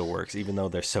also works, even though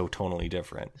they're so tonally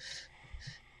different.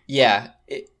 Yeah.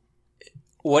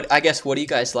 What do you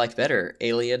guys like better,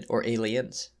 Alien or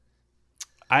Aliens?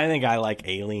 I think I like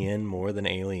Alien more than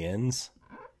Aliens.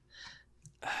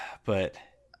 But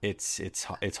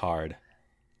it's hard.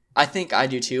 I think I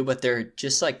do too, but they're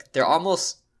just like they're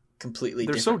almost completely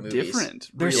They're different so movies. different.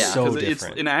 They're really, so 'cause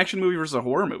different. It's an action movie versus a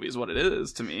horror movie is what it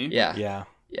is to me. Yeah. Yeah.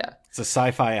 Yeah. It's a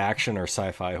sci-fi action or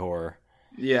sci-fi horror.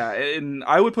 Yeah, and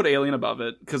I would put Alien above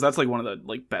it because that's like one of the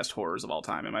like best horrors of all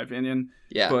time in my opinion.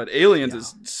 Yeah. But Aliens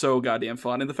is so goddamn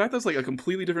fun, and the fact that it's like a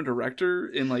completely different director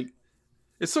and like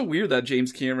it's so weird that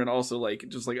James Cameron also like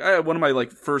just like one of my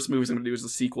like first movies I'm gonna do is the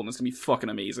sequel, and it's gonna be fucking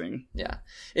amazing. Yeah.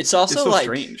 It's also It's so like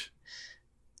strange.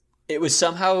 it was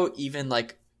somehow even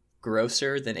like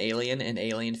grosser than Alien, and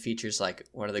Alien features like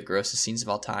one of the grossest scenes of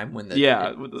all time when With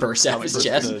the bursts out of his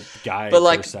chest. The guy But,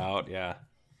 like- bursts out. Yeah.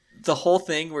 The whole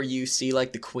thing where you see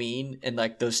like the queen and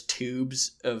like those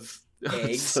tubes of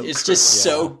eggs, so it's gross. just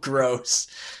so Yeah. gross.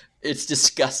 It's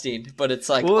disgusting, but it's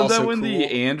like Well, and also then when cool. the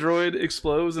android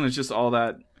explodes and it's just all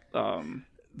that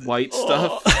white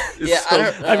stuff. it's Yeah, I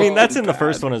don't- I mean, that's in the bad.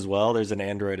 first one as well. There's an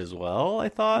android as well, I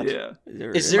thought. Yeah.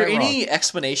 Is there any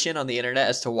explanation on the internet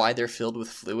as to why they're filled with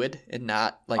fluid and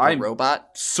not like a I'm-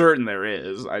 robot? Certain there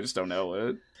is. I just don't know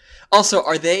it. Also,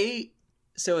 are they?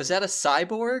 So is that a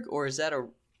cyborg or is that a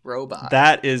robot?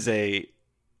 That is a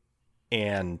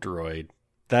android.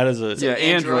 That is a Yeah, android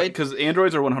Android? because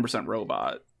androids are 100%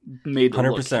 robot. Made to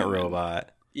look 100% human.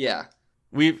 robot. Yeah.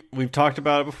 We've talked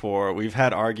about it before. We've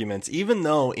had arguments, even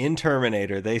though in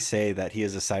Terminator they say that he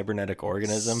is a cybernetic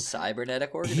organism.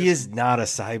 Cybernetic organism. He is not a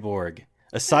cyborg.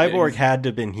 A cyborg had to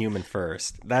have been human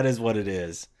first. That is what it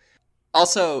is.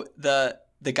 Also, the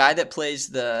guy that plays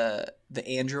the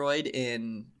android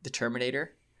in the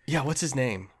Terminator Yeah, what's his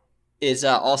name? is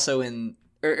also in.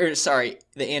 Or sorry,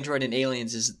 the android in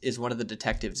Aliens is one of the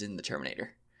detectives in the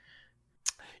Terminator.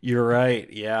 You're right.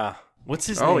 Yeah. What's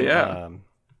his Oh, name? yeah.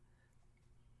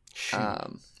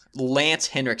 Shoot. Lance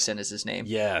Henriksen is his name.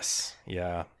 Yes.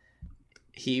 Yeah.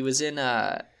 He was in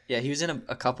he was in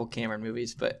a couple Cameron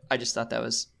movies, but I just thought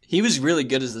he was really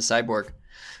good as the cyborg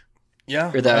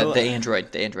Yeah. or the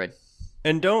android. The android.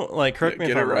 And don't correct me if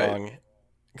Get it I'm right. wrong,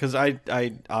 because I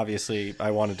obviously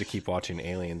I wanted to keep watching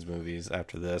Aliens movies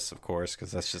after this, of course,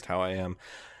 because that's just how I am.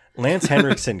 Lance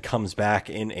Henriksen comes back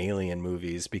in Alien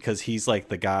movies because he's like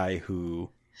the guy who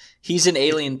He's in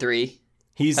Alien 3.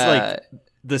 he's like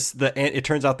this. It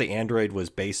turns out the android was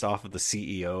based off of the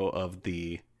CEO of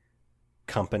the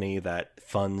company that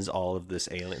funds all of this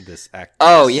alien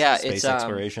Oh, yeah, space it's,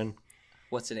 exploration.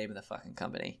 What's the name of the fucking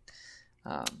company?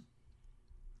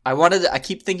 I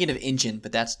keep thinking of Engine,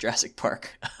 but that's Jurassic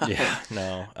Park. Yeah,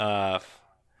 no.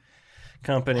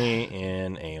 Company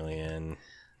in Alien.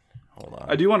 Hold on.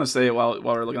 I do want to say while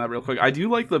we're looking at it real quick, I do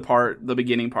like the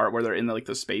beginning part where they're in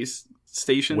the space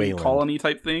station Wayland. colony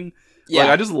type thing. Yeah.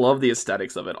 Like, I just love the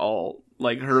aesthetics of it all.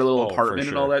 Like her little for apartment and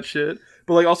sure. all that shit.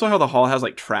 But like also how the hall has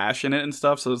like trash in it and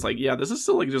stuff. So it's like, yeah, this is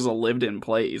still like just a lived in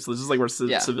place. This is like where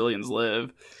Yeah. civilians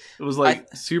live. It was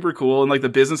like super cool. And like the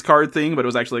business card thing, but it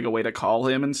was actually like a way to call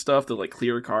him and stuff to like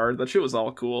clear a card. That shit was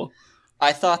all cool.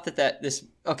 I thought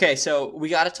okay, so we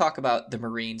got to talk about the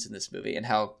Marines in this movie and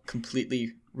how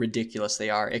completely ridiculous they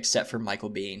are, except for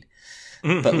Michael Biehn.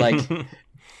 But like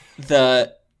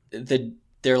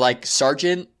they're like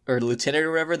sergeant or lieutenant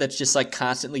or whatever that's just like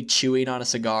constantly chewing on a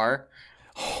cigar.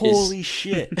 Holy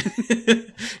shit.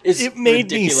 Is It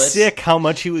made me ridiculous. sick how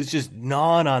much he was just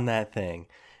gnawing on that thing.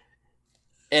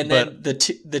 And then the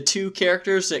two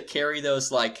characters that carry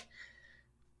those like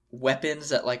weapons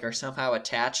that like are somehow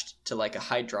attached to like a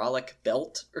hydraulic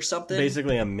belt or something.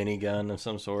 Basically a minigun of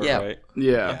some sort, Yeah. right?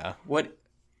 Yeah.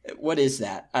 What is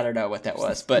that? I don't know what that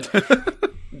was, but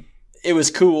it was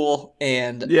cool.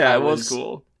 And Yeah, I it was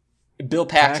cool. Bill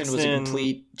Paxton was a Paxton-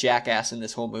 complete jackass in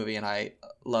this whole movie, and I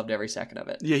loved every second of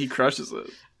it. Yeah, he crushes it.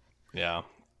 Yeah.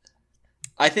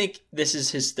 I think this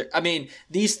is his.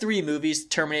 These three movies,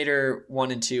 Terminator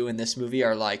 1 and 2, and this movie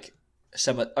are like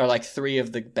three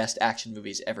of the best action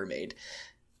movies ever made.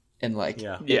 And like,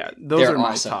 Yeah. Yeah, those they're are my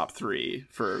awesome. top three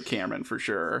for Cameron for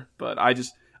sure. But I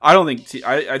don't think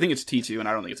I think it's T2, and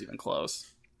I don't think it's even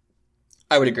close.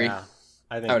 I would agree. Yeah.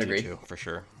 I think I would T2 agree. for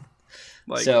sure.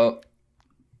 Like, So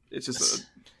it's just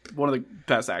one of the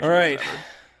best action. All right. movies ever.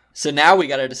 So now we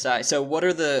got to decide. So what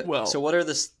are the Well-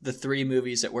 the three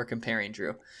movies that we're comparing,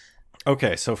 Drew?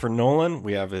 Okay, so for Nolan,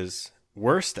 we have his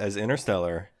worst as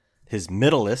Interstellar, his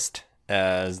middleist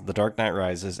as The Dark Knight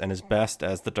Rises, and his best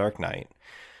as The Dark Knight.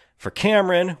 For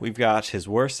Cameron, we've got his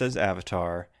worst as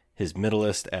Avatar, his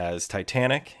middleist as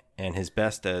Titanic, and his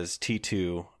best as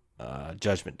T2,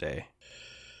 Judgment Day.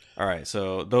 All right,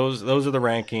 so those are the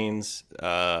rankings.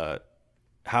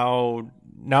 How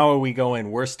now are we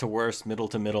going worst to worst, middle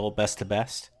to middle, best to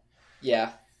best?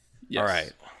 Yeah. Yes. All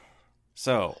right.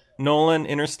 So, Nolan,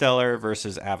 Interstellar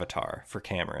versus Avatar for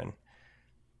Cameron.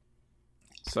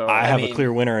 So I have mean- a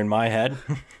clear winner in my head.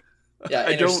 Yeah, I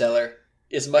don't- Interstellar.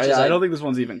 As much as I I don't think this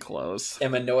one's even close.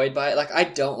 am annoyed by it, like I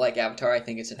don't like Avatar. I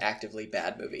think it's an actively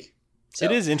bad movie. So,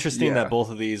 It is interesting Yeah. that both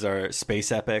of these are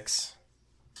space epics.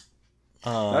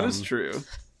 That is true.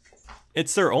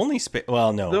 It's their only space.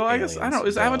 Well, no. Though I guess I don't know.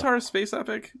 Is aliens, Avatar a space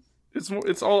epic?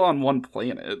 It's all on one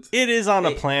planet. It is on a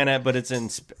They- planet, but it's in.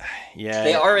 Yeah,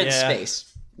 They are in yeah. space.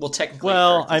 Well, technically.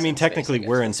 Well, Earth I is mean, in space, technically, I guess.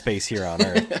 we're in space here on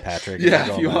Earth, Patrick. Yeah,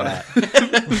 we're if you going want by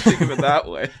to think of it that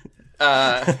way.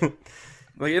 Uh,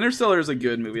 Like Interstellar is a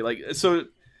good movie. Like so,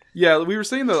 yeah, we were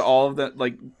saying that all of that,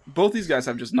 like both these guys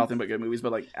have just nothing but good movies,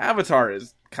 but like Avatar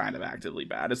is kind of actively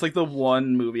bad. It's like the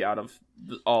one movie out of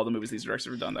all the movies these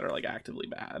directors have done that are like actively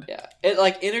bad. yeah, it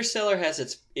like Interstellar has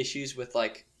its issues with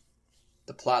like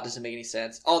the plot doesn't make any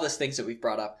sense. All these things that we've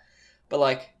brought up, but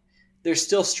like there's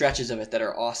still stretches of it that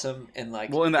are awesome and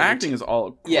like. Well, and the acting is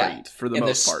all great Yeah, for the and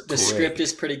most part. The too. script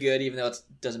is pretty good, even though it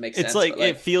doesn't make sense. It's like, but,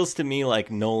 it feels to me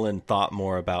like Nolan thought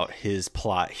more about his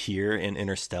plot here in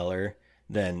Interstellar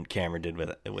than Cameron did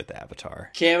with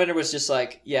Avatar. Cameron was just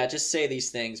like, yeah, just say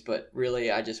these things, but really,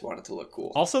 I just want it to look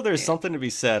cool. Also, there's Yeah. something to be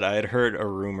said. I had heard a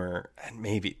rumor, and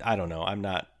maybe I don't know. I'm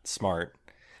not smart,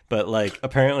 but like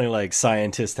apparently, like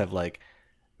scientists have like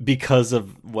because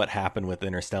of what happened with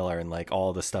Interstellar and like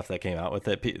all the stuff that came out with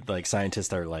it, like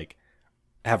scientists are like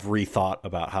have rethought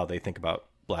about how they think about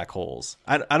black holes.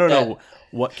 I don't know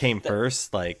what came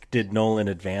first. Like, did Nolan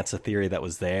advance a theory that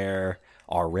was there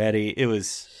already? It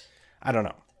was, I don't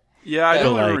know. Yeah, I But, do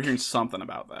remember like- hearing something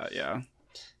about that. Yeah,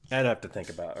 I'd have to think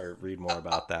about or read more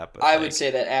about that. But I like, would say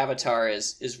that Avatar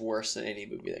is worse than any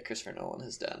movie that Christopher Nolan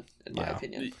has done, in my Yeah.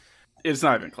 opinion. it's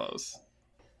not even close.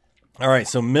 all right,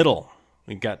 so middle.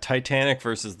 We got Titanic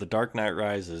versus The Dark Knight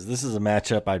Rises. This is a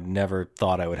matchup I've never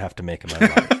thought I would have to make in my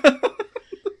life.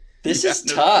 This Yeah, is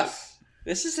no tough.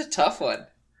 This is a tough one.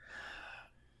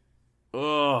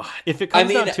 Ugh. If it comes I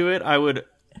mean- down to it, I would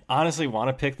honestly want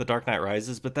to pick The Dark Knight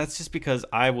Rises, but that's just because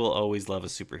I will always love a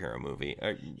superhero movie.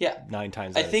 Yeah. 9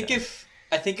 times I out of think 10.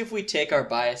 if we take our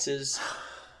biases,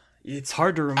 It's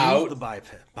hard to remove Out. the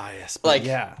bias, but Like-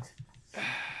 yeah.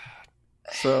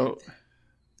 So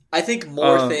I think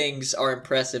more Um, things are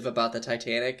impressive about the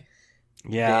Titanic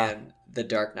Yeah, than The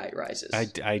Dark Knight Rises.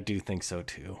 I do think so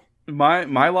too.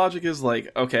 my logic is like,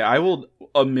 okay, I will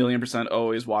 1,000,000%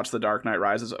 always watch The Dark Knight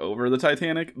Rises over the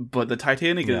Titanic, but the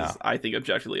Titanic Yeah. is, I think,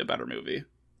 objectively a better movie.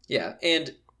 Yeah,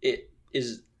 and it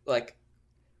is like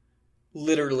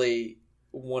literally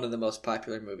one of the most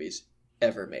popular movies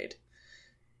ever made.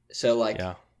 So like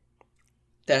Yeah.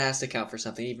 that has to count for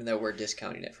something, even though we're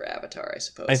discounting it for Avatar, I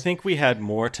suppose. I think we had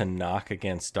more to knock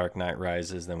against Dark Knight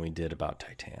Rises than we did about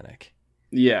Titanic.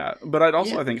 Yeah, but it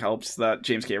also Yeah. I think helps that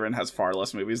James Cameron has far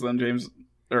less movies than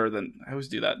I always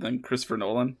do that, than Christopher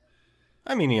Nolan.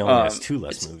 I mean, he only has Um, 2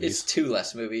 less it's movies. 2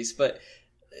 less movies, but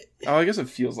Oh, I guess it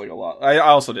feels like a lot. I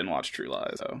also didn't watch True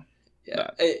Lies, so yeah,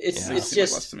 That- it's yeah. it it's seems like less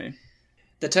just to me.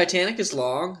 the Titanic is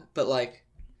long, but like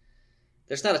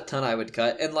there's not a ton I would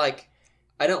cut, and like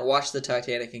I don't watch the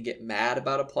Titanic and get mad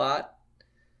about a plot.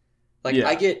 Like Yeah.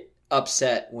 I get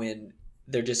upset when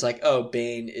they're just like, oh,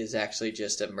 Bane is actually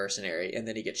just a mercenary, and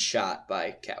then he gets shot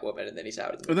by Catwoman, and then he's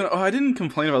out of the But movie. then, I didn't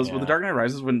complain about this with Yeah. The Dark Knight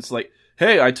Rises when it's like,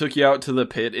 hey, I took you out to the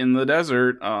pit in the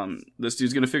desert. This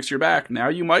dude's gonna fix your back. Now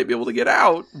you might be able to get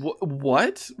out.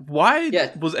 What? Why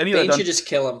Yeah, was any of that Bane done? should just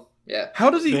kill him. Yeah, How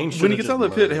does he, Bane when should've he gets out of the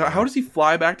just pit, murdered how him. does he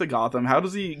fly back to Gotham? How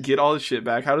does he get all his shit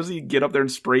back? How does he get up there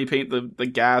and spray paint the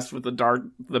gas with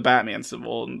the Batman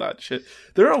symbol and that shit?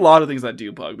 There are a lot of things that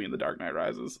do bug me in The Dark Knight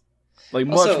Rises. Like,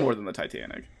 much Also- more than the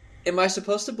Titanic. am I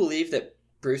supposed to believe that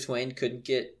Bruce Wayne couldn't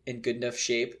get in good enough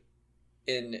shape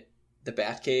in the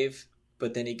Batcave,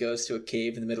 but then he goes to a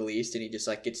cave in the Middle East and he just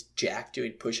like gets jacked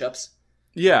doing push-ups?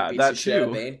 Yeah, Beats that the shit out of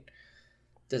too. Bane?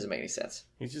 Doesn't make any sense.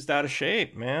 He's just out of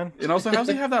shape, man. And also, how does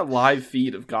he have that live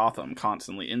feed of Gotham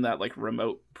constantly in that, like,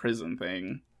 remote prison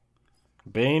thing?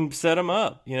 Bane set him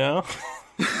up, you know?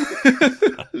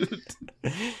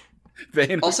 Bane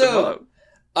hooked Also- him up.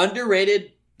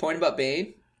 Underrated point about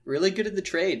Bane, really good at the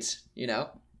trades, you know?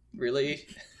 Really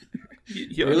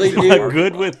He really understands do. the market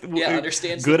Good well. with Yeah,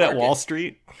 understands good the at market. Wall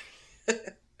Street.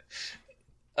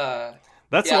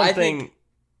 That's Yeah, one I thing. think-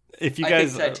 If you I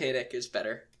guys, think Titanic is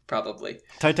better, probably.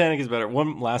 Titanic is better.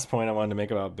 One last point I wanted to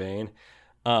make about Bane.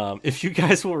 If you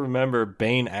guys will remember,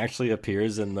 Bane actually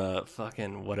appears in the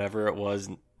fucking whatever it was,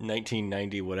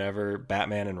 1990 whatever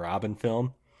Batman and Robin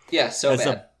film. Yeah, so As bad.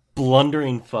 a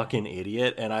blundering fucking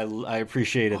idiot, and I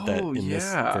appreciated that Oh, in this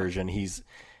yeah. version he's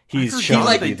forgot shown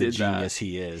that to be they the did that. genius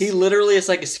he is. He literally is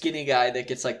like a skinny guy that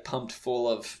gets like pumped full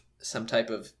of some type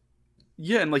of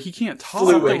Yeah, and, like, he can't talk.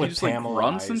 Fluid Like, he with just, like, Pamela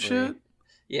grunts and Isley. shit.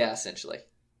 yeah, essentially.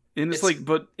 And it's like,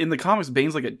 but in the comics,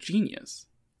 Bane's like a genius.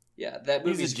 Yeah, that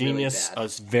movie's he's a genius, really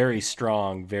bad. a very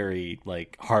strong, very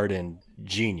like hardened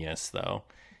genius. Though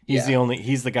he's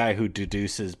he's the guy who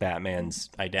deduces Batman's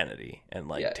identity and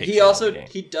like takes he also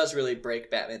he does really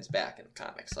break Batman's back in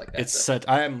comics like that. It's such.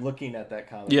 I am looking at that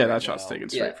comic. Yeah, right that shot's now. taken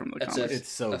straight from the comics. It's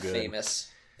so good.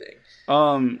 Famous thing.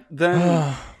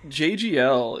 Then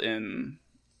JGL in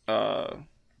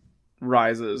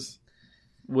Rises,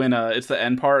 when it's the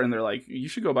end part and they're like, you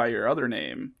should go by your other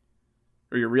name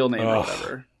or your real name or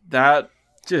whatever. That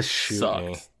just shoot sucked.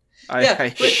 me. I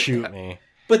shoot me.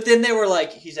 But then they were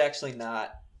like, he's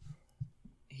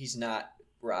not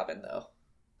Robin though.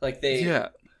 Like they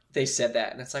said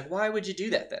that, and it's like, why would you do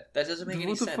that then? That doesn't make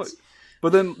any sense.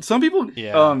 But then some people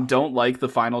don't like the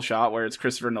final shot where it's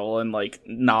Christopher Nolan like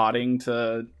nodding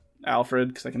to Alfred,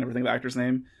 because I can never think of the actor's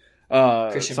name.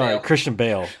 Christian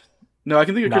Bale. No, I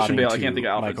can think of Christian Bale. I can't think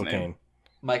of Alfred's name.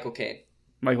 Michael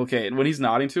Caine. When he's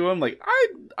nodding to him, like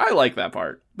I like that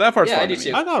part. That part's fun I do to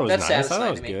too. me. I thought it was That's nice. I thought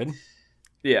it was satisfying good.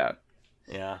 Yeah.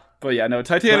 Yeah. But yeah, no,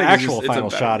 Titanic. The actual it's final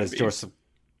shot movie. is Joseph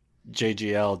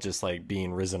JGL just like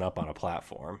being risen up on a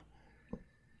platform.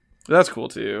 That's cool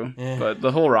too. But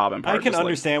the whole Robin part, I can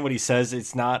understand what he says.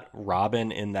 It's not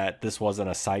Robin in that this wasn't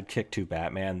a sidekick to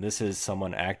Batman. This is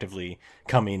someone actively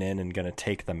coming in and going to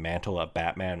take the mantle of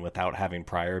Batman without having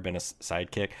prior been a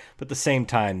sidekick. But at the same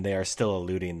time, they are still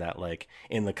alluding that, like,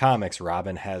 in the comics,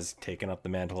 Robin has taken up the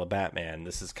mantle of Batman.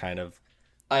 This is kind of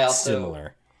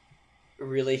similar.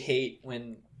 Really hate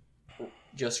when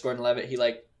Joseph Gordon-Levitt, he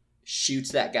like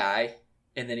shoots that guy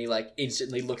and then he like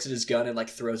instantly looks at his gun and like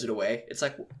throws it away. It's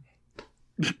like,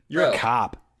 you're a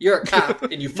cop. You're a cop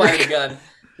and you fired a gun.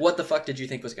 What the fuck did you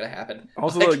think was going to happen?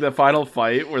 Also, like the final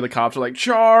fight where the cops are like,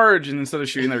 charge! And instead of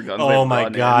shooting their guns, oh my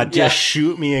god, just Yeah.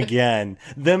 shoot me again.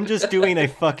 Them just doing a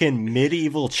fucking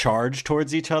medieval charge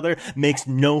towards each other makes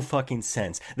no fucking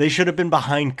sense. They should have been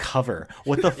behind cover.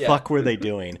 What the fuck were they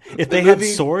doing? If they had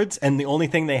swords and the only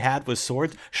thing they had was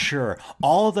swords, sure.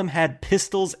 All of them had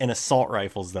pistols and assault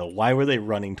rifles, though. Why were they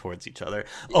running towards each other?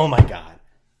 Oh my god.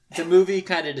 The movie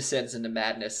kind of descends into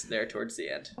madness there towards the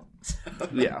end.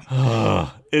 Yeah.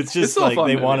 It's just It's still a like fun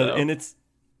they movie, wanted, though. and it's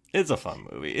a fun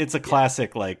movie. It's a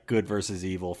classic like good versus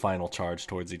evil final charge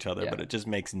towards each other, but it just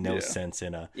makes no sense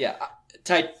in a. Yeah,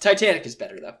 Titanic is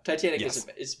better though. Titanic Yes.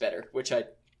 is better, which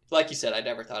like you said, I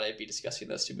never thought I'd be discussing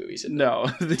those two movies.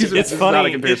 No, It's it's funny. not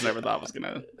a comparison I ever thought was going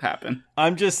to happen.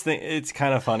 I'm just it's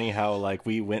kind of funny how like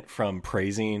we went from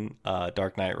praising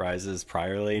Dark Knight Rises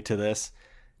priorly to this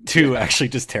to actually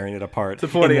just tearing it apart in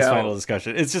this final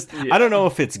discussion. It's just I don't know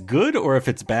if it's good or if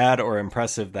it's bad or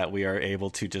impressive that we are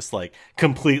able to just like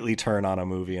completely turn on a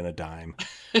movie in a dime.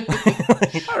 I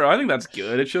don't know. I think that's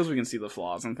good. It shows we can see the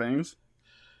flaws in things.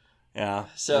 Yeah.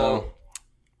 So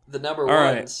the number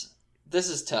All ones. This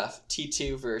is tough.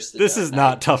 T2 versus. This is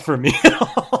not tough for me at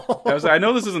all. I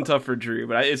know this isn't tough for Drew,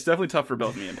 but it's definitely tough for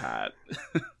both me and Pat.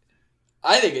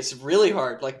 I think it's really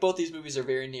hard. Like both these movies are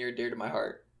very near and dear to my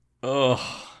heart.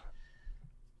 Oh.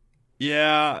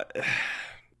 Yeah.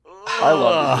 I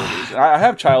love these movies. I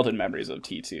have childhood memories of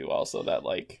T2 also that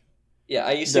like. Yeah,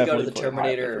 I used to go to the definitely put it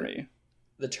high for Terminator, me.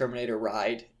 the Terminator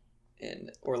ride in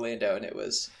Orlando, and it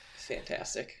was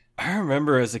fantastic. I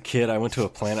remember as a kid, I went to a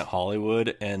Planet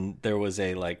Hollywood, and there was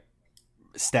a like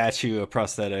statue, a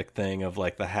prosthetic thing of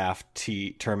like the half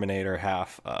Terminator,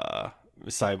 half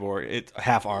cyborg,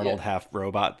 half Arnold, half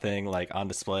robot thing, like on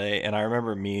display. And I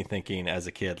remember me thinking as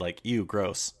a kid, like, "Ew,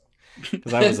 gross,"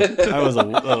 because I was a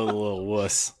little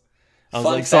wuss. I was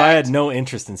like, so I had no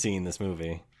interest in seeing this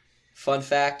movie. Fun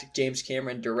fact: James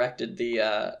Cameron directed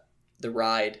the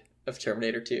ride of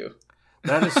Terminator 2.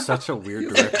 That is such a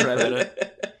weird director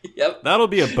credit. Yep. That'll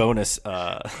be a bonus.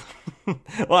 Well,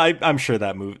 I'm sure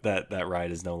that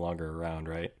ride is no longer around,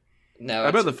 right? No,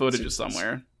 I bet the footage is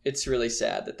somewhere. It's really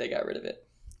sad that they got rid of it.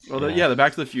 Well, the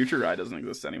Back to the Future ride doesn't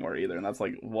exist anymore either, and that's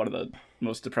like one of the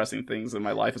most depressing things in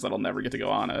my life is that I'll never get to go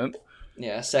on it.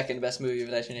 Yeah, second best movie of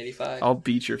 1985. I'll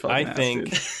beat your fucking ass, think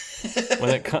dude. when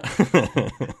it comes.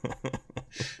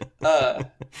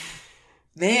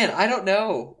 Man, I don't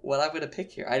know what I'm going to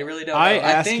pick here. I really don't know. I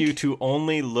ask you to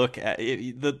only look at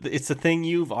it. It's the thing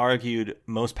you've argued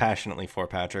most passionately for,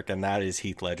 Patrick, and that is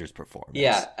Heath Ledger's performance.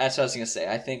 Yeah, that's what I was going to say.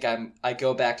 I think I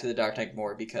go back to The Dark Knight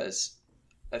more because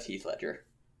of Heath Ledger.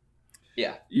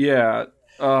 Yeah. Yeah.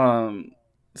 So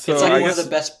it's like I one guess, of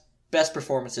the best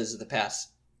performances of the past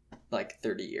like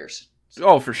 30 years.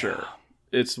 Oh, for sure.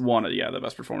 It's one of the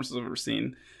best performances I've ever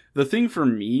seen. The thing for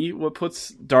me, what puts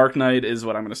Dark Knight is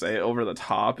what I'm going to say over the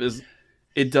top is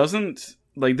it doesn't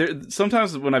like there.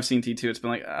 Sometimes when I've seen T2, it's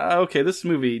been like, okay, this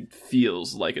movie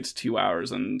feels like it's 2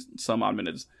 hours and some odd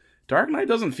minutes. Dark Knight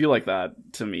doesn't feel like that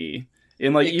to me.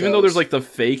 And like, It even though goes. there's like the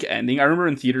fake ending, I remember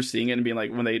in theater seeing it and being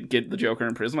like, when they get the Joker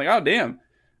in prison, I'm like, oh damn,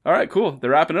 all right, cool, they're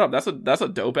wrapping it up. That's a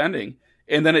dope ending.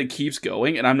 And then it keeps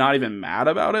going, and I'm not even mad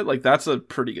about it. Like, that's a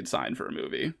pretty good sign for a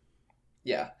movie.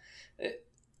 Yeah.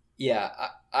 Yeah.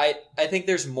 I think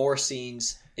there's more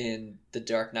scenes in The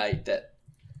Dark Knight that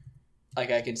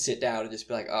like I can sit down and just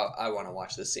be like, oh, I want to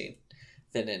watch this scene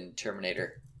than in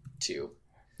Terminator 2.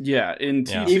 Yeah, in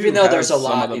T2 Even though there's a has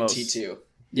some lot of the in most- T2.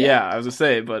 Yeah, I was gonna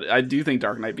say, but I do think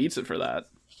Dark Knight beats it for that.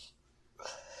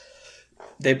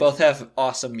 They both have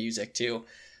awesome music too.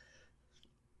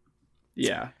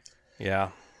 Yeah. Yeah.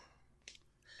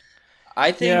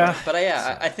 I think, Yeah. but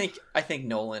I think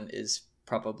Nolan is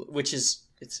probably,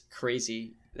 it's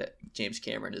crazy that James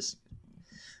Cameron is.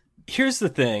 Here's the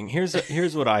thing.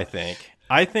 Here's what I think.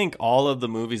 I think all of the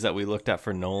movies that we looked at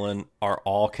for Nolan are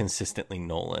all consistently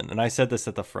Nolan. And I said this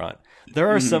at the front. There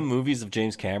are some movies of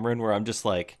James Cameron where I'm just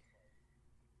like,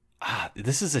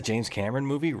 this is a James Cameron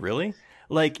movie? Really?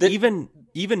 Like, even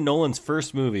Nolan's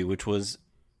first movie, which was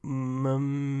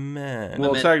Memento.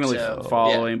 Well, technically Memento.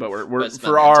 following, Yeah. but But we're it's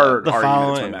for Memento. our The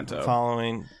argument, it's Memento.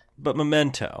 following, but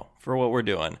Memento for what we're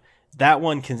doing. That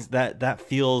one that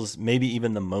feels maybe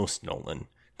even the most Nolan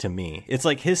to me. It's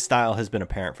like his style has been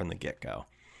apparent from the get-go.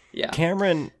 Yeah.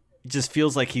 Cameron just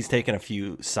feels like he's taken a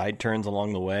few side turns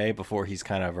along the way before he's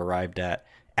kind of arrived at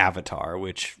Avatar,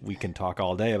 which we can talk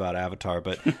all day about Avatar,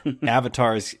 but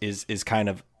Avatar is kind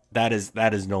of that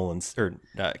is Nolan's or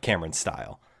Cameron's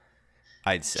style,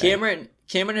 I'd say.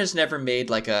 Cameron has never made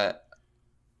like a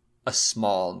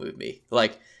small movie.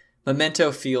 Like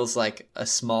Memento feels like a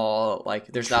small, like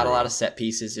there's not a lot of set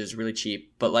pieces. It was really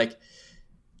cheap, but like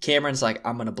Cameron's like,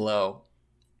 I'm gonna blow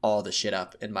all the shit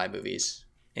up in my movies,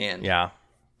 and Yeah,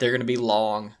 they're gonna be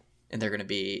long and they're gonna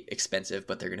be expensive,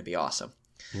 but they're gonna be awesome.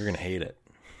 you're gonna hate it.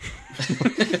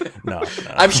 No.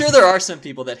 I'm sure there are some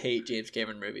people that hate James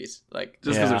Cameron movies, like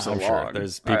Just because they're so I'm long. sure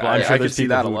there's people. I I'm sure could there's see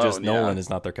people that who alone, just yeah. Nolan is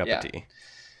not their cup Yeah. of tea.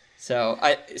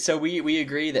 So we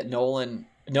agree that Nolan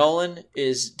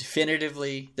is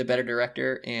definitively the better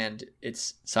director, and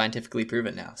it's scientifically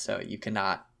proven now. So you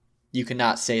cannot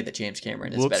say that James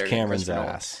Cameron is Whoops, better Cameron's than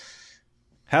Christopher ass.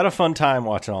 Had a fun time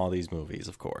watching all these movies,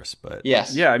 of course, but Nolan.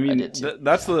 Yes. Yeah, I mean, did too.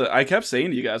 that's I kept saying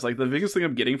to you guys, like, the biggest thing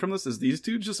I'm getting from this is these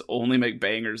two just only make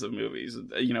bangers of movies,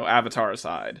 Avatar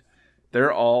aside.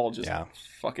 They're all just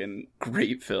fucking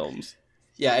great films.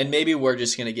 Yeah, and maybe we're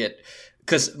just gonna get,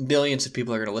 because millions of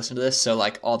people are gonna listen to this, so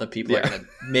like all the people are gonna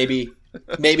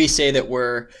maybe say that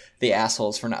we're the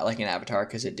assholes for not liking Avatar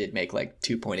because it did make like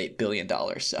 $2.8 billion.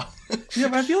 So Yeah,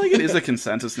 but I feel like it is a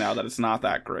consensus now that it's not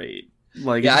that great.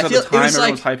 Like, Yeah, at I feel- the it time, was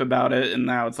everyone was like- hype about it, and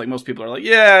now it's like most people are like,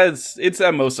 yeah, it's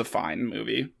at most a fine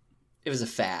movie. it was a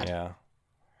fad. yeah.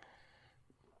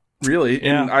 Really?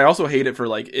 Yeah. And I also hate it for,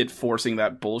 like, it forcing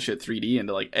that bullshit 3D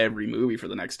into, like, every movie for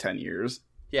the next 10 years.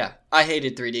 Yeah, I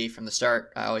hated 3D from the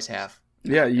start. I always have.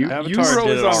 Yeah, you Avatar were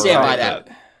always did it on all Stand right, by that.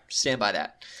 that. Stand by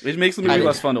that. It makes the I movie did.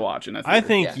 less fun to watch. And I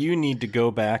think Yeah. you need to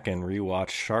go back and rewatch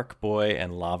Shark Boy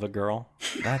and Lava Girl.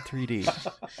 That 3D.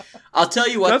 I'll tell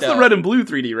you what, that's though. the red and blue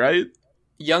 3D, right?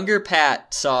 Younger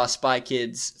Pat saw Spy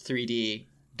Kids 3D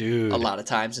Dude, a lot of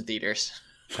times in theaters.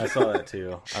 I saw that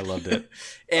too. I loved it.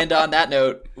 And on that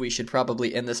note, we should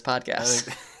probably end this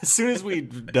podcast. As soon as we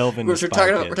delve into We're Spy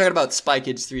talking Kids. about Spy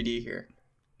Kids 3D here.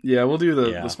 Yeah, we'll do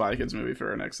Yeah. the Spy Kids movie for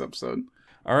our next episode.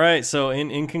 All right. So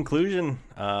in conclusion,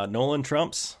 Nolan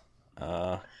trumps,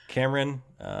 Cameron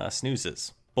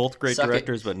snoozes. Both great Suck it.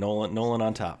 directors, but Nolan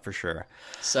on top for sure.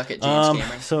 Suck it, James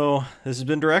Cameron. So this has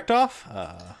been Direct Off.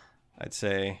 I'd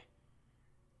say.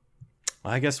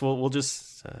 I guess we'll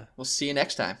just We'll see you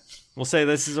next time. we'll say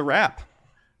this is a wrap.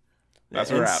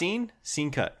 That's a And wrap.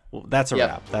 Scene cut. Well, that's a Yep.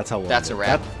 wrap. That's how we'll That's end a it.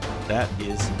 wrap. That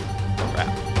is a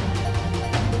wrap.